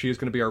wreck. She is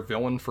going to be our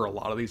villain for a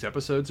lot of these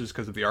episodes just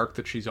because of the arc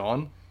that she's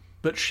on.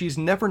 But she's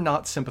never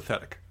not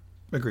sympathetic.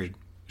 Agreed.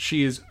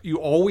 It's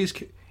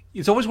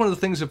always one of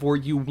the things of where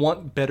you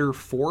want better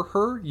for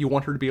her. You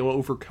want her to be able to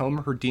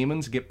overcome her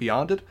demons, get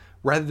beyond it,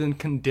 rather than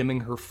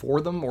condemning her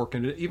for them, or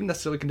even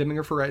necessarily condemning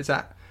her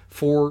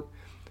for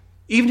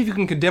even if you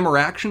can condemn her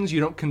actions,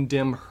 you don't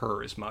condemn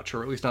her as much,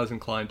 or at least not as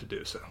inclined to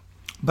do so.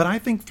 But I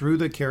think through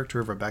the character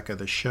of Rebecca,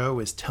 the show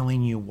is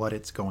telling you what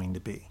it's going to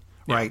be,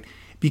 right?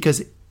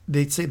 Because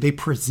they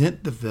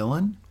present the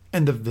villain,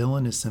 and the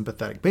villain is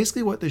sympathetic.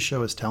 Basically, what this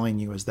show is telling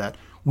you is that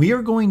we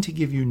are going to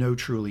give you no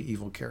truly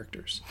evil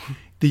characters.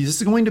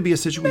 This is going to be a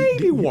situation.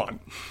 Maybe one.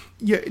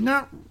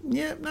 Not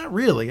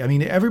really. I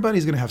mean,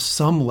 everybody's going to have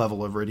some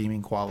level of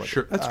redeeming quality.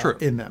 Sure, that's true.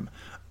 In them.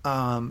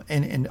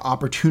 And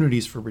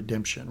opportunities for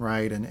redemption,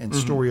 right? And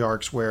story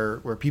arcs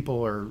where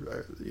people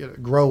are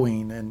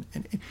growing, and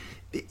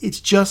it's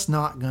just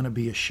not going to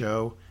be a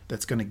show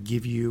that's going to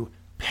give you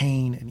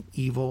pain and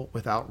evil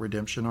without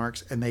redemption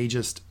arcs. And they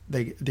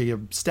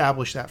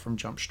establish that from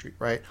Jump Street,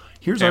 right?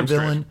 Here's our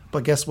villain,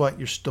 but guess what?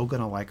 You're still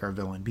going to like our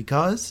villain,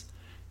 because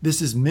this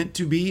is meant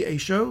to be a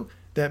show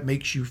that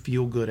makes you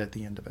feel good at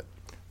the end of it.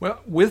 Well,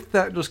 with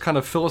that just kind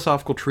of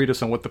philosophical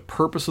treatise on what the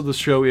purpose of the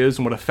show is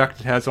and what effect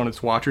it has on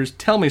its watchers,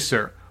 tell me,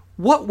 sir,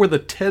 what were the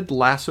Ted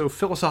Lasso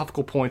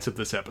philosophical points of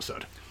this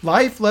episode?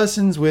 Life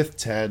lessons with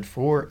Ted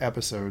for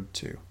episode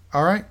 2.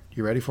 All right,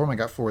 you ready for them? I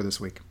got 4 this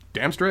week.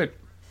 Damn straight.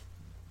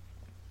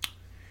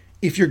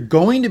 If you're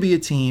going to be a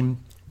team,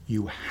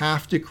 you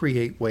have to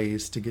create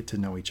ways to get to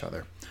know each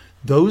other.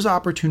 Those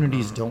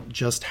opportunities don't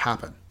just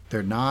happen.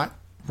 They're not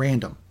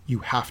random. You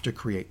have to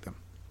create them.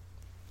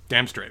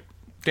 Damn straight.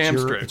 Damn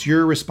straight. It's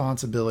your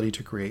responsibility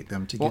to create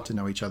them, to get to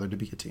know each other, to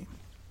be a team.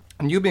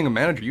 And you being a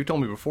manager, you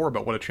told me before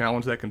about what a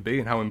challenge that can be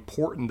and how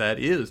important that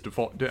is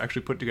to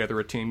actually put together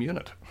a team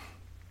unit.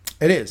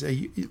 It is.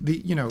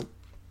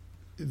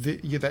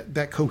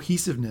 That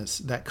cohesiveness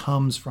that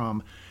comes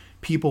from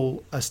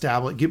people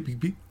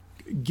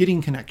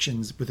getting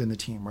connections within the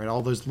team, right?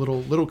 All those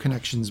little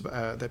connections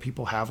that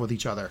people have with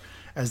each other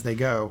as they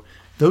go.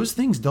 Those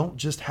things don't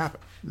just happen.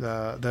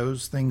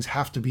 Those things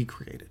have to be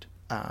created.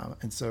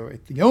 And so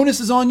the onus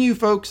is on you,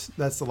 folks.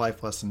 That's the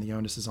life lesson. The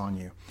onus is on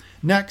you.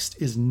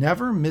 Next is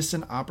never miss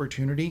an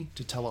opportunity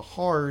to tell a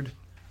hard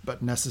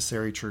but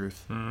necessary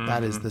truth. Mm-hmm.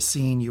 That is the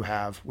scene you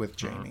have with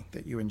Jamie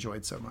that you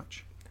enjoyed so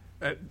much.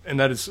 And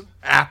that is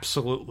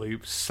absolutely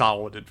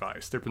solid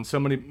advice. There have been so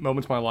many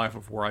moments in my life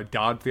of where I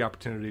dodged the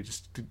opportunity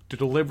just to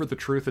deliver the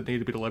truth that needed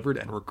to be delivered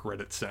and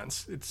regret it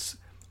since. It's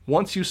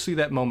once you see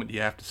that moment,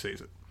 you have to seize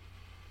it.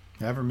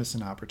 Never miss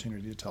an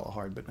opportunity to tell a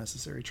hard but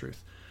necessary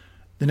truth.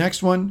 The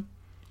next one,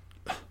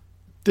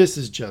 this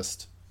is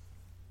just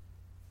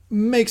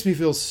makes me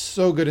feel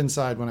so good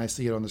inside when I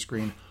see it on the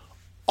screen.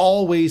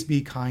 Always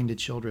be kind to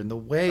children. The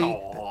way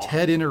that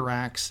Ted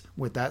interacts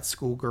with that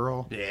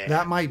schoolgirl,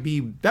 that might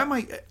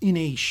in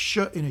a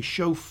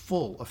show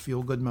full of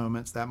feel good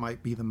moments, that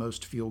might be the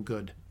most feel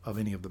good of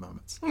any of the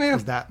moments. Yeah.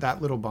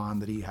 That little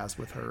bond that he has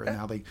with her, and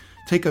how they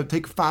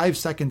take 5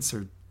 seconds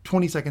or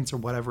 20 seconds or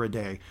whatever a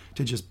day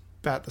to just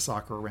bat the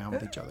soccer around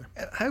with each other.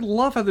 I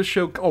love how the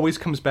show always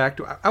comes back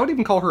to, I would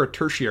even call her a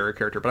tertiary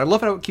character, but I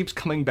love how it keeps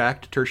coming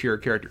back to tertiary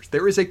characters.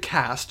 There is a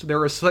cast, there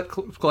are a select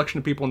collection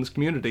of people in this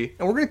community,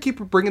 and we're going to keep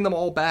bringing them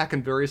all back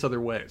in various other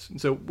ways. And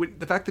so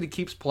the fact that he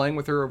keeps playing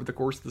with her over the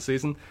course of the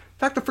season, the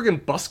fact that friggin'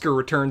 Busker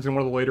returns in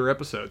one of the later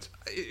episodes,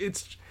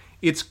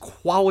 it's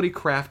quality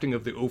crafting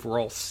of the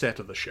overall set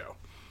of the show.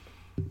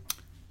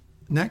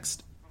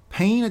 Next,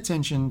 paying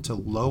attention to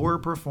lower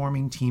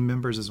performing team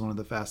members is one of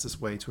the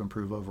fastest way to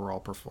improve overall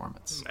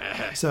performance.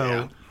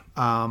 So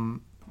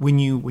when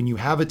you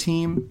have a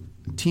team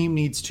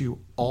needs to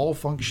all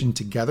function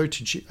together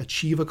to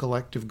achieve a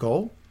collective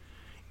goal.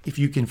 If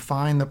you can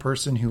find the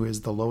person who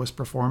is the lowest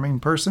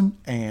performing person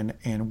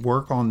and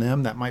work on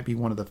them, that might be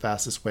one of the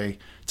fastest way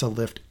to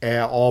lift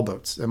all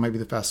boats. That might be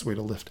the fastest way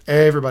to lift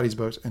everybody's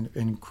boats and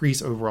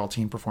increase overall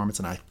team performance.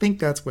 And I think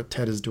that's what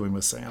Ted is doing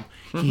with Sam.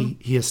 Mm-hmm.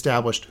 He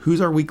established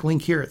who's our weak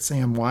link here at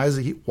Sam. Why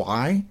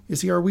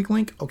is he our weak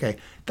link? Okay,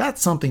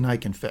 that's something I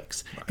can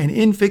fix. Right. And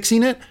in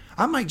fixing it,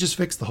 I might just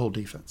fix the whole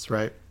defense,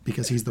 right?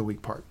 Because he's the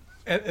weak part.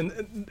 And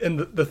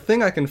the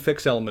thing I can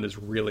fix element is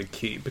really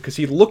key, because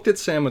he looked at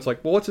Sam and was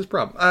like, well, what's his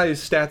problem?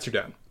 His stats are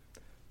down.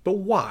 But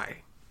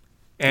why?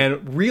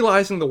 And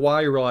realizing the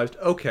why, you realized,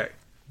 okay,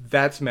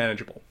 that's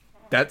manageable.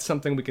 That's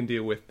something we can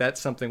deal with. That's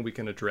something we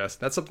can address.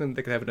 That's something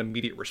that can have an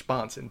immediate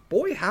response. And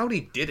boy,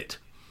 howdy did it.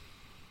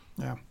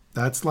 Yeah,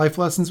 that's Life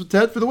Lessons with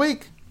Ted for the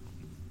week.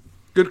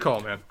 Good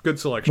call, man. Good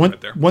selection right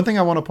there. One thing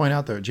I want to point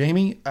out, though,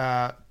 Jamie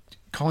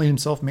calling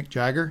himself Mick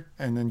Jagger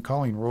and then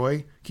calling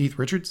Roy Keith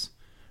Richards.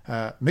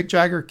 Mick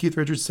Jagger, Keith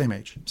Richards, same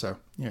age. So,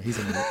 yeah, he's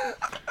an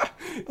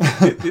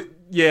idiot.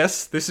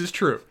 Yes, this is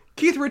true.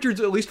 Keith Richards,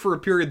 at least for a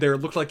period there,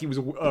 looked like he was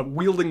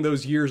wielding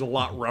those years a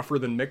lot rougher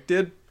than Mick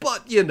did.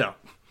 But,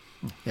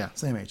 Yeah,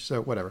 same age.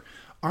 So, whatever.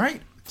 All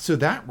right. So,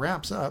 that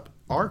wraps up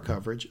our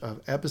coverage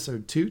of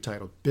episode 2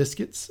 titled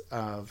Biscuits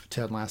of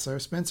Ted Lasso.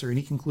 Spencer,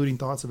 any concluding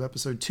thoughts of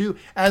episode 2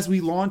 as we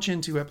launch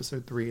into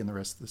episode 3 and the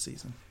rest of the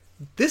season?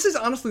 This is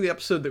honestly the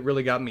episode that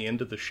really got me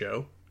into the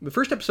show. The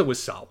first episode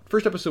was solid.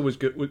 First episode was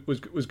good.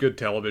 Was good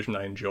television.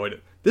 I enjoyed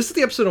it. This is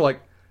the episode of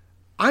like,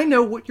 I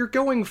know what you're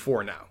going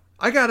for now.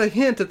 I got a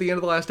hint at the end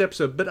of the last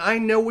episode, but I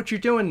know what you're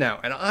doing now,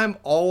 and I'm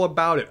all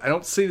about it. I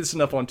don't see this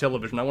enough on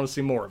television. I want to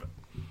see more of it.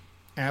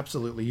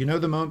 Absolutely. You know,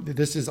 the moment.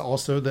 This is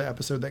also the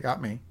episode that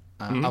got me.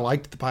 I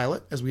liked the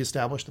pilot. As we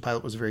established, the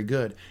pilot was very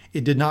good.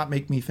 It did not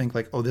make me think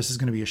like, oh, this is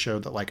going to be a show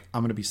that like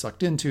I'm going to be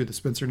sucked into, that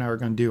Spencer and I are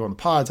going to do on the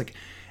pods. Like,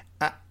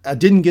 I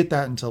didn't get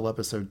that until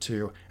episode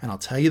 2, and I'll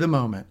tell you the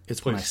moment.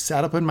 It's when I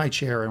sat up in my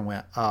chair and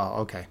went,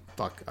 oh, okay,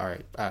 fuck, all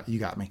right, you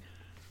got me.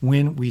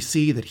 When we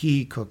see that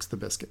he cooks the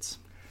biscuits.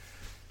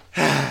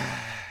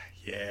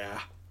 Yeah.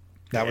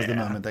 That was the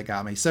moment that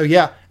got me. So,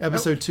 yeah,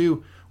 episode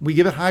 2, we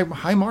give it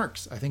high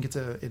marks. I think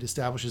it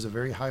establishes a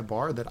very high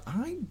bar that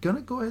I'm going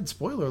to go ahead,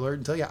 spoiler alert,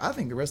 and tell you I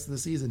think the rest of the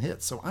season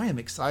hits. So I am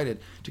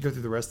excited to go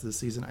through the rest of the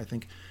season. I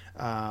think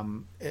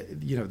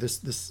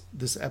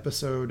this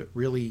episode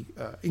really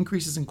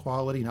increases in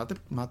quality. Not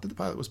that the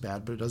pilot was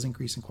bad, but it does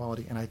increase in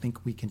quality, and I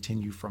think we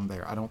continue from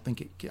there. I don't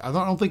think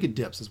it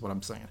dips, is what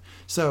I'm saying.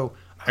 So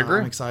I agree.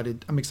 I'm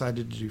excited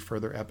to do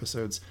further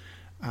episodes.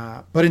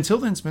 But until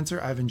then,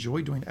 Spencer, I've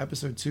enjoyed doing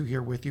episode 2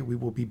 here with you. We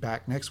will be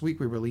back next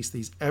week. We release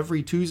these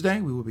every Tuesday.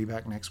 We will be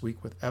back next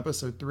week with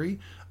episode 3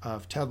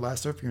 of Ted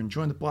Lasso. If you're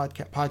enjoying the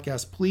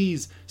podcast,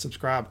 please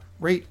subscribe,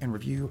 rate, and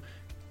review.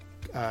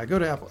 Go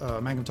to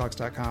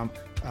mangumtalks.com,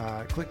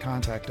 click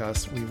contact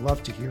us. We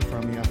love to hear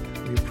from you.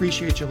 We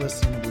appreciate you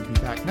listening. We'll be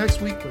back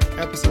next week with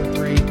episode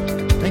 3.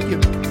 Thank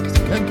you.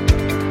 See you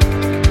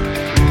then.